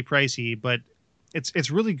it's going to be pricey, but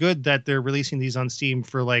it's really good that they're releasing these on Steam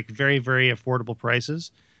for like very, very affordable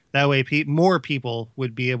prices. That way, more people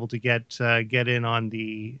would be able to get in on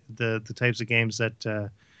the types of games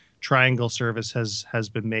that Triangle Service has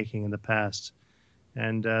been making in the past.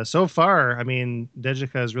 And so far, I mean,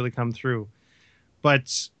 Dejica has really come through.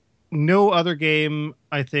 But no other game,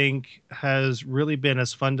 I think, has really been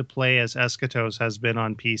as fun to play as Eschatos has been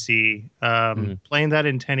on PC. Playing that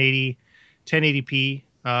in 1080p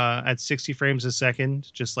at 60 frames a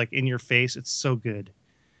second, just like in your face, it's so good.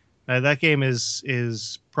 That game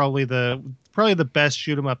is probably the best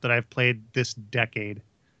shoot 'em up that I've played this decade.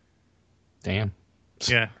 Damn.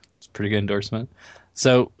 Yeah. It's a pretty good endorsement.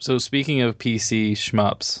 So speaking of PC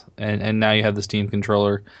shmups, and now you have the Steam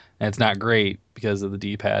controller, and it's not great because of the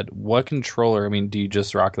D-pad. What controller? I mean, do you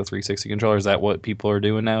just rock the 360 controller? Is that what people are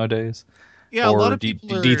doing nowadays? Yeah, or a lot of do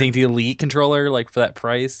people you think the Elite controller, like for that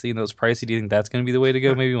price, even though it's pricey, do you think that's going to be the way to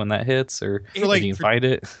go? Maybe when that hits, or if you can find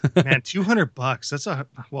it. Man, $200. That's I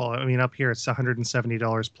mean, up here it's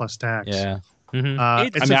 $170 plus tax. Yeah. Mm-hmm.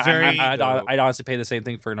 I'd honestly pay the same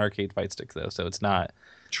thing for an arcade fight stick though, so it's not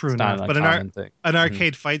true enough. But an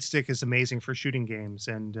arcade fight stick is amazing for shooting games,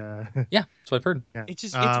 and yeah, that's what I've heard. Yeah.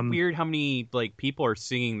 It's weird how many like people are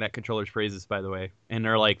singing that controller's praises, by the way, and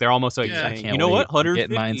they're almost like saying, you know what, 150.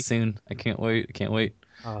 Get mine soon. I can't wait.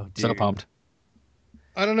 Oh, So pumped.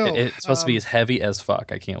 I don't know. It's supposed to be as heavy as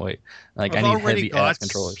fuck. I can't wait. Like I need heavy ass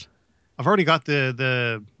controllers. I've already got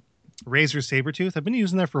the Razer Sabertooth. I've been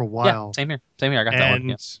using that for a while. Yeah, same here. I got that one.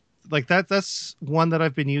 Yeah. Like that's one that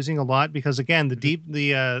I've been using a lot because again,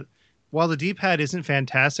 while the D-pad isn't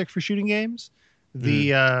fantastic for shooting games,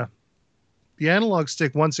 the analog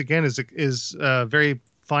stick once again is very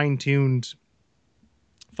fine-tuned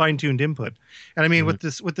input. And I mean with the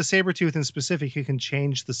Sabertooth in specific, you can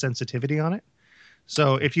change the sensitivity on it.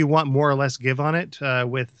 So if you want more or less give on it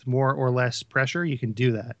with more or less pressure, you can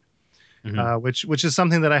do that. Which is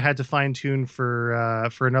something that I had to fine tune for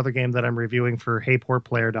another game that I'm reviewing for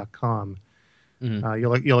HeyPoorPlayer.com.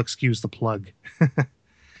 You'll excuse the plug.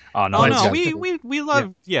 Oh no!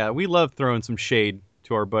 We love throwing some shade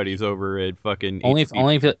to our buddies over at fucking. Only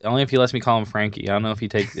if he lets me call him Frankie. I don't know if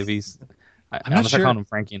he's. I don't know if I call him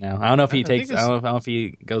Frankie now. I don't know if he takes. I don't know if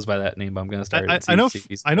he goes by that name. But I'm gonna start.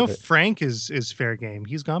 I know Frank is fair game.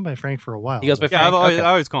 He's gone by Frank for a while. He goes by Frank. I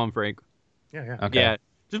always call him Frank. Yeah. Okay. Yeah.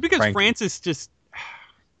 Just because Francis just.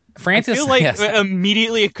 Francis, I feel like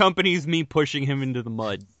immediately accompanies me pushing him into the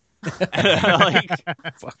mud. Like,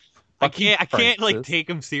 I can't like take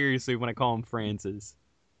him seriously when I call him Francis.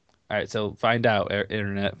 All right, so find out,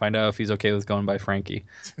 internet. Find out if he's okay with going by Frankie.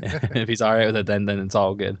 If he's all right with it, then it's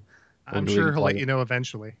all good. I'm sure he'll let you know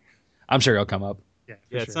eventually. I'm sure he'll come up.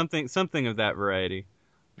 Yeah, sure. something of that variety.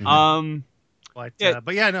 But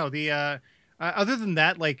yeah, no. The other than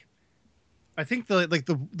that, like. I think the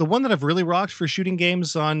one that I've really rocked for shooting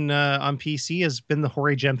games on PC has been the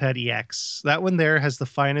Hori Genpad EX. That one there has the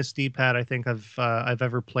finest D-pad I think I've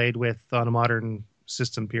ever played with on a modern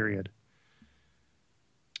system. Period.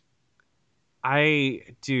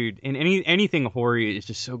 And anything Hori is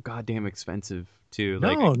just so goddamn expensive too.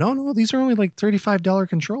 No. These are only like $35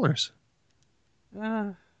 controllers.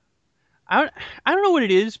 I don't know what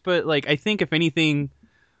it is, but like I think if anything.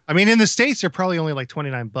 I mean, in the States, they're probably only like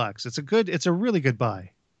 $29. It's a really good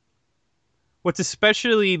buy. What's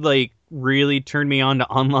especially like really turned me on to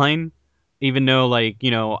online, even though like,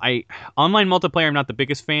 you know, online multiplayer, I'm not the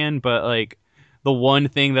biggest fan, but like the one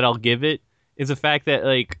thing that I'll give it is the fact that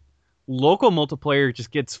like local multiplayer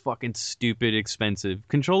just gets fucking stupid expensive.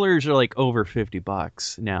 Controllers are like over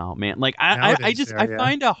 $50 now, man. Like I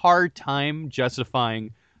find a hard time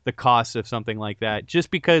justifying the cost of something like that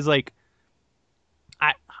just because like,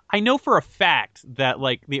 I know for a fact that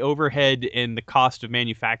like the overhead and the cost of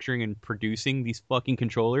manufacturing and producing these fucking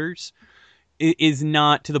controllers is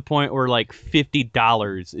not to the point where like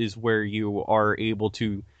 $50 is where you are able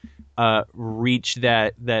to reach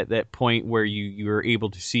that point where you're able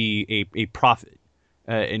to see a profit.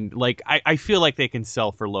 And like I feel like they can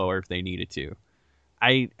sell for lower if they needed to.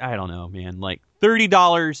 I don't know, man. Like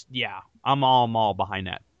 $30, yeah, I'm all behind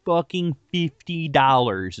that. Fucking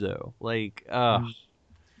 $50 though. Like Well,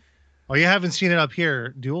 you haven't seen it up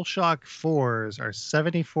here. DualShock 4s are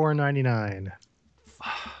 $74.99.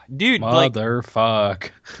 dude, like Motherfuck.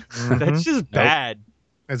 that's just bad.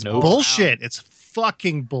 It's Nope. bullshit. It's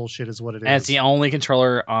fucking bullshit is what it is. And it's the only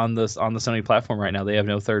controller on the Sony platform right now. They have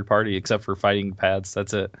no third party except for fighting pads.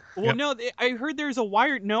 That's it. Well, Yep. no, I heard there's a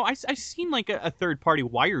wired. No, I've seen like a third party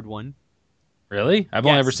wired one. Really? I've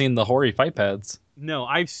only Yes. ever seen the Hori fight pads. No,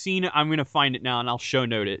 I've seen it. I'm gonna find it now and I'll show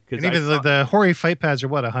note it And even the Hori fight pads are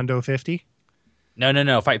what, $150?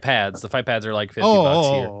 No, fight pads. The fight pads are like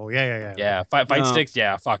 $50 here. Oh, yeah. Yeah, fight No. sticks.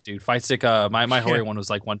 Yeah, fuck, dude. Fight stick. My Hori Yeah. one was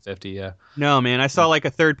like $150. Yeah. No, man, I saw like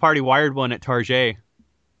a third party wired one at Target.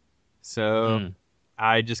 So Mm.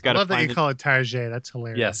 I just I gotta love that find you it. call it Target. That's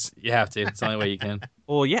hilarious. Yes, you have to. It's the only way you can.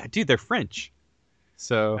 Well, yeah, dude, they're French.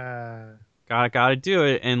 So gotta do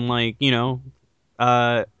it, and like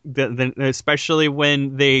especially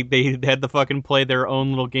when they had to fucking play their own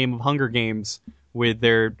little game of Hunger Games with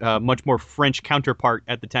their much more French counterpart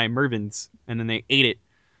at the time, Mervin's, and then they ate it.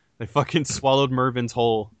 They fucking swallowed Mervin's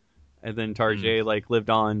whole, and then Target like lived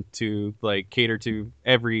on to like cater to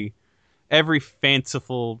every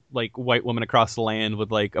fanciful like white woman across the land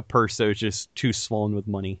with like a purse that was just too swollen with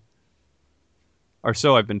money, or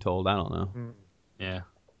so I've been told. I don't know. Yeah.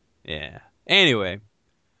 Yeah. Anyway,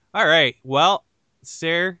 all right. Well,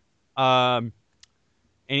 Sarah,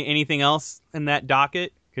 anything else in that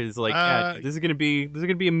docket? Because like, yeah, this is gonna be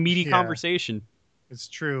a meaty yeah. conversation. It's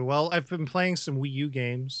true. Well, I've been playing some Wii U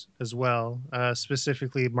games as well,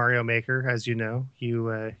 specifically Mario Maker. As you know,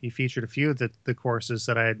 you featured a few of the courses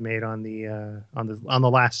that I had made on the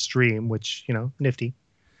last stream, which nifty.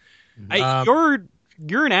 You're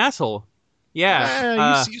an asshole.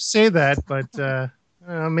 Yeah. You say that, but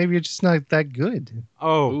maybe you're just not that good.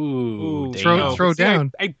 Ooh, no. throw See,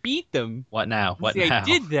 down. I beat them. What now? What See, now? I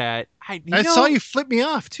did that. I saw you flip me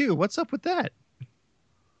off too. What's up with that?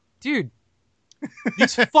 Dude.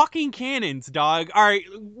 These fucking cannons, dog. All right,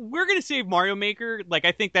 we're gonna save Mario Maker. Like,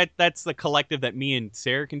 I think that's the collective that me and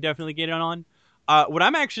Sarah can definitely get on. What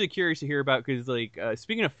I'm actually curious to hear about, because like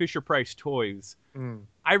speaking of Fisher Price toys,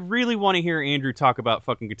 I really want to hear Andrew talk about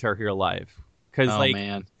fucking Guitar Hero Live, because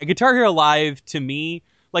Man. Guitar Hero Live to me,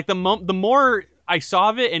 like the more I saw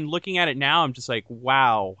of it and looking at it now, I'm just like,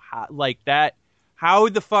 wow, how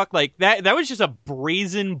the fuck, like that was just a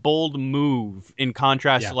brazen, bold move in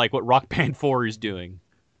contrast to like what Rock Band 4 is doing.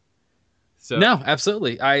 So No,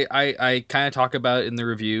 absolutely. I kind of talk about it in the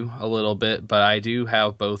review a little bit, but I do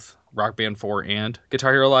have both Rock Band 4 and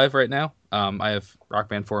Guitar Hero Live right now. I have Rock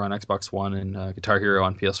Band 4 on Xbox One and Guitar Hero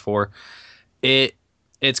on PS4.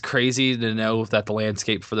 It's crazy to know that the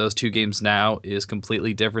landscape for those two games now is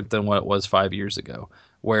completely different than what it was 5 years ago,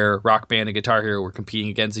 where Rock Band and Guitar Hero were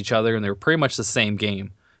competing against each other, and they were pretty much the same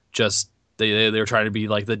game. Just they were trying to be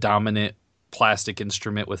like the dominant plastic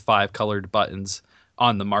instrument with 5 colored buttons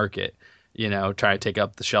on the market, trying to take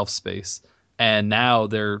up the shelf space. And now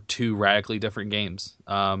they're two radically different games.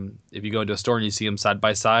 If you go into a store and you see them side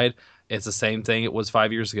by side, it's the same thing it was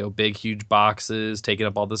 5 years ago. Big, huge boxes taking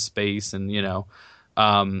up all the space, and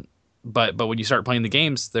but when you start playing the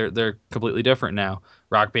games, they're completely different now.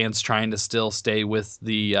 Rock Band's trying to still stay with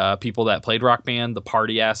the people that played Rock Band, the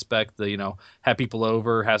party aspect, have people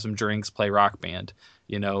over, have some drinks, play Rock Band.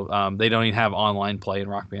 They don't even have online play in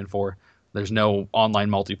Rock Band 4. There's no online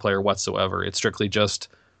multiplayer whatsoever. It's strictly just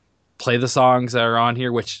play the songs that are on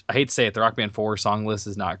here, which I hate to say it, the Rock Band 4 song list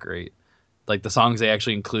is not great. Like the songs they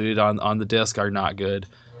actually included on the disc are not good.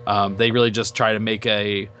 They really just try to make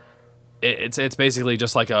it's basically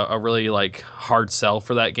just like a really like hard sell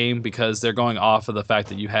for that game, because they're going off of the fact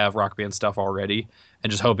that you have Rock Band stuff already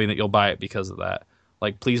and just hoping that you'll buy it because of that.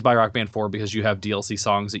 Like, please buy Rock Band 4 because you have DLC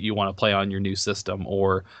songs that you want to play on your new system,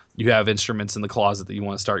 or you have instruments in the closet that you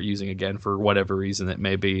want to start using again for whatever reason it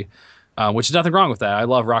may be. Which is nothing wrong with that. I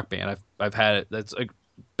love Rock Band. I've had it. That's like,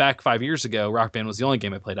 back 5 years ago, Rock Band was the only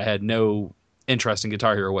game I played. I had no interest in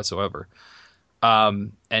Guitar Hero whatsoever.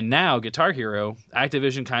 And now Guitar Hero,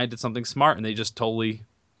 Activision kind of did something smart, and they just totally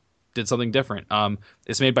did something different.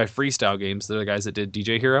 It's made by Freestyle Games. They're the guys that did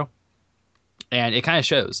DJ Hero, and it kind of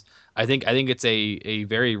shows. I think it's a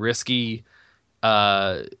very risky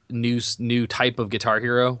new type of Guitar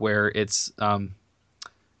Hero, where it's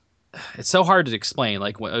so hard to explain.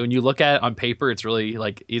 Like when you look at it on paper, it's really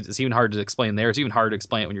like it's even hard to explain there. It's even hard to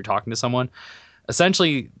explain it when you're talking to someone.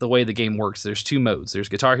 Essentially, the way the game works, there's two modes. There's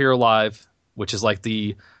Guitar Hero Live, which is like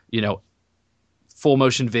the full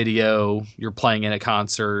motion video, you're playing in a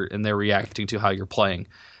concert and they're reacting to how you're playing.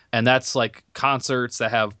 And that's like concerts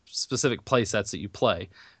that have specific play sets that you play,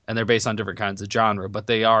 and they're based on different kinds of genre, but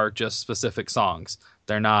they are just specific songs.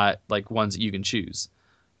 They're not like ones that you can choose.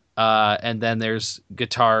 And then there's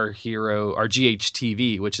Guitar Hero or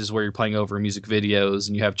GHTV, which is where you're playing over music videos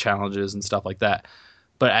and you have challenges and stuff like that.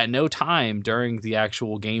 But at no time during the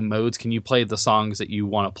actual game modes can you play the songs that you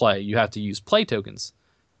want to play. You have to use play tokens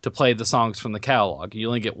to play the songs from the catalog. You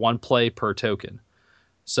only get one play per token.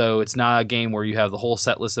 So it's not a game where you have the whole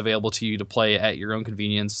set list available to you to play at your own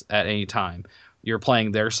convenience at any time. You're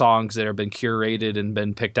playing their songs that have been curated and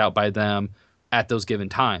been picked out by them at those given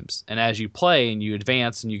times. And as you play and you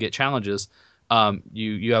advance and you get challenges,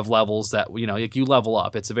 you have levels that, like you level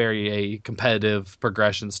up. It's a very competitive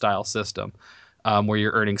progression style system where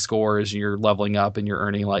you're earning scores and you're leveling up and you're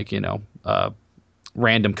earning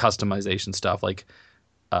random customization stuff like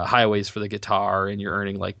highways for the guitar, and you're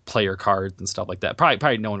earning like player cards and stuff like that.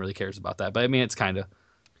 Probably no one really cares about that, but I mean, it's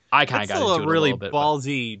I kind of got into it a really little bit.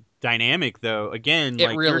 Ballsy dynamic, though. Again, it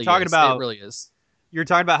like really you're talking is. about, it really is. You're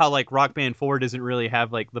talking about how like Rock Band 4 doesn't really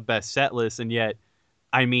have like the best set list, and yet,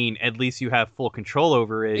 I mean, at least you have full control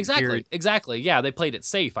over it. Exactly. Yeah, they played it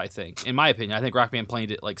safe. I think, in my opinion, I think Rock Band played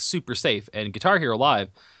it like super safe, and Guitar Hero Live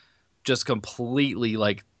just completely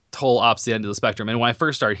like whole opposite end of the spectrum. And when I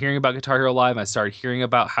first started hearing about Guitar Hero Live, I started hearing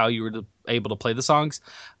about how you were able to play the songs.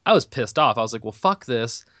 I was pissed off. I was like, well, fuck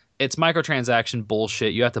this. It's microtransaction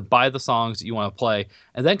bullshit. You have to buy the songs that you want to play.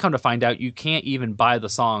 And then come to find out you can't even buy the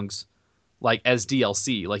songs like as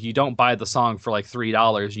DLC. Like you don't buy the song for like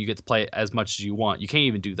 $3 and you get to play it as much as you want. You can't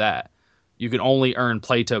even do that. You can only earn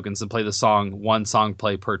play tokens and play the song, one song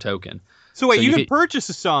play per token. So wait, you can purchase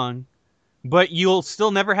a song, but you'll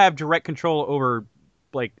still never have direct control over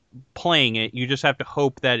like playing it. You just have to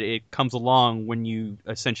hope that it comes along when you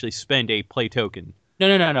essentially spend a play token.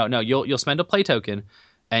 No. You'll spend a play token,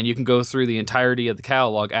 and you can go through the entirety of the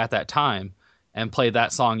catalog at that time and play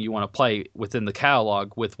that song you want to play within the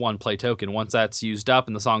catalog with one play token. Once that's used up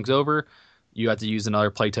and the song's over, you have to use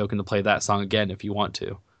another play token to play that song again if you want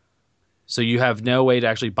to. So you have no way to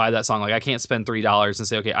actually buy that song. Like I can't spend $3 and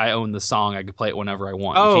say, okay, I own the song. I can play it whenever I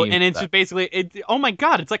want. Oh, and it's basically, oh my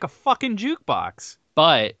God, it's like a fucking jukebox.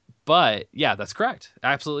 But yeah, that's correct.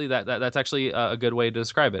 Absolutely, that's actually a good way to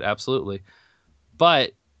describe it. Absolutely.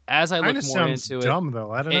 But as I look more into it, dumb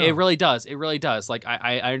though. I don't know. It really does. It really does. Like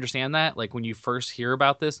I understand that. Like when you first hear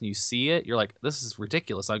about this and you see it, you're like, this is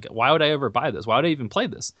ridiculous. Like why would I ever buy this? Why would I even play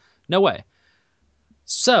this? No way.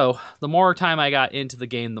 So the more time I got into the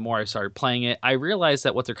game, the more I started playing it. I realized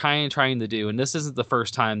that what they're kind of trying to do, and this isn't the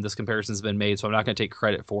first time this comparison has been made, so I'm not going to take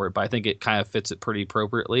credit for it, but I think it kind of fits it pretty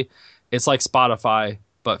appropriately. It's like Spotify,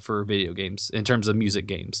 but for video games in terms of music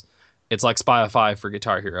games. It's like Spotify for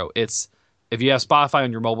Guitar Hero. It's if you have Spotify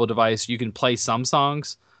on your mobile device, you can play some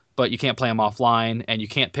songs, but you can't play them offline, and you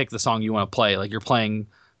can't pick the song you want to play. Like you're playing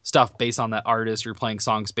stuff based on that artist, you're playing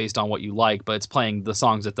songs based on what you like, but it's playing the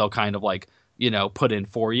songs that they'll kind of like, put in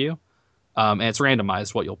for you. And it's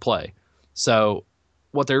randomized what you'll play. So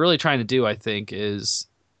what they're really trying to do, I think, is,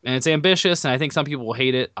 and it's ambitious, and I think some people will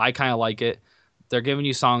hate it. I kind of like it. They're giving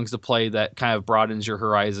you songs to play that kind of broadens your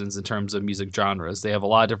horizons in terms of music genres. They have a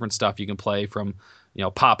lot of different stuff you can play from,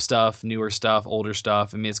 pop stuff, newer stuff, older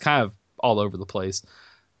stuff. I mean, it's kind of all over the place.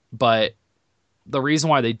 But the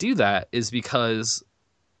reason why they do that is because,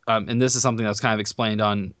 and this is something that's kind of explained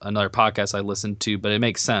on another podcast I listened to, but it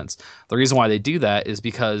makes sense. The reason why they do that is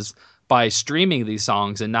because by streaming these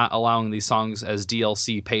songs and not allowing these songs as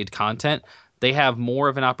DLC paid content, they have more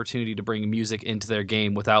of an opportunity to bring music into their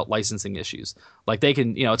game without licensing issues. Like they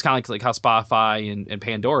can, it's kind of like how Spotify and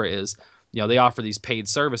Pandora is. They offer these paid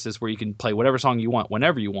services where you can play whatever song you want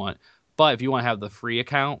whenever you want. But if you want to have the free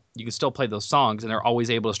account, you can still play those songs, and they're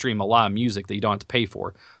always able to stream a lot of music that you don't have to pay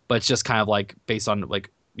for. But it's just kind of like based on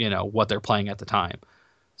like, what they're playing at the time.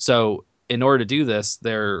 So in order to do this,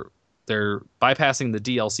 they're bypassing the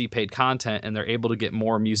DLC paid content, and they're able to get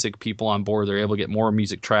more music people on board. They're able to get more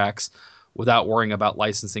music tracks without worrying about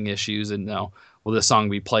licensing issues. And will this song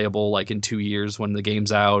be playable like in 2 years when the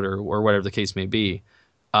game's out or whatever the case may be.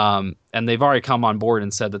 And they've already come on board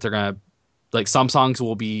and said that they're going to, like, some songs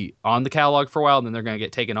will be on the catalog for a while, and then they're going to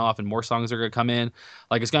get taken off and more songs are going to come in.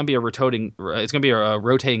 Like it's going to be a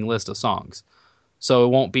rotating list of songs. So it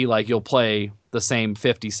won't be like you'll play the same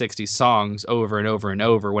 50, 60 songs over and over and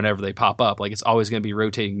over whenever they pop up. Like it's always going to be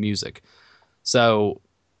rotating music. So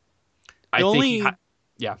I didn't mean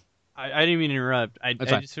to interrupt.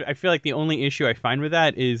 I feel like the only issue I find with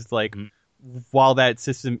that is like, while that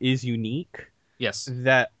system is unique, yes,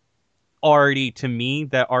 that already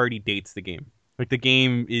dates the game. Like the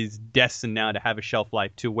game is destined now to have a shelf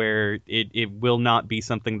life to where it will not be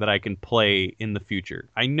something that I can play in the future.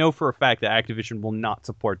 I know for a fact that Activision will not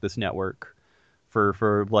support this network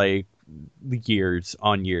for like years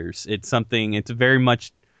on years. It's something, it's very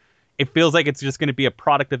much, it feels like it's just going to be a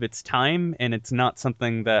product of its time, and it's not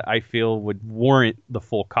something that I feel would warrant the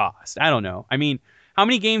full cost. I don't know. I mean, how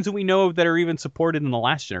many games do we know of that are even supported in the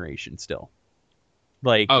last generation still?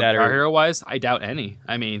 Like that Guitar are Hero wise, I doubt any.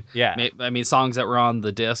 I mean, yeah. I mean songs that were on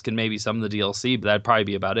the disc and maybe some of the DLC, but that'd probably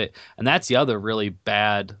be about it. And that's the other really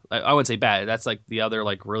bad. I wouldn't say bad. That's like the other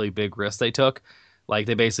like really big risk they took. Like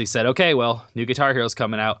they basically said, okay, well, new Guitar Hero's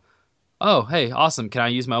coming out. Oh, hey, awesome. Can I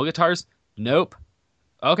use my old guitars? Nope.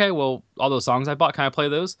 Okay, well, all those songs I bought, can I play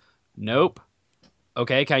those? Nope.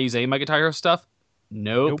 Okay, can I use any of my Guitar Hero stuff?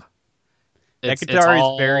 Nope. That guitar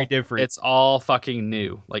is very different. It's all fucking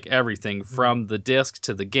new. Like everything from the disc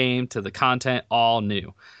to the game to the content, all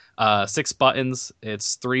new. 6 buttons.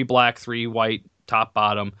 It's 3 black, 3 white, top,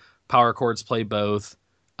 bottom. Power chords play both.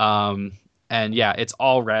 And yeah, it's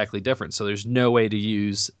all radically different. So there's no way to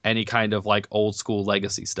use any kind of like old school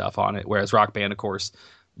legacy stuff on it. Whereas Rock Band, of course,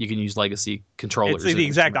 you can use legacy controllers. It's the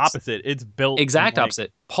exact opposite. It's built exact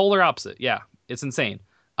opposite, polar opposite. Yeah, it's insane.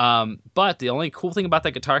 But the only cool thing about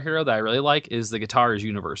that Guitar Hero that I really like is the guitar is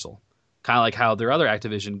universal. Kind of like how their other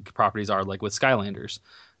Activision properties are, like with Skylanders.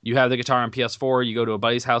 You have the guitar on PS4, you go to a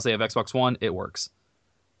buddy's house, they have Xbox One, it works.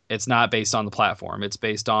 It's not based on the platform. It's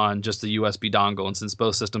based on just the USB dongle, and since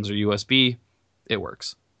both systems are USB, it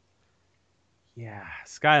works. Yeah,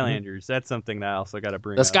 Skylanders. That's something that I also got to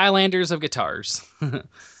bring the up. Skylanders of guitars.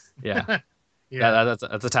 Yeah. Yeah. That's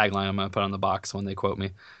a tagline I'm going to put on the box when they quote me.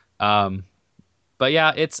 But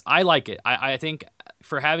yeah, I like it. I think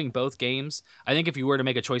for having both games, I think if you were to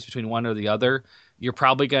make a choice between one or the other, you're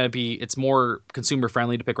probably going to be, it's more consumer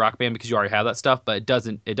friendly to pick Rock Band because you already have that stuff, but it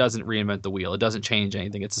doesn't reinvent the wheel. It doesn't change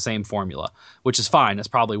anything. It's the same formula, which is fine. That's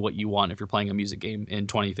probably what you want if you're playing a music game in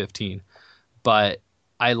 2015. But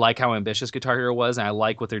I like how ambitious Guitar Hero was, and I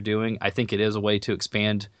like what they're doing. I think it is a way to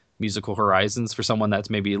expand musical horizons for someone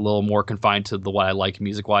that's maybe a little more confined to what I like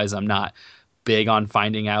music-wise. I'm not big on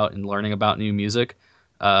finding out and learning about new music.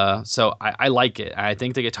 So I like it. I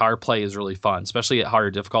think the guitar play is really fun, especially at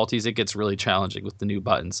harder difficulties. It gets really challenging with the new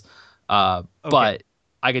buttons. But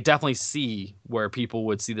I could definitely see where people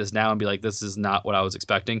would see this now and be like, this is not what I was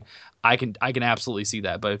expecting. I can absolutely see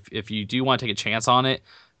that. But if you do want to take a chance on it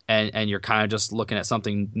and you're kind of just looking at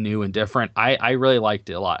something new and different, I really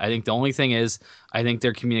liked it a lot. I think the only thing is, I think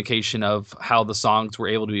their communication of how the songs were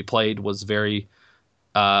able to be played was very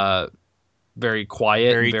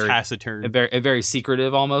quiet, very taciturn, and very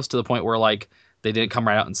secretive, almost to the point where like they didn't come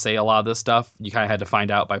right out and say a lot of this stuff. You kind of had to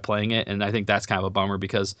find out by playing it, and I think that's kind of a bummer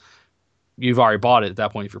because you've already bought it at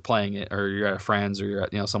that point if you're playing it, or you're at a friend's, or you're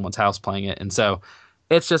at someone's house playing it, and so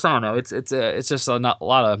it's just, I don't know, it's just a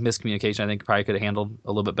lot of miscommunication. I think probably could have handled a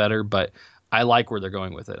little bit better, but I like where they're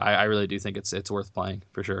going with it. I really do think it's worth playing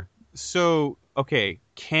for sure. So, okay,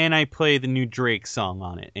 can I play the new Drake song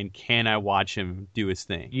on it, and can I watch him do his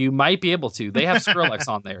thing? You might be able to. They have Skrillex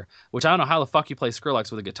on there, which I don't know how the fuck you play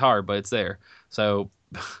Skrillex with a guitar, but it's there. So,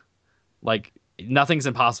 like, nothing's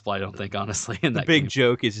impossible, I don't think, honestly. In that the big game.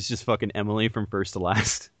 joke is it's just fucking Emily from First to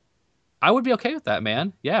Last. I would be okay with that,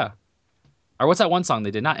 man. Yeah. Or what's that one song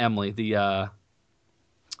they did? Not Emily. The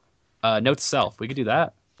Note to Self. We could do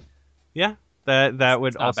that. Yeah, that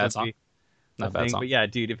would not also a bad song. be Not a bad song. But yeah,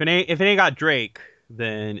 dude, if it ain't got Drake,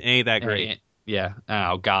 then it ain't that great. Yeah.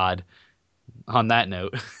 Oh God. On that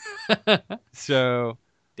note. So,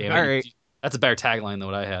 damn it. all right. That's a better tagline than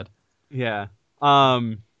what I had. Yeah.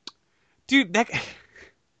 Dude, that.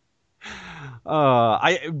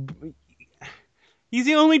 He's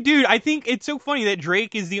the only dude. I think it's so funny that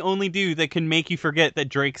Drake is the only dude that can make you forget that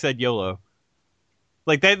Drake said YOLO.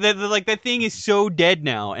 Like that thing is so dead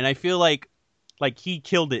now, and I feel like he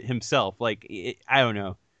killed it himself. I don't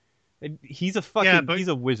know. He's a fucking he's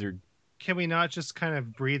a wizard. Can we not just kind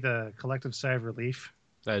of breathe a collective sigh of relief?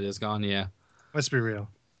 That is gone, yeah. Let's be real.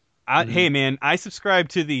 Hey man, I subscribe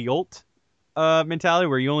to the Yolt mentality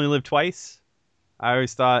where you only live twice. I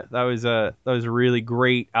always thought that was a really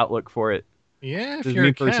great outlook for it. Yeah, if you're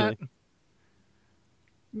a cat.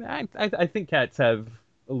 I think cats have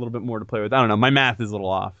a little bit more to play with. I don't know. My math is a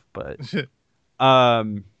little off, but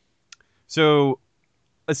so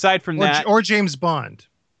aside from that, or James Bond.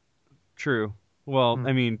 True. Well,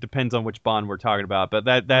 I mean, depends on which Bond we're talking about, but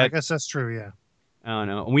that I guess that's true. Yeah. I don't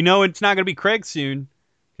know. We know it's not going to be Craig soon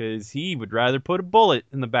because he would rather put a bullet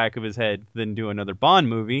in the back of his head than do another Bond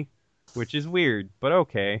movie, which is weird, but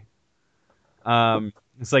okay.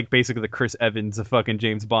 It's like basically the Chris Evans of fucking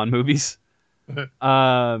James Bond movies.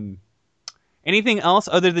 Anything else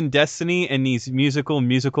other than Destiny and these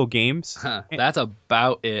musical games? That's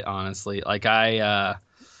about it, honestly. Like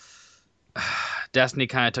Destiny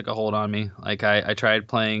kind of took a hold on me. Like I tried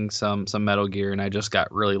playing some Metal Gear, and I just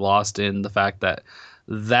got really lost in the fact that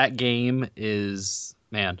that game is,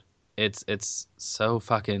 man, it's so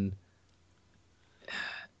fucking,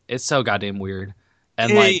 it's so goddamn weird,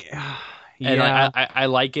 and like. And Yeah. like, I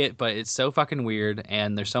like it, but it's so fucking weird,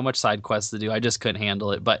 and there's so much side quests to do. I just couldn't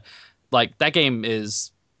handle it. But like that game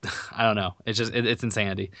is, I don't know. It's just it's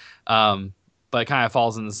insanity. But it kind of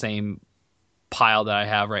falls in the same pile that I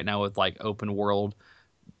have right now with like open world,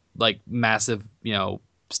 like massive,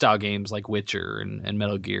 style games like Witcher and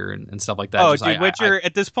Metal Gear and stuff like that. Oh, Just, dude, Witcher.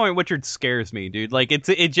 At this point, Witcher scares me, dude. Like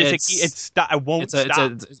I won't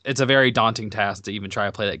stop. It's a very daunting task to even try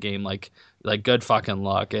to play that game. Like good fucking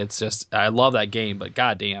luck. It's just, I love that game, but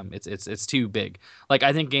goddamn, it's too big. Like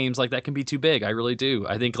I think games like that can be too big. I really do.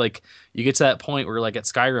 I think like you get to that point where like at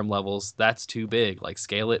Skyrim levels, that's too big. Like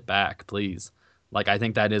scale it back, please. Like I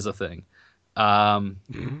think that is a thing.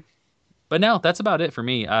 But no, that's about it for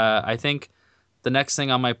me. I think the next thing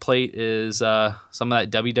on my plate is some of that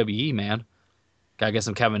WWE, man. Gotta get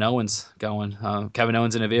some Kevin Owens going. Kevin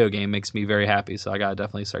Owens in a video game makes me very happy, so I gotta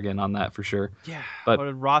definitely start getting on that for sure. Yeah, but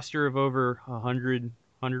a roster of over 100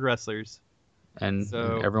 wrestlers, and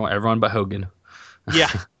so... everyone but Hogan.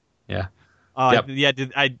 Yeah, yeah, yep.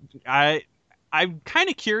 Yeah. I'm kind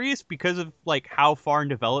of curious because of like how far in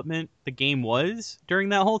development the game was during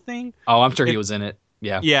that whole thing. Oh, I'm sure he was in it.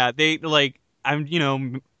 Yeah. Yeah, they like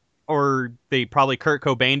or they probably Kurt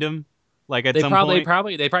Cobained him. Like at some point,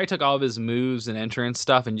 they probably took all of his moves and entrance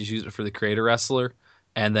stuff and just used it for the creator wrestler,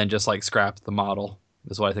 and then just like scrapped the model.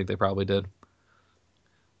 Is what I think they probably did.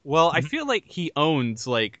 Well, I feel like he owns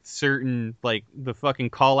like certain like the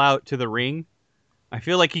fucking call out to the ring. I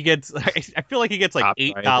feel like he gets like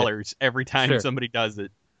 $8 every time somebody does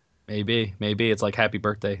it. Maybe it's like Happy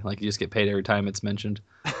Birthday. Like you just get paid every time it's mentioned.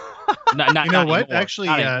 not you know what? Anymore. Actually,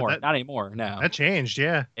 not anymore. No, that changed.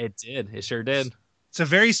 Yeah, it did. It sure did. It's a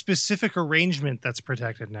very specific arrangement that's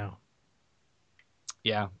protected now.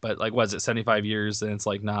 Yeah, but like, was it 75 years and it's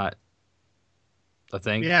like not a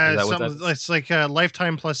thing? Yeah, it's like a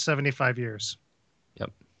lifetime plus 75 years.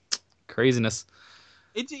 Yep, craziness.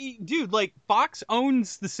 Dude, like Fox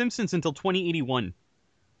owns The Simpsons until 2081.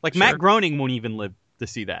 Like Matt Groening won't even live to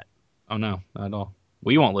see that. Oh no, not at all.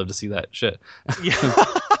 We won't live to see that shit.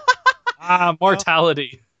 Yeah.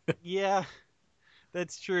 Mortality. Yeah,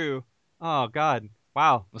 that's true. Oh God.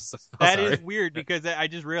 Wow. That is weird because I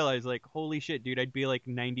just realized, like, holy shit, dude, I'd be like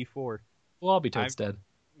 94. Well, I'll be totes dead.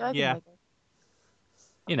 Yeah.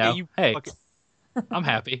 Hey, I'm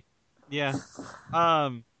happy. Yeah.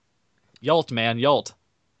 Yolt, man, Yolt.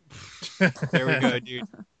 There we go, dude.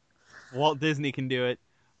 Walt Disney can do it.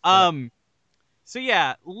 So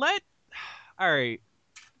yeah, let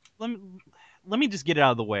me just get it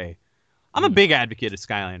out of the way. I'm a big advocate of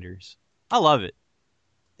Skylanders. I love it.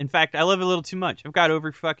 In fact, I love it a little too much. I've got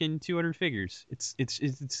over fucking 200 figures.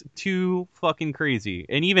 It's too fucking crazy.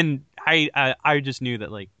 And even I just knew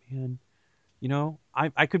that, like, man,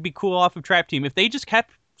 I could be cool off of Trap Team. If they just kept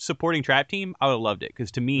supporting Trap Team, I would have loved it. Because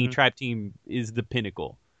to me, Trap Team is the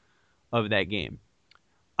pinnacle of that game.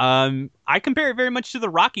 I compare it very much to the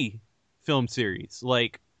Rocky film series.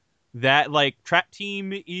 Like that, like Trap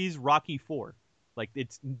Team is Rocky 4. Like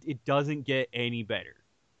it doesn't get any better.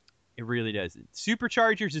 It really doesn't.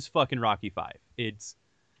 Superchargers is fucking Rocky 5. It's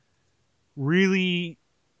really,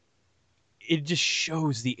 it just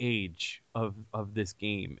shows the age of this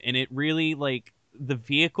game. And it really, like, the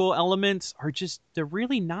vehicle elements are just, they're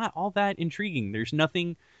really not all that intriguing. There's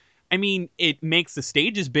nothing, I mean, it makes the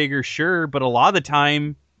stages bigger, sure, but a lot of the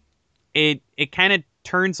time, it kind of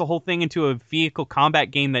turns the whole thing into a vehicle combat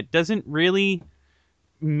game that doesn't really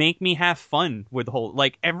make me have fun with the whole,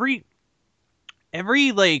 like, every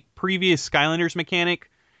like previous Skylanders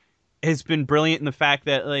mechanic has been brilliant in the fact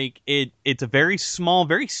that like it's a very small,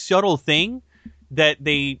 very subtle thing that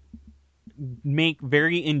they make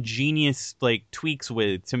very ingenious like tweaks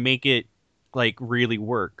with to make it like really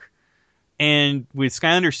work. And with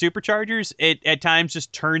Skylanders Superchargers, it at times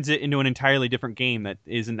just turns it into an entirely different game that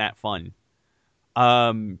isn't that fun.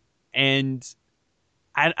 And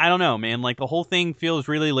I don't know, man. Like the whole thing feels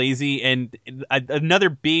really lazy. And another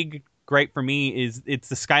big gripe for me is it's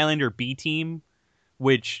the Skylander B team,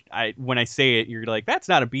 which when I say it, you're like, that's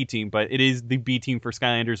not a B team, but it is the B team for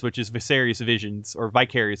Skylanders, which is Vicarious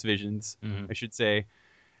Visions, I should say.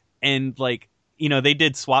 And like, they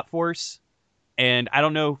did Swap Force, and I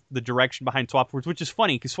don't know the direction behind Swap Force, which is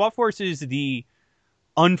funny because Swap Force is the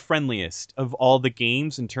unfriendliest of all the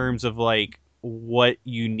games in terms of like what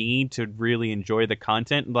you need to really enjoy the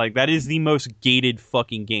content. Like, that is the most gated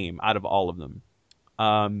fucking game out of all of them.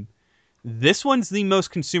 This one's the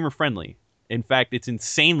most consumer friendly. In fact, it's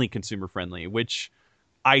insanely consumer friendly, which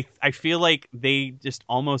I feel like they just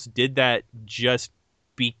almost did that just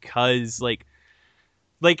because like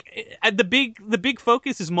the big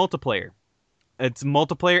focus is multiplayer. It's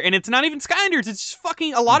multiplayer, and it's not even Skylanders. It's just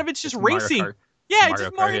fucking a lot of it's just racing. Yeah, it's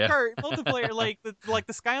just Mario Kart multiplayer. Like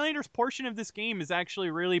the Skylanders portion of this game is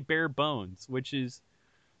actually really bare bones, which is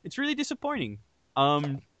it's really disappointing.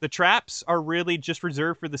 The traps are really just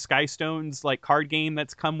reserved for the Skystones like card game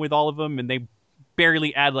that's come with all of them, and they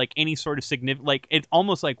barely add like any sort of significant. Like it's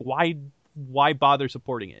almost like why bother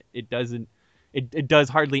supporting it? It doesn't. It does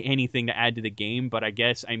hardly anything to add to the game. But I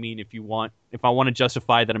guess I mean if I want to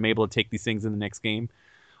justify that I'm able to take these things in the next game,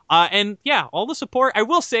 and yeah, all the support. I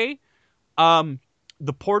will say,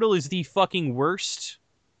 the portal is the fucking worst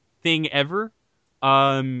thing ever.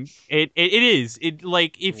 It is. It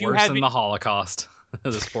like if Worse you have than the Holocaust.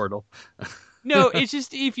 This portal. No, it's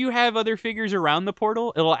just if you have other figures around the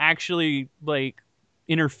portal, it'll actually like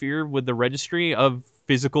interfere with the registry of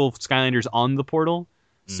physical Skylanders on the portal.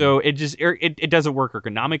 So it just it doesn't work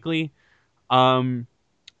ergonomically. The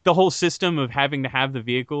whole system of having to have the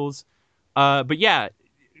vehicles. But yeah,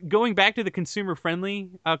 going back to the consumer friendly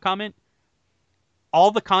comment,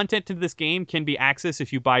 all the content in this game can be accessed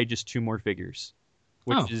if you buy just 2 more figures,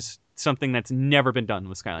 which is something that's never been done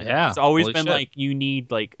with Skylanders. Yeah, it's always holy been shit. like you need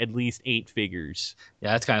like at least 8 figures.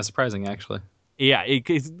 Yeah, that's kind of surprising, actually. Yeah,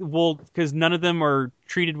 because none of them are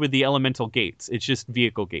treated with the elemental gates. It's just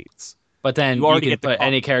vehicle gates. But then You you, already can get the put car.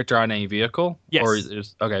 any character on any vehicle? Yes.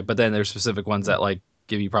 Or okay, but then there's specific ones that like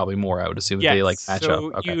give you probably more, I would assume, if they like match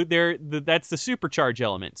so up. Okay. That's the supercharge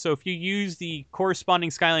element. So if you use the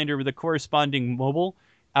corresponding Skylander with the corresponding mobile,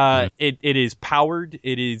 it is powered.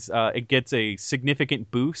 It gets a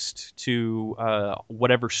significant boost to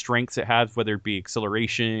whatever strengths it has, whether it be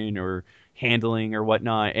acceleration or handling or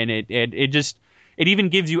whatnot, and it even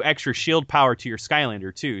gives you extra shield power to your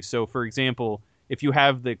Skylander too. So for example, if you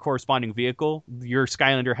have the corresponding vehicle, your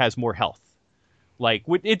Skylander has more health. Like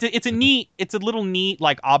it's a little neat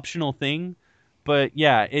like optional thing, but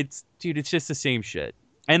yeah, it's just the same shit.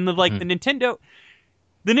 And the Nintendo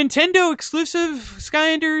exclusive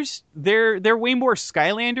Skylanders, they're way more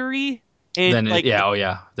Skylander-y. And Then like the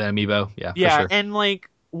Amiibo, yeah, yeah, for sure. and like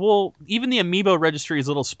even the Amiibo registry is a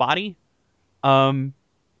little spotty. Like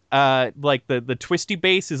the twisty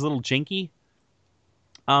base is a little janky.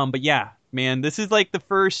 But yeah, man, this is like the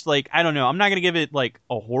first, like, I don't know, I'm not gonna give it like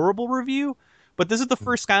a horrible review, but this is the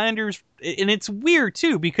first Skylanders, and it's weird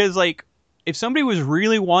too because like if somebody was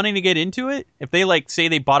really wanting to get into it, if they like say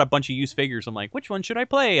they bought a bunch of used figures, I'm like, which one should I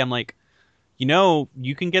play? I'm like,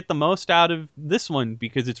 you can get the most out of this one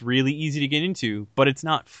because it's really easy to get into, but it's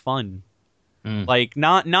not fun. Like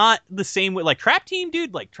not the same way like Trap Team,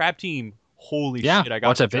 dude. Like Trap Team, holy Yeah, shit! I got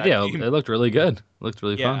watch that Trap video. Team. It looked really good. It looked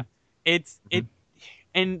really fun.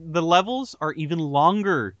 And the levels are even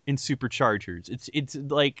longer in Superchargers. It's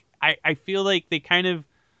like I feel like they kind of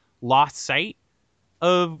lost sight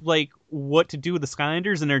of like what to do with the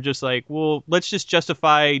Skylanders, and they're just like, well, let's just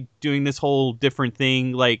justify doing this whole different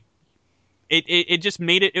thing. Like it just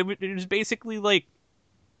made it was basically like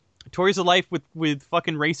Toys of Life with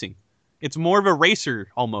fucking racing. It's more of a racer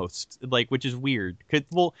almost, like, which is weird. I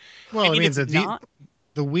mean, it's the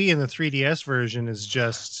the Wii and the 3DS version is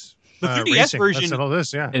just The 3DS racing. version- That's all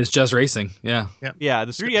this, yeah. It's just racing. Yeah. Yeah,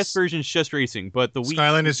 the 3DS version is just racing, but the Wii.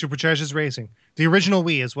 Skylanders Supercharged is racing. The original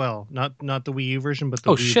Wii as well, not the Wii U version, but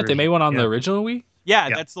the Oh Wii shit! version. They made one on Yeah. the original Wii. Yeah,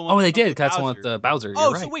 Yeah. that's the one. Oh, they with did. That's the one Bowser. with the Bowser. Oh,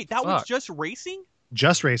 You're so right. wait, that one's Fuck. just racing?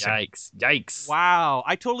 Just racing. Yikes! Wow,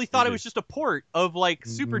 I totally thought it It was is. just a port of like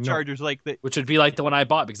No. Superchargers, like the. Which would be like the one I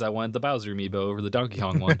bought because I wanted the Bowser amiibo over the Donkey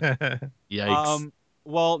Kong one. Yikes!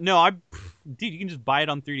 Well, no, dude, you can just buy it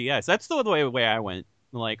on 3DS. That's the way I went.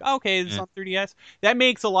 I'm like, okay, this is on 3DS. That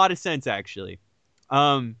makes a lot of sense actually.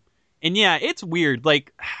 And yeah, it's weird.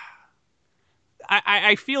 Like,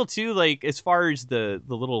 I feel too like as far as the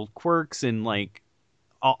little quirks and like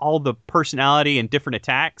all the personality and different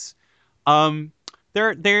attacks,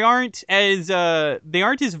 they aren't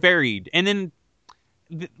as varied. And then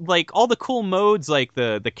like all the cool modes, like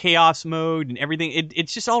the chaos mode and everything,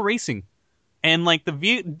 it's just all racing. And like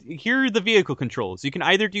here are the vehicle controls. You can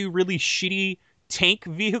either do really shitty tank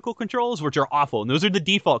vehicle controls, which are awful, and those are the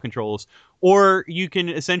default controls, or you can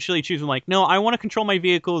essentially choose like, no, I want to control my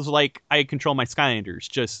vehicles like I control my Skylanders.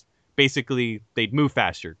 Just basically they'd move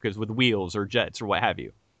faster because with wheels or jets or what have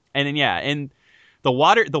you. And then yeah, and the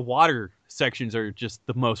water sections are just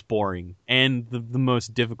the most boring and the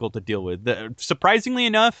most difficult to deal with. Surprisingly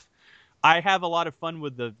enough, I have a lot of fun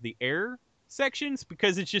with the air sections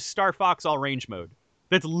because it's just Star Fox all range mode.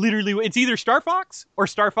 That's literally, it's either Star Fox or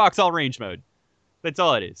Star Fox all range mode. That's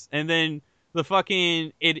all it is. And then the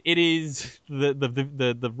fucking it is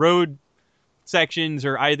the road sections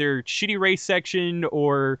are either shitty race section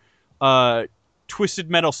or Twisted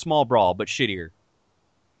Metal Small Brawl, but shittier.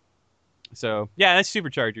 So yeah, that's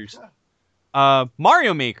Superchargers.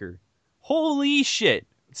 Mario Maker, holy shit,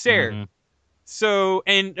 Sarah. Mm-hmm. So,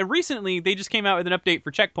 and recently they just came out with an update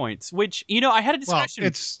for checkpoints, which, you know, I had a discussion. Well,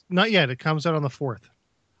 it's not yet. It comes out on the 4th.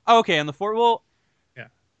 Oh, okay, on the 4th. Well, yeah.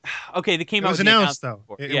 Okay, they came It out was with the announced, though.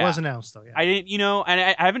 announcement. It was announced, though, yeah. I didn't, you know, and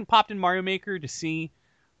I haven't popped in Mario Maker to see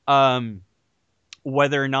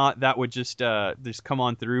whether or not that would just come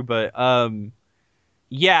on through, but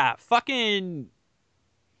yeah, fucking,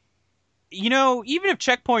 you know, even if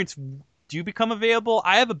checkpoints do become available,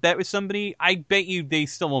 I have a bet with somebody. I bet you they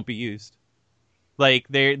still won't be used. Like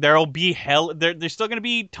there'll be there's still going to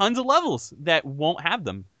be tons of levels that won't have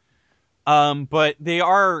them. But they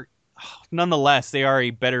are, nonetheless, they are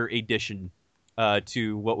a better addition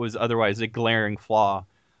to what was otherwise a glaring flaw.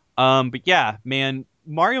 But yeah, man,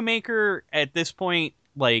 Mario Maker at this point,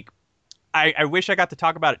 like, I wish I got to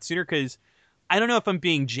talk about it sooner because I don't know if I'm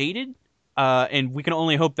being jaded. And we can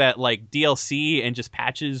only hope that like DLC and just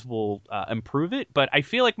patches will improve it. But I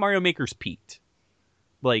feel like Mario Maker's peaked.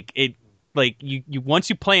 Like it. Like you once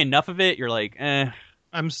you play enough of it, you're like, eh.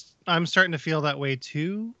 I'm starting to feel that way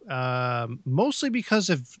too. Mostly because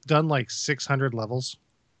I've done like 600 levels.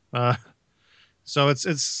 So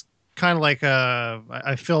it's kind of like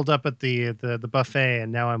I filled up at the buffet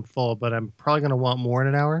and now I'm full, but I'm probably gonna want more in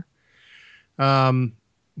an hour.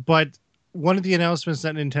 But one of the announcements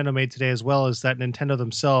that Nintendo made today as well is that Nintendo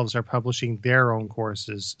themselves are publishing their own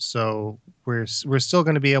courses. So we're still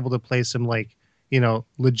going to be able to play some like, you know,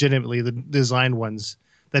 legitimately the designed ones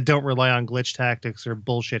that don't rely on glitch tactics or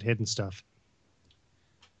bullshit hidden stuff.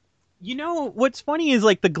 You know, what's funny is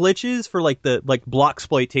like the glitches for like the block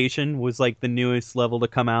exploitation was like the newest level to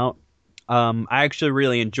come out. I actually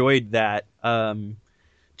really enjoyed that.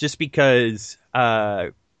 Just because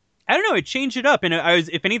I don't know, it changed it up, and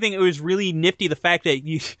if anything, it was really nifty the fact that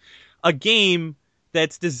a game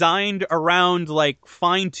that's designed around like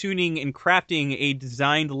fine tuning and crafting a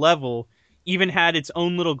designed level even had its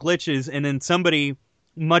own little glitches, and then somebody,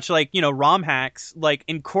 much like, you know, ROM hacks, like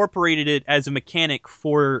incorporated it as a mechanic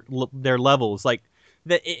for their levels. Like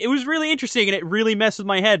that, it was really interesting, and it really messed with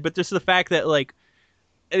my head. But just the fact that like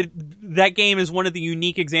that game is one of the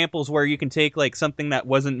unique examples where you can take like something that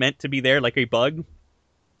wasn't meant to be there, like a bug,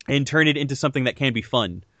 and turn it into something that can be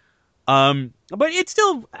fun. But it's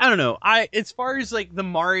still, I don't know. As far as like the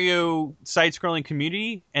Mario side-scrolling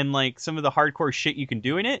community and like some of the hardcore shit you can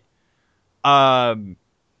do in it, I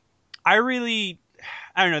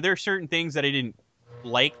don't know. There are certain things that I didn't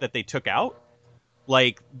like that they took out.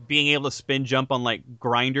 Like being able to spin jump on like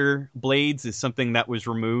grinder blades is something that was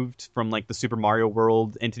removed from like the Super Mario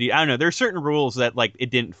World entity. I don't know. There are certain rules that like it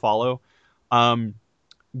didn't follow.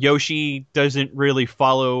 Yoshi doesn't really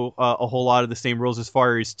follow a whole lot of the same rules as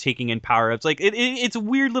far as taking in power-ups. Like it's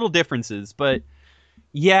weird little differences, but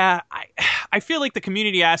yeah, I feel like the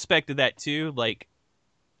community aspect of that too, like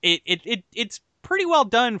it's pretty well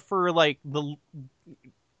done for like the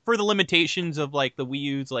limitations of like the Wii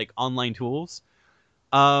U's like online tools.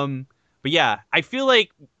 But yeah, I feel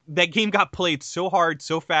like that game got played so hard,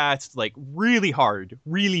 so fast, like really hard,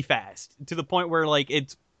 really fast, to the point where like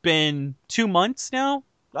it's been 2 months now,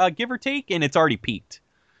 give or take, and it's already peaked.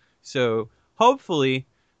 So hopefully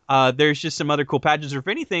there's just some other cool patches, or if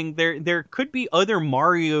anything, there could be other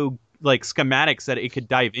Mario like schematics that it could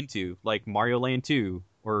dive into, like Mario Land 2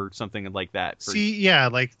 or something like that. See, yeah,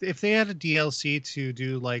 like if they had a DLC to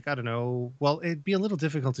do like, I don't know, well, it'd be a little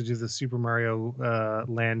difficult to do the Super Mario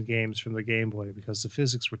Land games from the Game Boy because the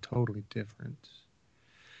physics were totally different.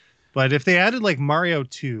 But if they added like Mario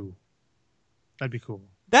 2, that'd be cool.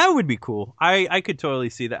 That would be cool. I could totally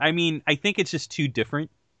see that. I mean, I think it's just too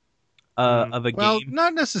different of a game. Well,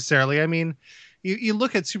 not necessarily. I mean, you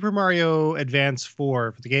look at Super Mario Advance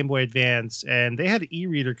 4 for the Game Boy Advance, and they had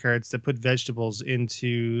e-reader cards that put vegetables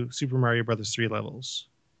into Super Mario Brothers 3 levels.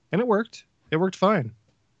 And it worked. It worked fine.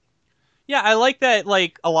 Yeah, I like that,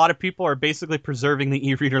 like, a lot of people are basically preserving the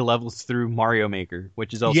e-reader levels through Mario Maker,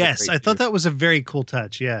 which is also yes, great I thought that was a very cool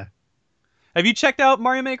touch, yeah. Have you checked out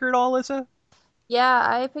Mario Maker at all, Alyssa? Yeah,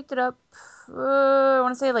 I picked it up, I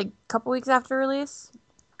want to say, like, a couple weeks after release.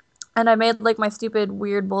 And I made, like, my stupid,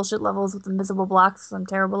 weird bullshit levels with invisible blocks. I'm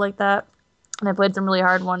terrible like that. And I played some really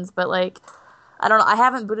hard ones, but, like, I don't know. I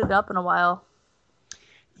haven't booted it up in a while.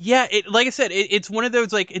 Yeah, like I said, it's one of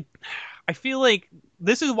those, like, I feel like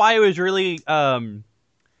this is why I was really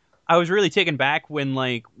taken back when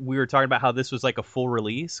like we were talking about how this was like a full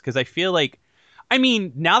release, because I feel like, I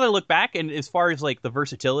mean, now that I look back and as far as like the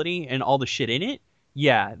versatility and all the shit in it,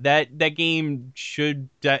 yeah, that game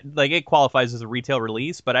like it qualifies as a retail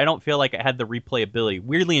release, but I don't feel like it had the replayability.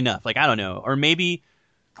 Weirdly enough, like I don't know, or maybe,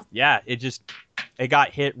 yeah, it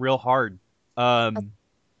got hit real hard. I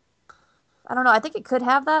don't know. I think it could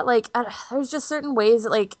have that. Like, there's just certain ways that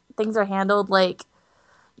like things are handled. Like,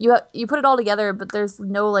 you put it all together, but there's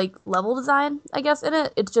no like level design, I guess, in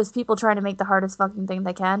it. It's just people trying to make the hardest fucking thing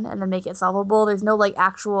they can and then make it solvable. There's no like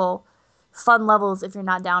actual fun levels if you're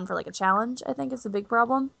not down for like a challenge. I think is a big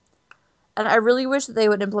problem. And I really wish that they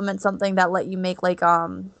would implement something that let you make like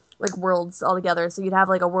worlds all together. So you'd have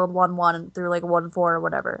like a world 1-1 through like 1-4 or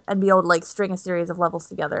whatever, and be able to like string a series of levels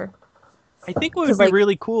together. I think what would be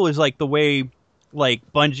really cool is like the way like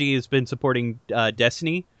Bungie has been supporting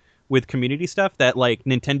Destiny with community stuff, that like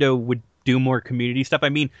Nintendo would do more community stuff. I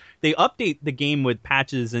mean, they update the game with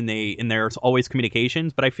patches and there's always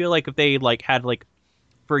communications, but I feel like if they like had like,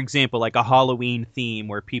 for example, like a Halloween theme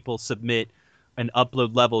where people submit and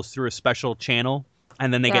upload levels through a special channel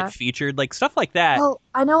and then they get featured, like stuff like that. Well,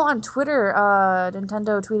 I know on Twitter,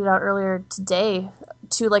 Nintendo tweeted out earlier today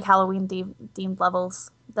 2 like Halloween themed levels.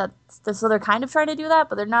 So they're kind of trying to do that,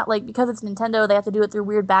 but they're not, like, because it's Nintendo, they have to do it through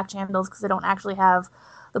weird back channels because they don't actually have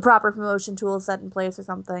the proper promotion tools set in place or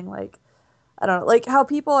something. Like, I don't know, like how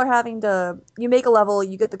people are having to, you make a level,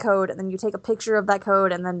 you get the code, and then you take a picture of that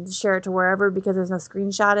code and then share it to wherever because there's no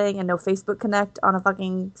screenshotting and no Facebook Connect on a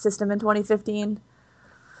fucking system in 2015.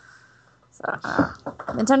 So,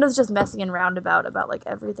 Nintendo's just messy and roundabout about like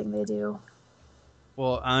everything they do.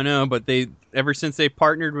 Well, I don't know, but ever since they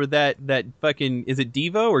partnered with that fucking, is it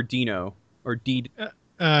Devo or Dino or DNA?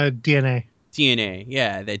 DNA,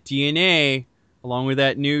 yeah, that DNA, along with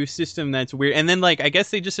that new system that's weird. And then like I guess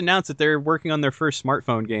they just announced that they're working on their first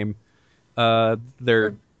smartphone game.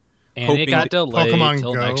 They're and it got delayed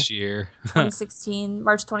till Go. next year. 2016,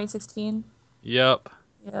 March 2016. Yep.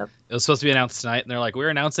 Yep. It was supposed to be announced tonight, and they're like, "We're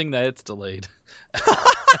announcing that it's delayed."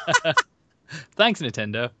 Thanks,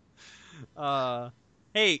 Nintendo.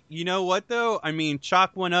 Hey, you know what though? I mean,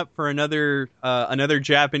 chalk one up for another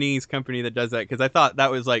Japanese company that does that, because I thought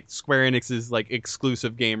that was like Square Enix's like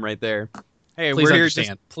exclusive game right there. Hey, Please we're here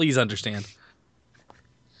understand. Please understand.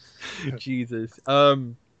 Jesus. You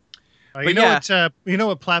know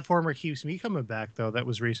what platformer keeps me coming back though? That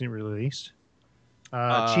was recently released.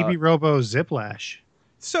 Chibi Robo Ziplash.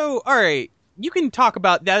 So, all right, you can talk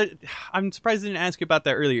about that. I'm surprised I didn't ask you about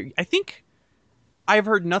that earlier. I think I've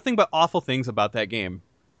heard nothing but awful things about that game.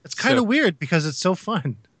 It's kind of weird because it's so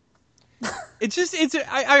fun.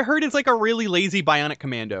 I heard it's like a really lazy Bionic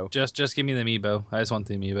Commando. Just give me the amiibo. I just want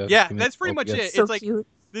the amiibo. Yeah, that's pretty much it. So it's like cute.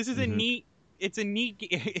 This is it's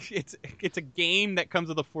a game that comes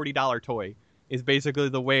with a $40 toy. Is basically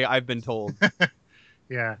the way I've been told.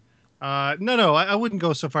 Yeah. No, I wouldn't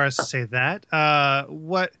go so far as to say that.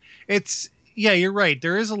 Yeah, you're right.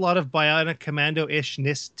 There is a lot of Bionic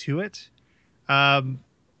Commando-ishness to it.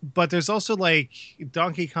 But there's also like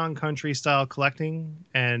Donkey Kong Country style collecting,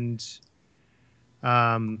 and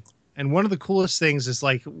one of the coolest things is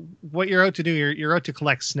like what you're out to do. You're out to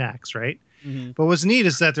collect snacks, right? Mm-hmm. But what's neat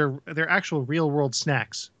is that they're actual real world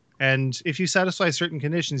snacks. And if you satisfy certain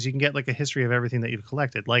conditions, you can get like a history of everything that you've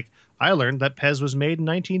collected. Like I learned that Pez was made in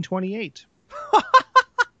 1928.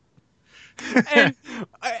 And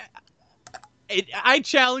I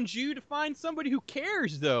challenge you to find somebody who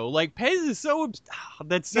cares, though. Like Pez is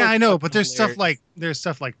that's so. Yeah, I know, but there's stuff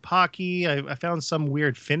like Pocky. I found some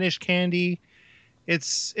weird Finnish candy.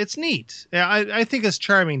 It's neat. I think it's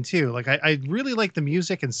charming too. Like I really like the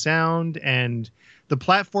music and sound, and the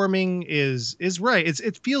platforming is right.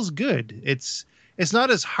 It feels good. It's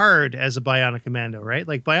not as hard as a Bionic Commando, right?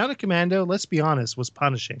 Like Bionic Commando, let's be honest, was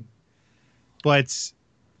punishing.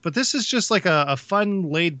 But this is just like a fun,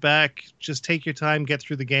 laid back, just take your time, get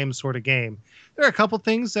through the game sort of game. There are a couple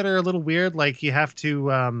things that are a little weird, like you have to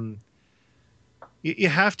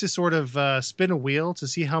sort of spin a wheel to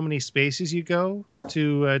see how many spaces you go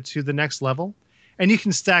to the next level, and you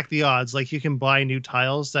can stack the odds. Like you can buy new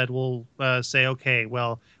tiles that will say, okay,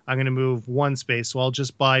 well, I'm going to move one space, so I'll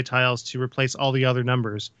just buy tiles to replace all the other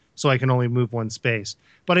numbers, so I can only move one space.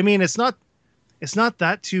 But I mean, it's not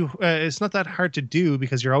that hard to do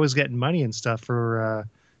because you're always getting money and stuff for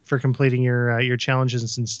completing your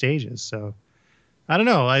challenges and stages. So I don't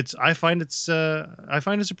know. I find it's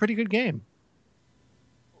a pretty good game.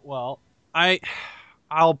 Well,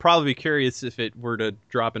 I'll probably be curious if it were to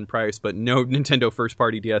drop in price, but no Nintendo first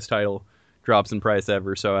party DS title drops in price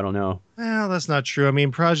ever. So I don't know. Well, that's not true. I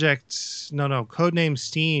mean, Codename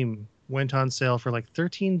Steam went on sale for like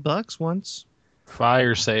 $13 once.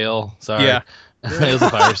 Fire sale. Sorry. Yeah. It was a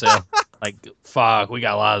fire sale. Like, fuck, we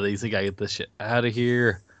got a lot of these. We gotta get this shit out of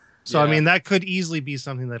here. So, I mean, that could easily be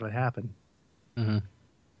something that would happen. Mm-hmm.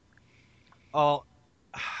 Oh,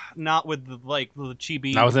 not with the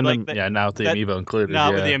chibi. Not with the like, not with the amiibo included.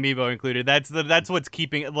 Not with the amiibo included. That's what's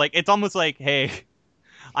keeping it. Like, it's almost like, hey,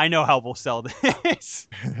 I know how we'll sell this.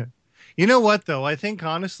 You know what, though? I think,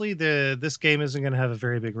 honestly, this game isn't going to have a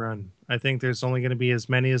very big run. I think there's only going to be as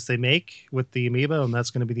many as they make with the amiibo, and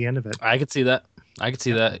that's going to be the end of it. I could see that.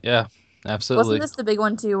 Yeah, absolutely. Wasn't this the big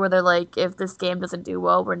one, too, where they're like, if this game doesn't do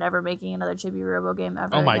well, we're never making another Chibi Robo game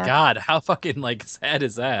ever Oh my again. god, how fucking, like, sad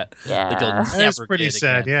is that? Yeah. Like, you'll That's never pretty get it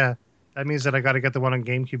sad, again. yeah. That means that I got to get the one on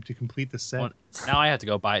GameCube to complete the set. Well, now I have to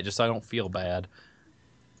go buy it just so I don't feel bad.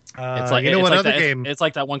 It's You know what other game? It's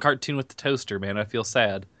like that one cartoon with the toaster, man. I feel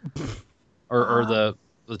sad. or the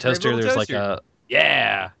toaster. Little There's Toaster. like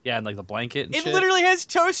a and like the blanket. And It shit. literally has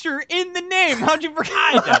toaster in the name. How'd you forget?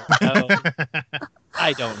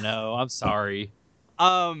 I don't know. I'm sorry.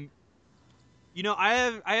 I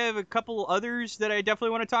have a couple others that I definitely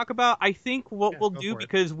want to talk about. I think what we'll go do, for it.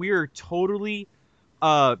 because we are totally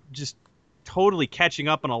just totally catching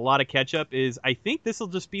up on a lot of catch up, is I think this will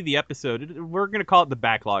just be the episode. We're gonna call it the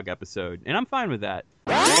backlog episode, and I'm fine with that.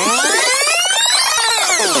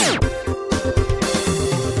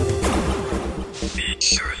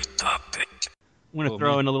 Featured topic. I'm gonna Cool,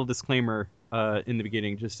 throw man. in a little disclaimer in the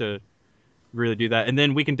beginning just to really do that, and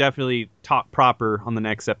then we can definitely talk proper on the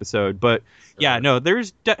next episode. But yeah, no,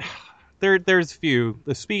 there's a few.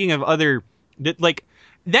 Speaking of other, like,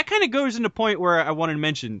 that kind of goes into a point where I wanted to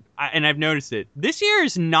mention, and I've noticed it. This year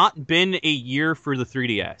has not been a year for the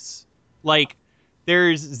 3DS. Like,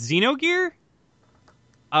 there's Xenogear,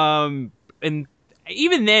 and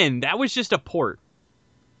even then, that was just a port.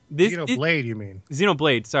 Xenoblade, you mean?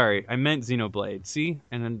 Xenoblade, sorry. I meant Xenoblade. See?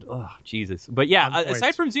 And then, oh, Jesus. But yeah, On point.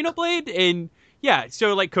 aside from Xenoblade, and yeah,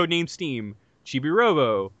 so like Codename Steam, Chibi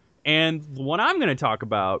Robo, and the one I'm going to talk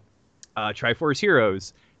about, Triforce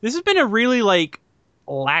Heroes. This has been a really, like,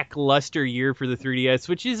 lackluster year for the 3DS,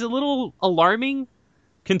 which is a little alarming, Do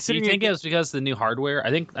considering... you think it was because of the new hardware? I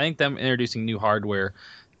think them introducing new hardware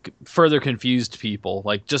further confused people,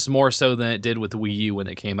 like, just more so than it did with the Wii U when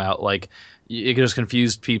it came out. Like, it just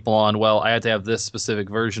confused people on, well, I have to have this specific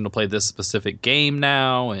version to play this specific game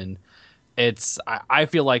now, and I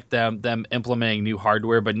feel like them implementing new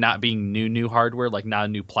hardware, but not being new hardware, like not a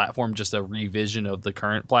new platform, just a revision of the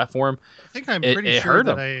current platform. I think I'm It pretty sure hurt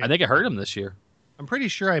that them. I think it hurt them this year. I'm pretty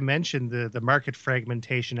sure I mentioned the market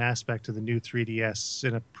fragmentation aspect of the new 3DS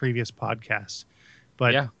in a previous podcast.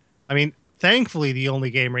 But, Yeah. I mean, thankfully, the only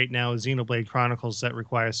game right now is Xenoblade Chronicles that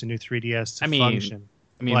requires a new 3DS to function.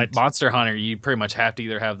 I mean, But- Monster Hunter, you pretty much have to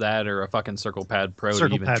either have that or a fucking Circle Pad Pro to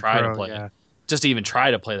even try to play yeah. it. Just to even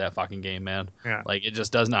try to play that fucking game, man. Yeah. Like, it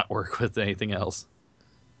just does not work with anything else.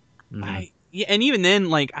 Mhm. Yeah, and even then,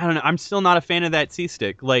 like, I don't know, I'm still not a fan of that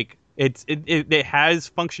C-Stick. Like, it has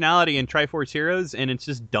functionality in Triforce Heroes, and it's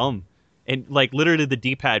just dumb. And, like, literally the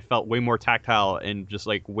D-pad felt way more tactile and just,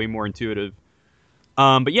 like, way more intuitive.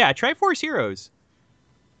 But yeah, Triforce Heroes.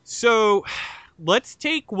 So, let's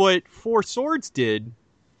take what Four Swords did,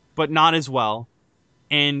 but not as well,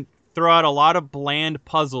 and throw out a lot of bland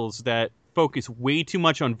puzzles that focus way too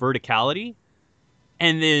much on verticality,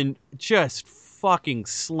 and then just fucking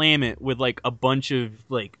slam it with, like, a bunch of,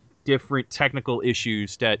 like, different technical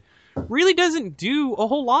issues that really doesn't do a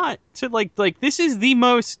whole lot to, like this is the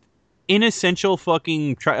most inessential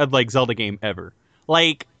fucking Zelda game ever.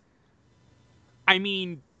 Like, I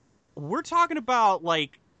mean, we're talking about,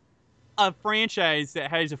 like, a franchise that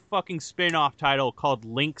has a fucking spin-off title called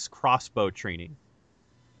Link's Crossbow Training.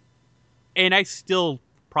 And I still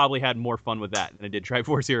probably had more fun with that than I did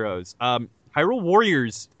Triforce Heroes. Hyrule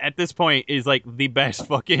Warriors, at this point, is, like, the best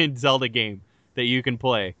fucking Zelda game that you can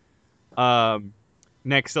play.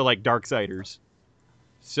 Next to, like, Darksiders.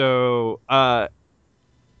 So, I'm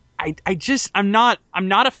not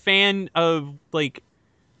a fan of, like,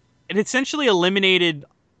 it essentially eliminated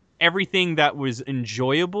everything that was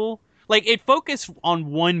enjoyable. Like, it focused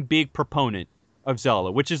on one big proponent of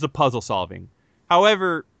Zelda, which is the puzzle solving.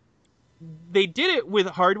 However, they did it with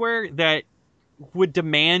hardware that would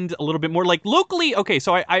demand a little bit more. Like, locally, okay,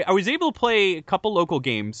 so I was able to play a couple local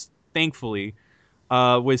games, thankfully,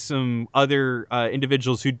 with some other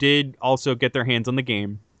individuals who did also get their hands on the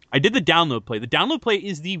game. I did the download play. The download play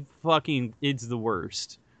is it's the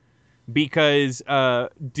worst. Because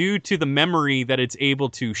due to the memory that it's able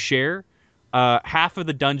to share, half of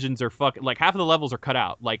the dungeons are half of the levels are cut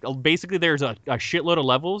out. Like basically there's a shitload of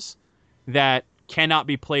levels that cannot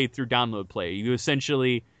be played through download play. You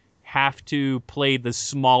essentially have to play the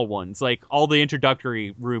small ones. Like all the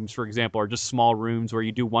introductory rooms, for example, are just small rooms where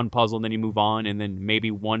you do one puzzle and then you move on, and then maybe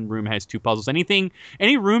one room has 2 puzzles.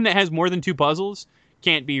 Any room that has more than 2 puzzles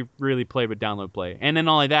can't be really played with download play. And then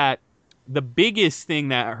all of that, the biggest thing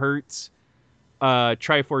that hurts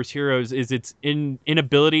Triforce Heroes is its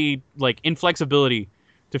inability, like inflexibility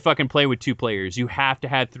to fucking play with 2 players. You have to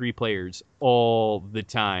have 3 players all the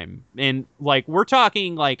time. And like we're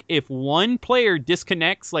talking like if one player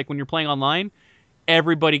disconnects, like when you're playing online,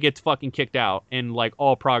 everybody gets fucking kicked out and like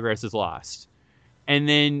all progress is lost. And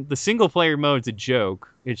then the single player mode's a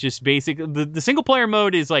joke. It's just basically the single player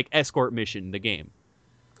mode is like escort mission, the game.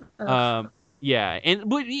 Yeah, and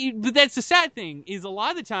but that's the sad thing is a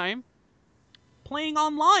lot of the time playing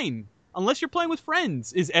online, unless you're playing with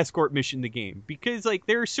friends, is escort mission the game, because like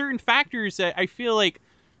there are certain factors that I feel like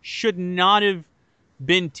should not have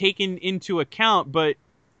been taken into account, but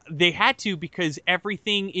they had to because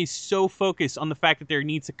everything is so focused on the fact that there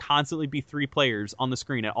needs to constantly be 3 players on the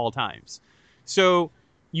screen at all times. So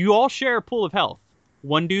you all share a pool of health.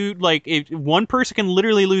 One dude, like if one person can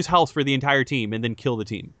literally lose health for the entire team and then kill the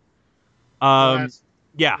team.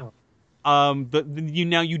 Yeah.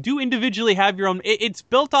 You do individually have your own. It's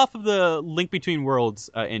built off of the Link Between Worlds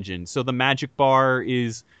engine. So the magic bar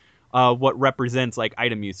is what represents like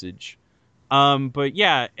item usage. But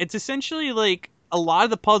yeah, it's essentially like a lot of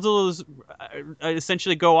the puzzles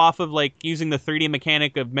essentially go off of like using the 3D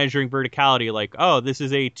mechanic of measuring verticality. Like, oh, this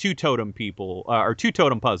is a 2 totem or 2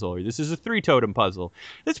 totem puzzle, or this is a 3 totem puzzle.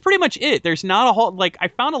 That's pretty much it. There's not a whole like I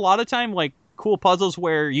found a lot of time like cool puzzles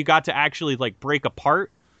where you got to actually like break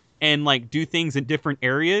apart and like do things in different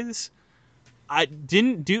areas. I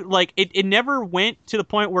didn't do like it never went to the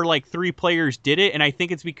point where like 3 players did it, and I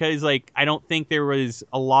think it's because like I don't think there was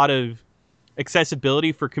a lot of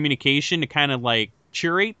accessibility for communication to kind of like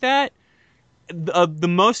curate that. The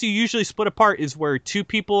most you usually split apart is where 2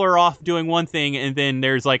 people are off doing one thing, and then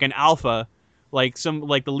there's like an alpha, like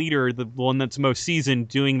the leader, the one that's most seasoned,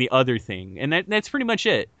 doing the other thing, and that's pretty much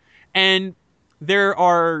it. And there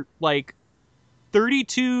are like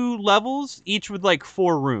 32 levels, each with like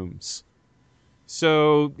 4 rooms.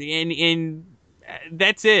 So, and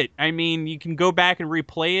that's it. I mean, you can go back and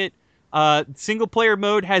replay it. Single player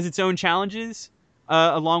mode has its own challenges,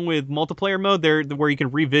 along with multiplayer mode there where you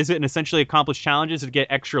can revisit and essentially accomplish challenges to get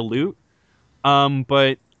extra loot.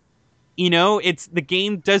 But you know, the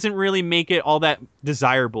game doesn't really make it all that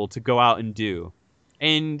desirable to go out and do.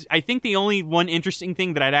 And I think the only one interesting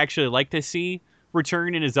thing that I'd actually like to see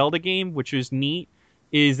return in a Zelda game, which is neat,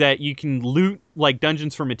 is that you can loot like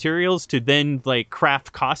dungeons for materials to then like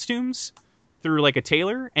craft costumes through like a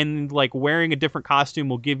tailor, and like wearing a different costume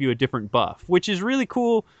will give you a different buff, which is really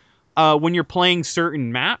cool when you're playing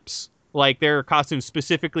certain maps. Like there are costumes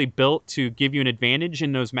specifically built to give you an advantage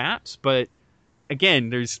in those maps, but again,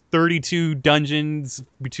 there's 32 dungeons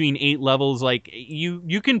between 8 levels. Like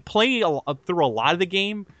you can play through a lot of the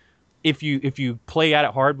game if you play at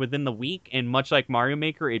it hard within the week, and much like Mario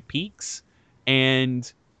Maker, it peaks.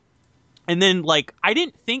 And then like I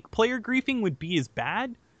didn't think player griefing would be as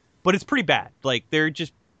bad, but it's pretty bad. Like they're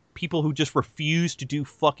just people who just refuse to do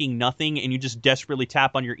fucking nothing, and you just desperately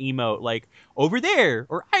tap on your emote like over there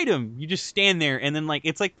or item. You just stand there, and then like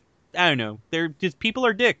it's like I don't know. They're just people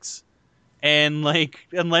are dicks. And like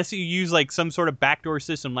unless you use like some sort of backdoor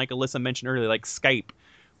system like Alyssa mentioned earlier, like Skype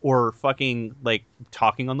or fucking like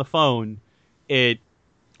talking on the phone, I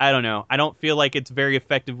don't know. I don't feel like it's very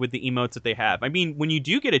effective with the emotes that they have. I mean, when you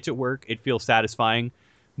do get it to work, it feels satisfying,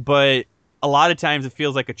 but a lot of times it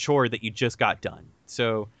feels like a chore that you just got done.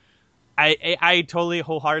 So I totally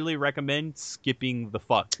wholeheartedly recommend skipping the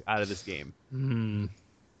fuck out of this game.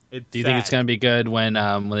 Do you think it's going to be good when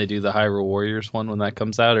they do the Hyrule Warriors one when that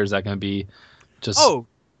comes out, or is that going to be just...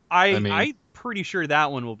 I'm pretty sure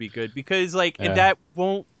that one will be good, because like that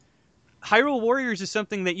won't... Hyrule Warriors is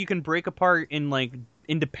something that you can break apart and like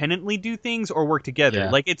independently do things or work together.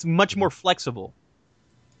 Yeah. Like it's much more flexible.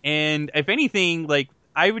 And if anything, like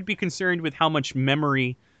I would be concerned with how much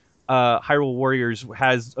memory Hyrule Warriors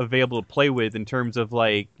has available to play with in terms of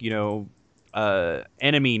like, you know,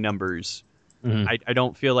 enemy numbers. Mm-hmm. I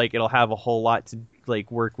don't feel like it'll have a whole lot to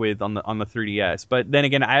like work with on the 3DS. But then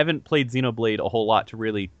again, I haven't played Xenoblade a whole lot to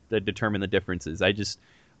really determine the differences. I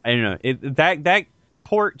don't know. That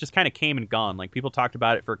port just kind of came and gone. Like people talked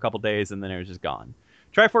about it for a couple days and then it was just gone.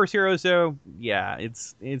 Triforce Heroes though, yeah,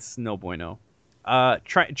 it's no bueno.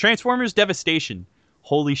 Transformers Devastation.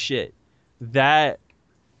 Holy shit. That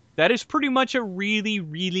That is pretty much a really,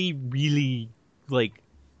 really, really, like,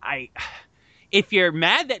 if you're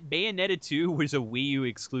mad that Bayonetta 2 was a Wii U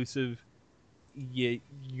exclusive,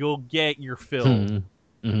 you'll get your fill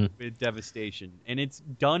with Devastation. And it's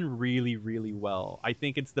done really, really well. I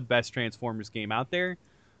think it's the best Transformers game out there.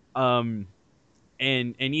 And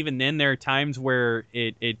even then, there are times where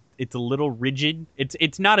it's a little rigid.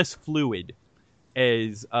 It's not as fluid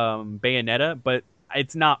as Bayonetta, but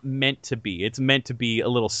it's not meant to be. It's meant to be a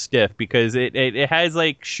little stiff because it has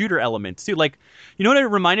like shooter elements too. Like, you know what it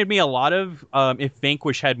reminded me a lot of? If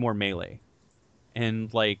Vanquish had more melee,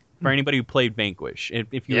 and like for anybody who played Vanquish,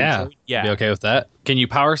 if you enjoyed, be okay with that. Can you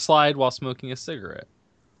power slide while smoking a cigarette?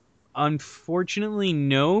 Unfortunately,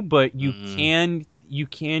 no, but you can. You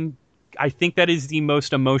can. I think that is the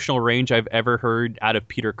most emotional range I've ever heard out of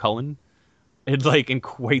Peter Cullen, in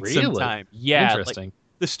quite some time. Yeah, interesting. Like,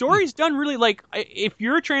 the story's done really, like, if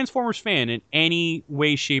you're a Transformers fan in any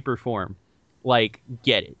way, shape, or form, like,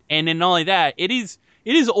 get it. And then not only that, it is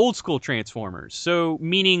old school Transformers. So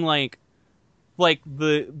meaning like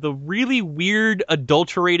the really weird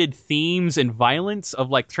adulterated themes and violence of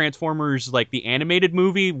like Transformers, like the animated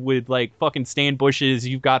movie with like fucking Stan Bush's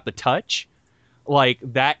You've Got the Touch. Like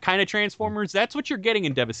that kind of Transformers, that's what you're getting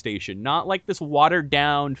in Devastation, not like this watered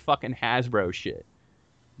down fucking Hasbro shit.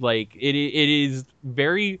 Like it is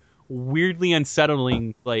very weirdly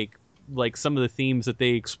unsettling, like some of the themes that they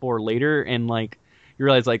explore later, and like you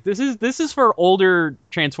realize like this is for older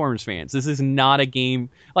Transformers fans. This is not a game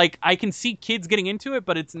like I can see kids getting into it,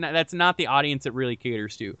 but that's not the audience it really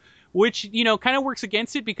caters to, which kind of works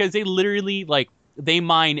against it because they literally like they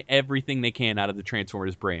mine everything they can out of the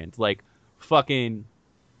Transformers brand. Like fucking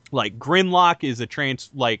like Grimlock is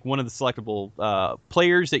one of the selectable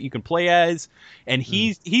players that you can play as, and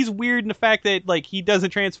he's weird in the fact that like he doesn't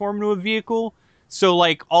transform into a vehicle, so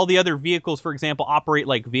like all the other vehicles, for example, operate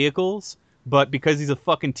like vehicles, but because he's a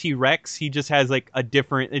fucking T-Rex, he just has like a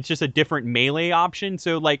different melee option.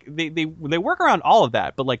 So like they work around all of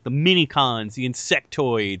that, but like the Minicons, the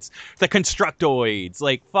Insectoids, the Constructoids,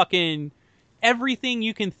 like fucking everything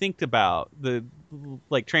you can think about the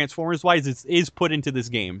like Transformers wise is put into this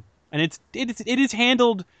game, and it is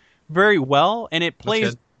handled very well, and it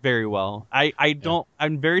plays very well.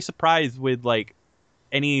 I'm very surprised with like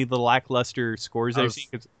any of the lackluster scores I've seen.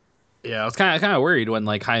 Yeah, I was kind of worried when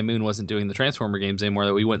like High Moon wasn't doing the Transformer games anymore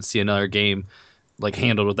that we wouldn't see another game like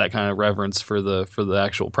handled with that kind of reverence for the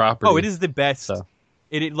actual property. Oh, it is the best. So.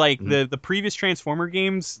 It like the previous Transformer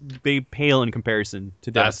games, they pale in comparison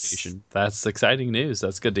to Devastation. That's exciting news.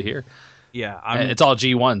 That's good to hear. Yeah, it's all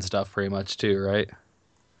G1 stuff pretty much too, right?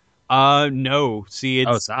 No. See,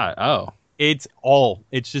 it's not. Oh, it's all.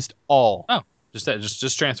 It's just all. Oh,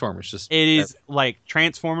 just Transformers. It is like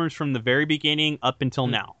Transformers from the very beginning up until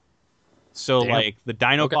now. So like the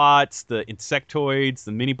Dinobots, the Insectoids,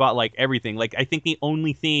 the Minibot, like everything. Like I think the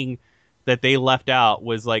only thing that they left out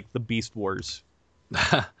was like the Beast Wars.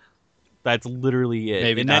 That's literally it.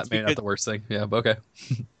 Maybe not the worst thing. Yeah, but okay.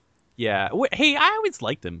 Yeah. Hey, I always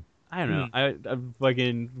liked them. I don't know. I'm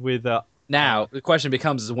fucking with. Now the question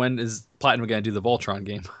becomes: when is Platinum going to do the Voltron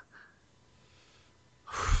game?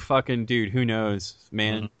 Fucking dude, who knows,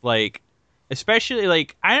 man? Like, especially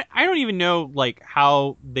like I don't even know like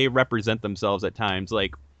how they represent themselves at times.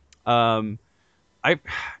 Like, and I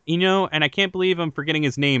can't believe I'm forgetting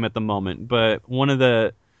his name at the moment, but one of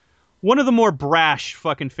the more brash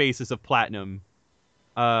fucking faces of Platinum.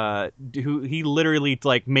 Who he literally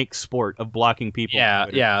like makes sport of blocking people.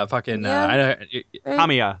 Yeah, fucking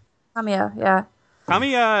Kamiya. Yeah.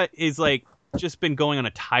 Kamiya is like just been going on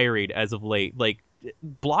a tirade as of late, like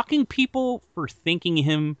blocking people for thanking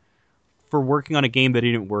him for working on a game that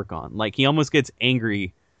he didn't work on. Like he almost gets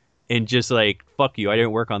angry and just like, fuck you, I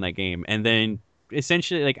didn't work on that game. And then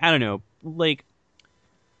essentially like, I don't know, like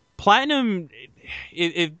Platinum,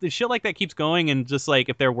 if the shit like that keeps going, and just like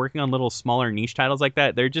if they're working on little smaller niche titles like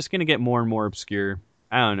that, they're just gonna get more and more obscure.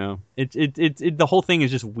 I don't know. It the whole thing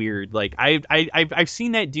is just weird. Like I've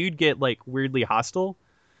seen that dude get like weirdly hostile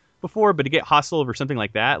before, but to get hostile over something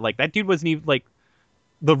like that dude wasn't even like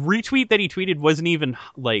the retweet that he tweeted wasn't even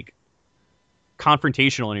like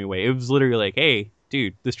confrontational anyway. It was literally like, hey,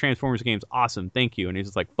 dude, this Transformers game's awesome, thank you. And he's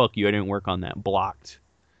just like, fuck you, I didn't work on that. Blocked.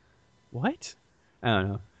 What? I don't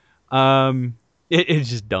know. It's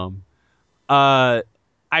just dumb. I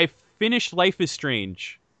finished Life is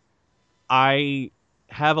Strange. I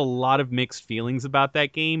have a lot of mixed feelings about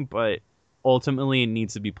that game, but ultimately it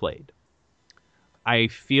needs to be played. I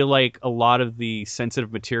feel like a lot of the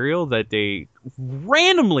sensitive material that they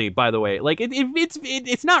randomly, by the way, like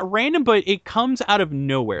it's not random, but it comes out of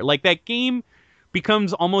nowhere. Like that game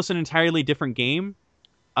becomes almost an entirely different game.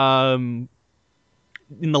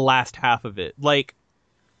 in the last half of it. Like,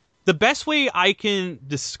 the best way I can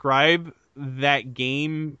describe that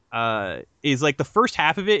game is like the first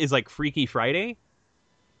half of it is like Freaky Friday,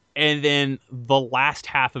 and then the last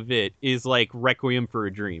half of it is like Requiem for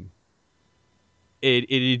a Dream.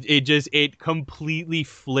 It completely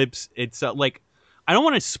flips itself. Like, I don't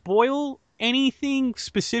want to spoil anything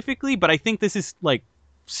specifically, but I think this is like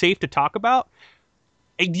safe to talk about.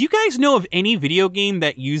 Do you guys know of any video game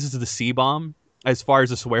that uses the C-bomb as far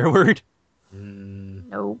as a swear word?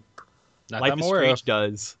 Nope. Not Life that I'm is aware Strange of.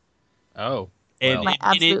 does. Oh. And well. My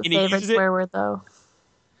absolute it favorite uses it- swear word, though.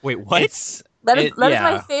 Wait, what? That is my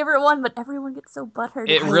yeah. favorite one, but everyone gets so butthurt.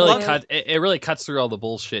 It if I really say cut. It really cuts through all the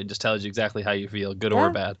bullshit and just tells you exactly how you feel, good or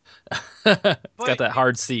Yeah. bad. It's But- got that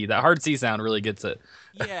hard C. That hard C sound really gets it.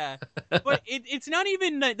 Yeah, but it's not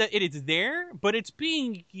even that it is there, but it's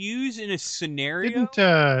being used in a scenario.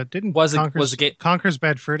 Didn't Was Conker's, the game? Conker's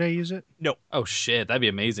Bad Fur Day use it? Oh shit, that'd be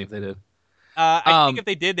amazing if they did. I think if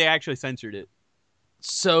they did, they actually censored it.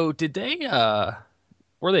 So did they?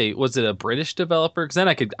 Were they? Was it a British developer? Because then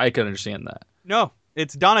I could understand that. No,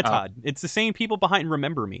 it's Donatod. It's the same people behind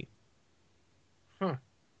Remember Me. Huh.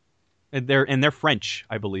 And they're French,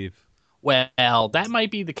 I believe. Well, that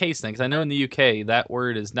might be the case then, because I know in the UK that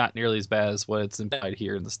word is not nearly as bad as what it's implied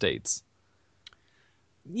here in the States,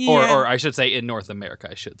 Yeah, or I should say in North America.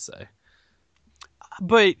 I should say.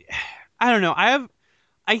 but I don't know.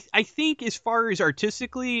 I think as far as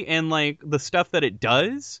artistically and like the stuff that it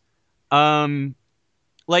does,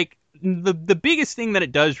 like the biggest thing that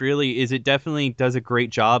it does really is it definitely does a great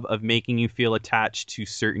job of making you feel attached to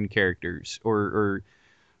certain characters or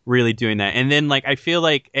really doing that. And then like I feel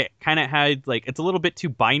like it kind of had like it's a little bit too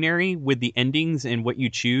binary with the endings and what you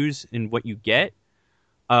choose and what you get.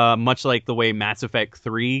 Much like the way Mass Effect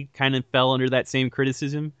 3 kind of fell under that same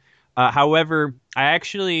criticism. However, I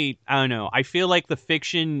don't know. I feel like the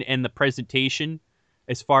fiction and the presentation,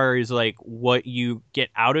 as far as like what you get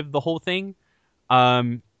out of the whole thing,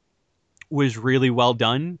 was really well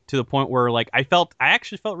done to the point where like I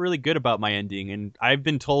actually felt really good about my ending, and I've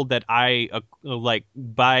been told that I like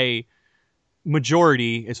by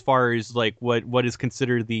majority, as far as like what is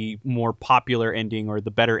considered the more popular ending or the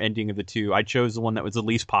better ending of the two, I chose the one that was the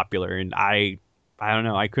least popular, and I don't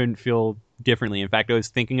know, I couldn't feel differently. In fact, I was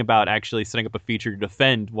thinking about actually setting up a feature to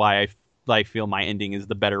defend why I feel my ending is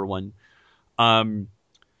the better one.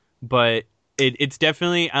 But it's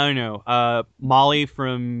definitely, I don't know, Molly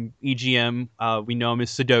from EGM, we know him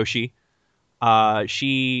as Sadoshi.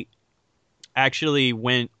 She actually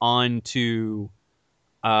went on to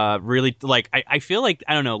really like I feel like,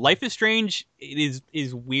 I don't know, Life is Strange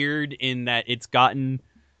is weird in that it's gotten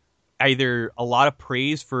either a lot of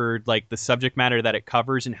praise for like the subject matter that it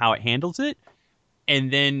covers and how it handles it,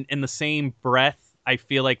 and then in the same breath I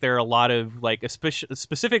feel like there are a lot of like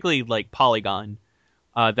specifically like Polygon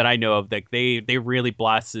that I know of, like they really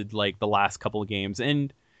blasted like the last couple of games,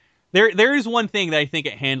 and there is one thing that I think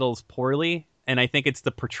it handles poorly, and I think it's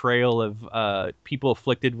the portrayal of people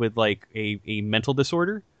afflicted with like a mental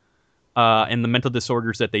disorder, and the mental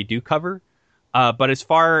disorders that they do cover. But as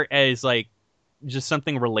far as like just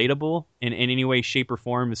something relatable in any way, shape, or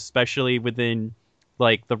form, especially within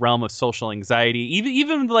like the realm of social anxiety,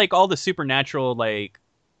 even like all the supernatural like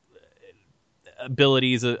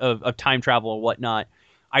abilities of time travel and whatnot,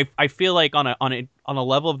 I feel like on a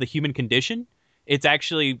level of the human condition, it's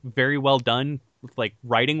actually very well done, like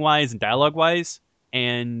writing wise and dialogue wise,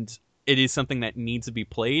 and it is something that needs to be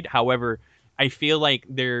played. However, I feel like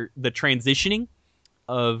the transitioning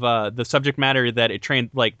of the subject matter that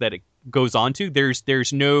it goes on to,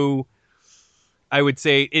 there's no, I would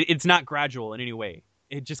say it's not gradual in any way.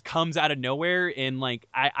 It just comes out of nowhere, and like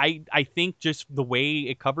I think just the way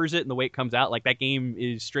it covers it and the way it comes out, like that game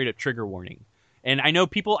is straight up trigger warning. And I know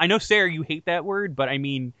Sarah, you hate that word, but I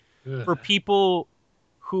mean, for people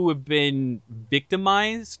who have been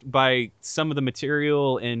victimized by some of the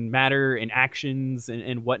material and matter and actions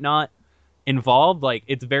and whatnot involved, like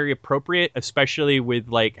it's very appropriate, especially with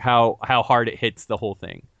like how hard it hits the whole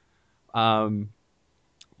thing.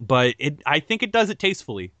 But I think it does it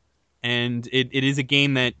tastefully, and it is a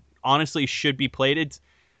game that honestly should be played.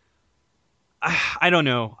 I don't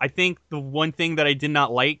know. I think the one thing that I did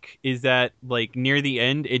not like is that like near the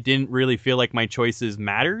end, it didn't really feel like my choices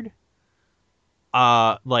mattered.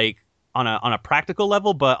 Like on a practical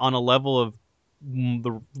level, but on a level of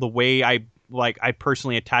the way I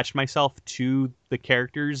personally attached myself to the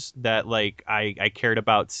characters that like I cared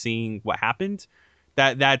about seeing what happened.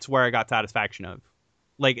 That's where I got satisfaction of.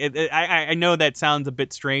 Like I know that sounds a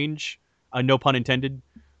bit strange, no pun intended.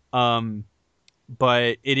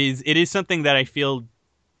 But it is something that I feel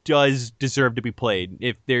does deserve to be played.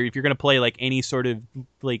 If you're going to play like any sort of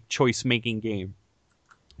like choice making game,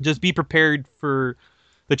 just be prepared for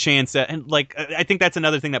the chance that, and like I think that's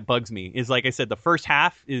another thing that bugs me is, like I said, the first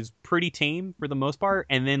half is pretty tame for the most part,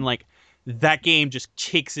 and then like that game just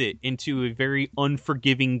kicks it into a very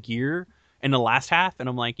unforgiving gear in the last half, and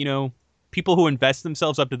I'm like, people who invest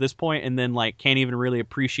themselves up to this point and then like can't even really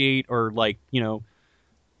appreciate or like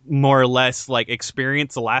more or less like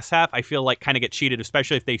experience the last half, I feel like kind of get cheated,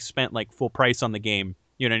 especially if they spent like full price on the game,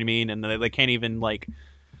 you know what I mean, and they can't even like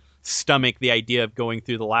stomach the idea of going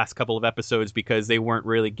through the last couple of episodes because they weren't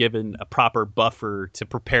really given a proper buffer to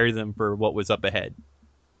prepare them for what was up ahead,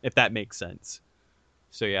 if that makes sense.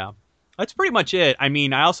 So yeah, that's pretty much it. I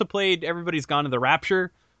mean, I also played Everybody's Gone to the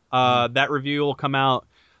Rapture. That review will come out.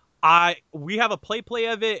 We have a play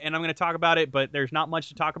of it, and I'm going to talk about it, but there's not much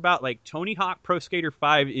to talk about. Like, Tony Hawk Pro Skater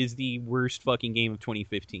 5 is the worst fucking game of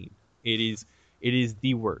 2015. It is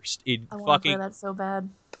the worst. I want to play that so bad.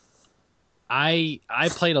 I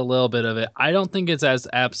played a little bit of it. I don't think it's as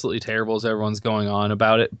absolutely terrible as everyone's going on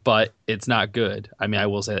about it, but it's not good. I mean, I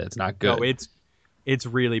will say that it's not good. No, it's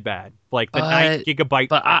really bad. Like the 9 gigabyte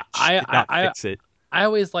patch did not fix it. I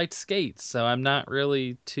always liked skates, so I'm not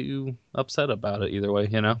really too upset about it either way,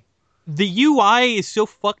 The UI is so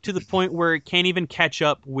fucked to the point where it can't even catch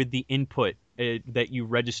up with the input that you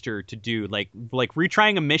register to do. Like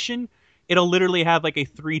retrying a mission, it'll literally have like a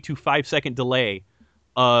 3 to 5 second delay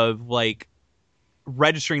of like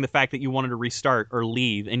registering the fact that you wanted to restart or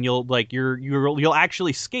leave, and you'll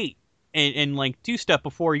actually skate and like do stuff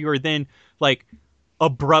before you're then like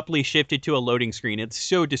abruptly shifted to a loading screen. It's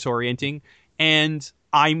so disorienting, and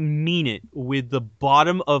I mean it with the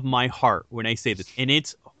bottom of my heart when I say this, and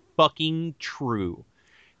it's fucking true,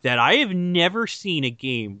 that I have never seen a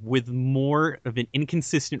game with more of an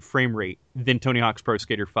inconsistent frame rate than Tony Hawk's Pro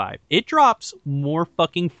Skater 5. It drops more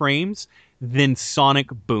fucking frames than Sonic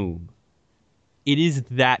Boom. It is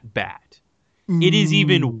that bad. It is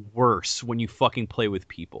even worse when you fucking play with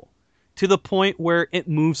people, to the point where it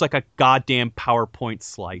moves like a goddamn PowerPoint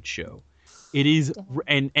slideshow. It is,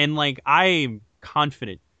 and like, I'm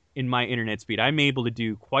confident in my internet speed. I'm able to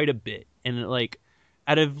do quite a bit, and like,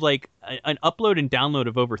 out of like an upload and download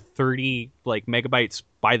of over 30 like megabytes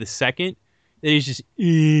by the second, it is just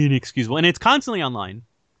inexcusable. And it's constantly online,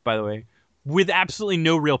 by the way, with absolutely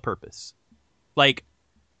no real purpose. Like,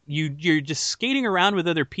 you're just skating around with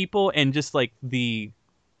other people, and just like the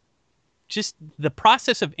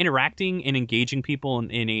process of interacting and engaging people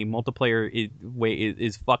in a multiplayer way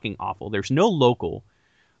is fucking awful. There's no local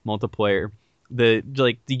multiplayer. The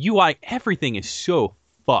UI, everything is so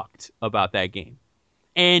fucked about that game.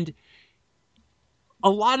 And a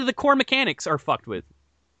lot of the core mechanics are fucked with.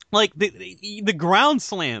 Like the ground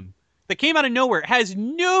slam that came out of nowhere has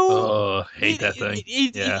no. Oh, hate that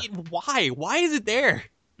thing. Why? Why is it there?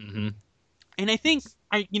 Mm-hmm. And I think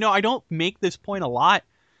I don't make this point a lot.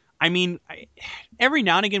 I mean, every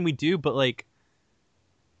now and again we do, but like,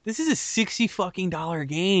 this is a $60 fucking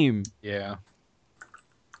game. Yeah.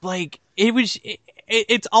 Like,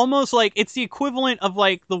 it's almost like it's the equivalent of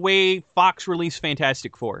like the way Fox released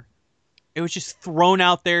Fantastic Four. It was just thrown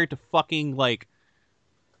out there to fucking like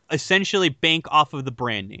essentially bank off of the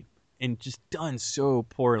brand name, and just done so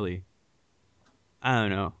poorly. I don't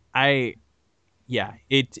know.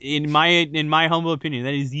 In my humble opinion,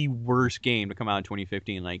 that is the worst game to come out in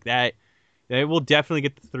 2015. Like that will definitely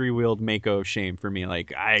get the 3-wheeled Mako of shame for me.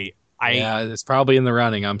 Like yeah, it's probably in the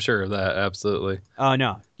running. I'm sure of that. Absolutely. Oh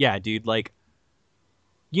no, yeah, dude. Like,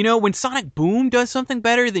 when Sonic Boom does something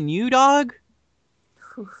better than you, dog.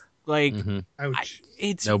 Like, Ouch.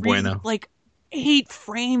 It's no really, bueno. like 8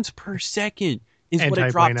 frames per second is what it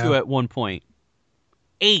Anti-bueno. dropped to at one point.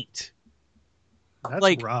 8. That's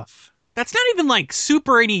like, rough. That's not even like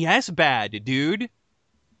Super NES bad, dude.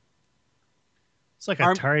 It's like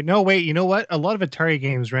Atari. No, wait. You know what? A lot of Atari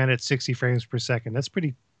games ran at 60 frames per second. That's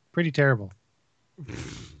pretty terrible.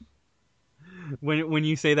 When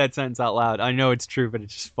you say that sentence out loud, I know it's true, but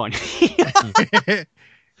it's just funny.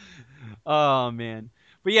 Oh man,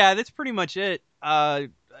 but yeah, that's pretty much it.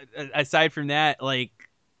 Aside from that, like,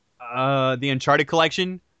 the Uncharted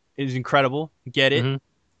collection is incredible. Get it?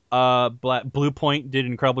 Mm-hmm. Blue Point did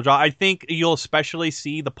an incredible job. I think you'll especially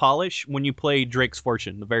see the polish when you play Drake's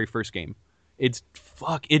Fortune, the very first game. It's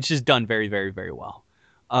just done very, very, very well.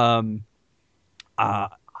 I'm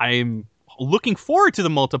looking forward to the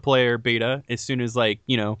multiplayer beta as soon as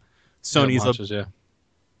Sony's launches, yeah.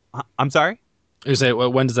 I'm sorry? You say,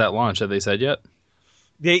 when does that launch? Have they said yet?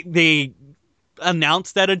 They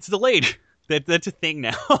announced that it's delayed. That's a thing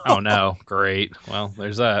now. Oh no, great. Well,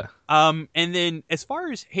 there's that. And then as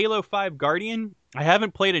far as Halo 5 Guardian, I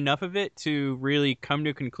haven't played enough of it to really come to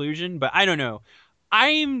a conclusion, but I don't know.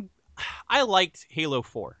 I liked Halo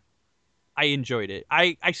 4. I enjoyed it.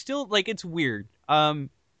 I still like it's weird.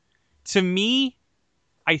 To me,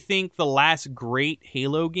 I think the last great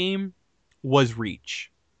Halo game was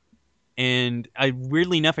Reach. And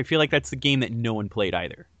weirdly enough, I feel like that's the game that no one played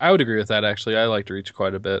either. I would agree with that, actually. I liked Reach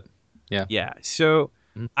quite a bit. Yeah. Yeah. So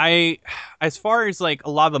as far as like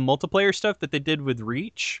a lot of the multiplayer stuff that they did with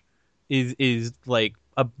Reach is like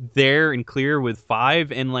up there and clear with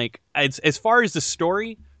 5. And like as far as the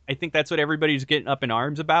story, I think that's what everybody's getting up in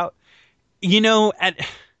arms about. You know, at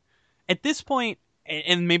this point,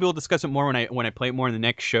 and maybe we'll discuss it more when I play it more in the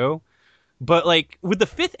next show. But like with the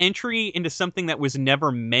 5th entry into something that was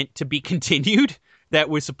never meant to be continued, that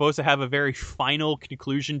was supposed to have a very final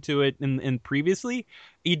conclusion to it, and previously,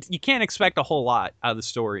 you can't expect a whole lot out of the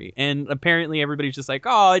story. And apparently, everybody's just like,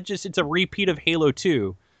 oh, it's a repeat of Halo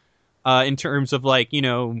 2, in terms of like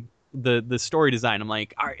the story design. I'm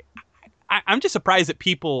like, all right, I'm just surprised that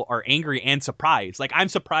people are angry and surprised. Like I'm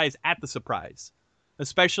surprised at the surprise,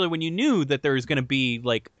 especially when you knew that there was going to be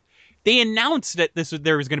like. They announced that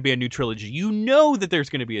there was going to be a new trilogy. You know that there's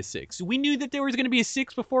going to be a 6. We knew that there was going to be a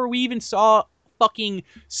 6 before we even saw fucking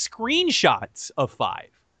screenshots of 5.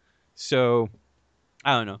 So,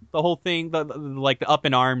 I don't know. The whole thing, the up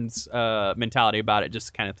in arms mentality about it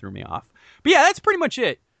just kind of threw me off. But yeah, that's pretty much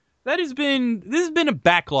it. This has been a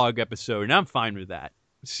backlog episode, and I'm fine with that.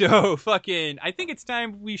 So, I think it's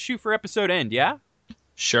time we shoot for episode end, yeah?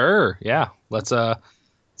 Sure, yeah. Let's go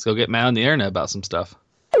get mad on the internet about some stuff.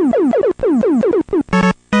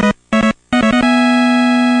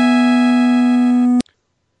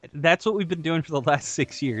 That's what we've been doing for the last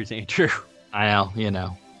 6 years, Andrew. I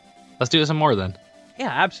know, Let's do some more then.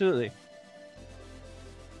 Yeah, absolutely.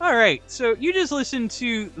 All right, so you just listened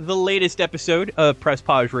to the latest episode of Press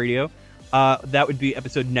Pause Radio. That would be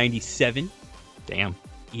episode 97. Damn.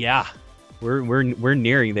 Yeah, we're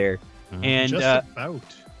nearing there, and just about.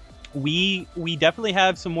 We definitely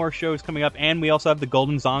have some more shows coming up, and we also have the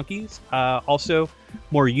Golden Zonkies. Also,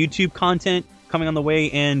 more YouTube content coming on the way,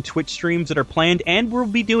 and Twitch streams that are planned. And we'll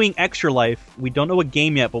be doing Extra Life. We don't know what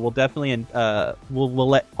game yet, but we'll definitely we'll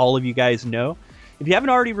let all of you guys know. If you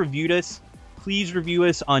haven't already reviewed us, please review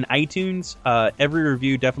us on iTunes. Every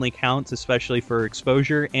review definitely counts, especially for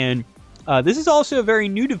exposure. And this is also a very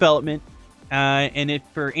new development. And if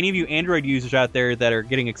for any of you Android users out there that are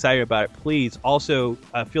getting excited about it, please also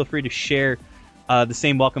feel free to share the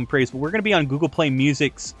same welcome praise. But we're going to be on Google Play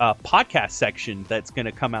Music's podcast section that's going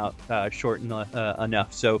to come out short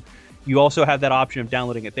enough. So you also have that option of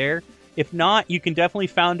downloading it there. If not, you can definitely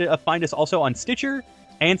find us also on Stitcher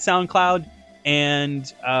and SoundCloud.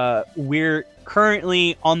 And we're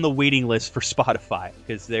currently on the waiting list for Spotify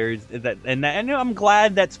because there's that, and I'm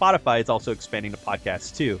glad that Spotify is also expanding the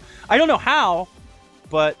podcast too. I don't know how,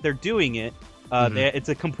 but they're doing it. It's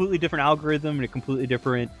a completely different algorithm and a completely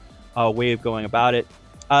different way of going about it.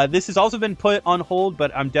 This has also been put on hold,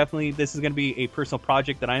 but this is going to be a personal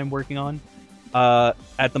project that I am working on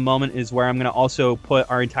at the moment, is where I'm going to also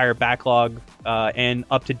put our entire backlog and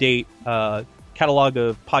up-to-date catalog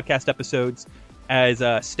of podcast episodes as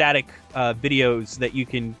static videos that you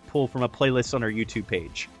can pull from a playlist on our YouTube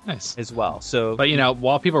page. Nice. As well. So, but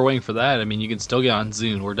while people are waiting for that, I mean, you can still get on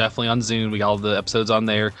Zune. We're definitely on Zune. We got all the episodes on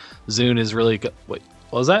there. Zune is really good. Wait,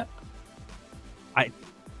 what was that?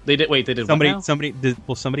 They did somebody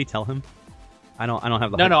will somebody tell him? I don't have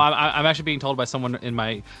the No, I'm actually being told by someone in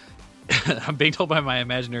my I'm being told by my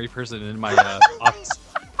imaginary person in my office.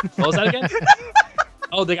 What was that again?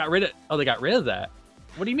 They got rid of that.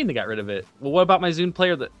 What do you mean they got rid of it? Well, what about my Zune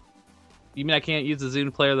player? You mean I can't use the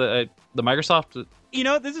Zune player that the Microsoft?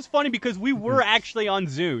 This is funny because we were actually on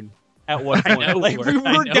Zune at one point. We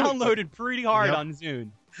were downloaded pretty hard on Zune.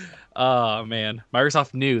 Oh man,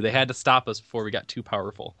 Microsoft knew they had to stop us before we got too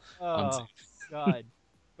powerful. Oh God.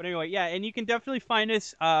 But anyway, yeah, and you can definitely find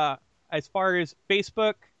us as far as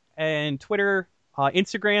Facebook and Twitter.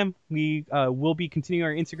 Instagram, we will be continuing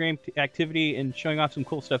our Instagram activity and showing off some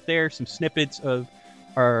cool stuff there, some snippets of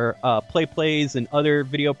our plays and other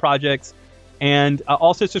video projects. And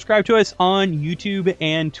also subscribe to us on YouTube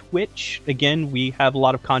and Twitch. Again, we have a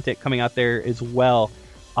lot of content coming out there as well.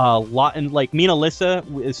 And like me and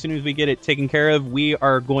Alyssa, as soon as we get it taken care of, we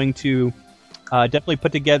are going to definitely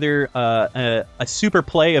put together a super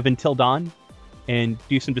play of Until Dawn and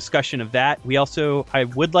do some discussion of that. I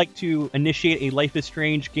would like to initiate a Life is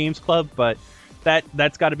Strange Games Club, but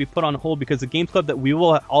that's got to be put on hold because the Games Club that we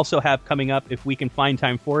will also have coming up, if we can find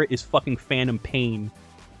time for it, is fucking Phantom Pain.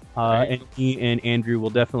 And me and Andrew will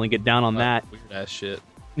definitely get down on that. Weird ass shit.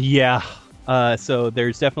 Yeah. So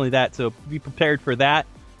there's definitely that. So be prepared for that.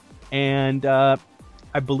 And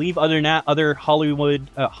I believe other than that, other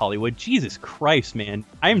Hollywood, Jesus Christ, man.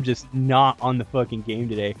 I'm just not on the fucking game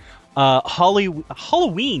today.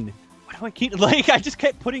 Halloween. Why do I keep, I just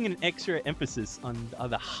kept putting an extra emphasis on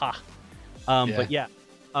the ha. But yeah.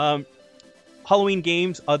 Halloween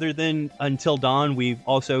games other than Until Dawn, we've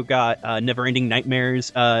also got Neverending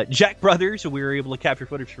Nightmares, Jack Brothers. We were able to capture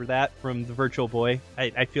footage for that from the Virtual Boy.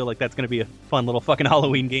 I feel like that's going to be a fun little fucking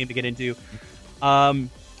Halloween game to get into.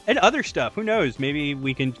 And other stuff. Who knows? Maybe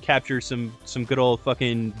we can capture some good old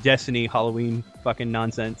fucking Destiny Halloween fucking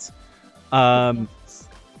nonsense. I'd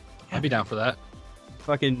be down for that.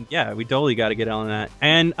 Fucking yeah, we totally got to get on that.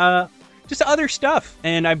 And just other stuff.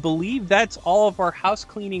 And I believe that's all of our house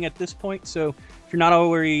cleaning at this point. So if you're not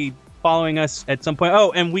already following us at some point,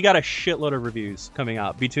 oh, and we got a shitload of reviews coming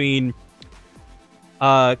out between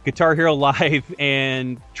Guitar Hero Live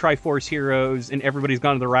and Triforce Heroes and Everybody's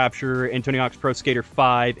Gone to the Rapture and Tony Hawk's Pro Skater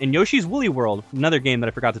 5 and Yoshi's Woolly World, another game that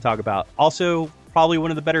I forgot to talk about. Also, probably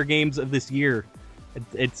one of the better games of this year.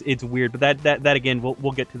 It's weird, but that again,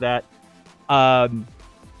 we'll get to that.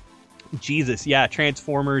 Jesus, yeah,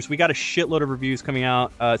 Transformers. We got a shitload of reviews coming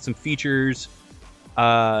out, some features,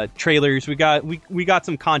 trailers. We got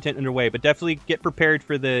some content underway, but definitely get prepared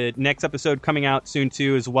for the next episode coming out soon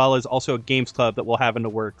too, as well as also a games club that we'll have in the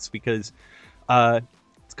works, because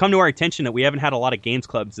it's come to our attention that we haven't had a lot of games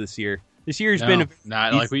clubs this year. This year's been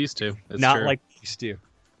not like we used to. It's not true. like we used to.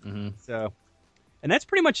 Mm-hmm. So, and that's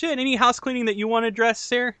pretty much it. Any house cleaning that you want to address,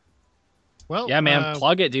 Sarah? Well, Yeah, man,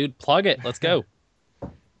 plug it, dude. Plug it. Let's go.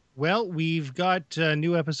 Well, we've got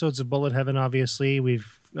new episodes of Bullet Heaven, obviously. We've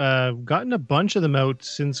gotten a bunch of them out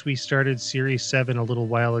since we started Series 7 a little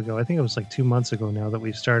while ago. I think it was like 2 months ago now that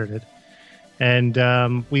we've started it.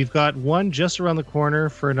 And we've got one just around the corner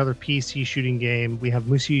for another PC shooting game. We have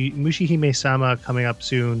Mushihime-sama coming up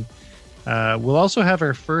soon. We'll also have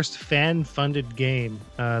our first fan-funded game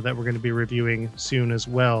that we're going to be reviewing soon as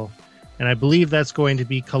well. And I believe that's going to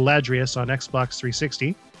be Caladrius on Xbox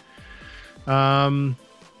 360.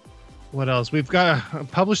 What else? We've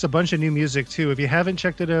got published a bunch of new music too. If you haven't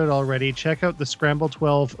checked it out already, check out the Scramble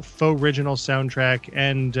 12 faux original soundtrack.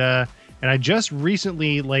 And I just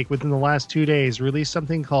recently, like within the last 2 days, released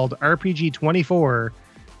something called RPG 24,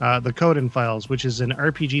 the Coden Files, which is an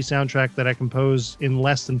RPG soundtrack that I composed in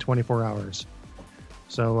less than 24 hours.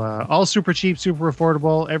 So all super cheap, super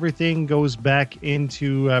affordable. Everything goes back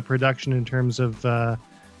into production in terms of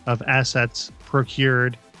assets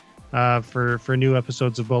procured for new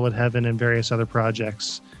episodes of Bullet Heaven and various other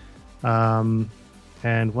projects. And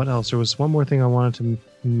what else? There was one more thing I wanted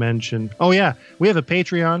to mention. Oh yeah, we have a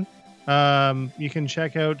Patreon. You can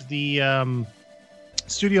check out the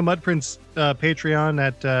Studio Mudprints Patreon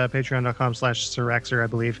at patreon.com/Siraxer, I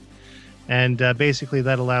believe. And basically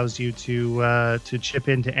that allows you to chip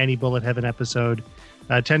into any Bullet Heaven episode.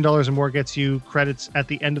 $10 or more gets you credits at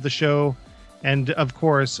the end of the show. And, of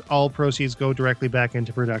course, all proceeds go directly back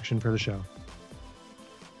into production for the show.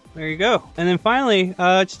 There you go. And then finally,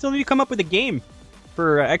 still need to come up with a game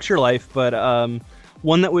for Extra Life, but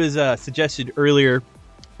one that was suggested earlier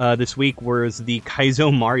this week was the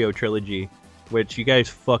Kaizo Mario trilogy, which you guys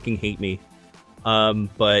fucking hate me.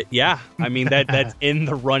 But yeah, I mean, that's in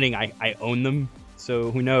the running. I own them,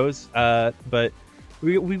 so who knows? But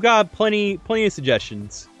we've got plenty of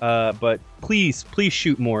suggestions. But please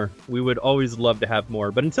shoot more. We would always love to have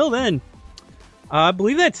more. But until then, I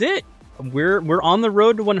believe that's it. We're on the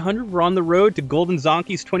road to 100. We're on the road to Golden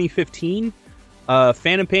Zonkies 2015,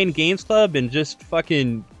 Phantom Pain Games Club, and just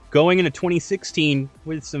fucking going into 2016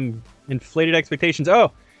 with some inflated expectations.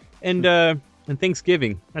 Oh, and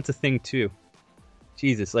Thanksgiving. That's a thing too.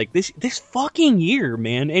 Jesus, like this fucking year,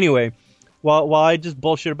 man. Anyway, while I just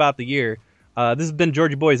bullshit about the year, this has been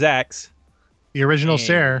Georgie Boy Zax, the original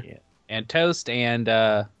Sarah, and Toast, and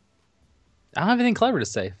I don't have anything clever to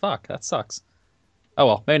say. Fuck, that sucks. Oh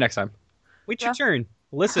well, maybe next time. Wait your turn.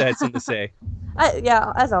 Alyssa had something to say.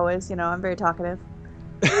 Yeah, as always, I'm very talkative.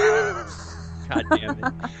 God damn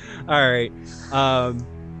it. All right.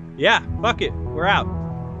 Yeah, fuck it. We're out.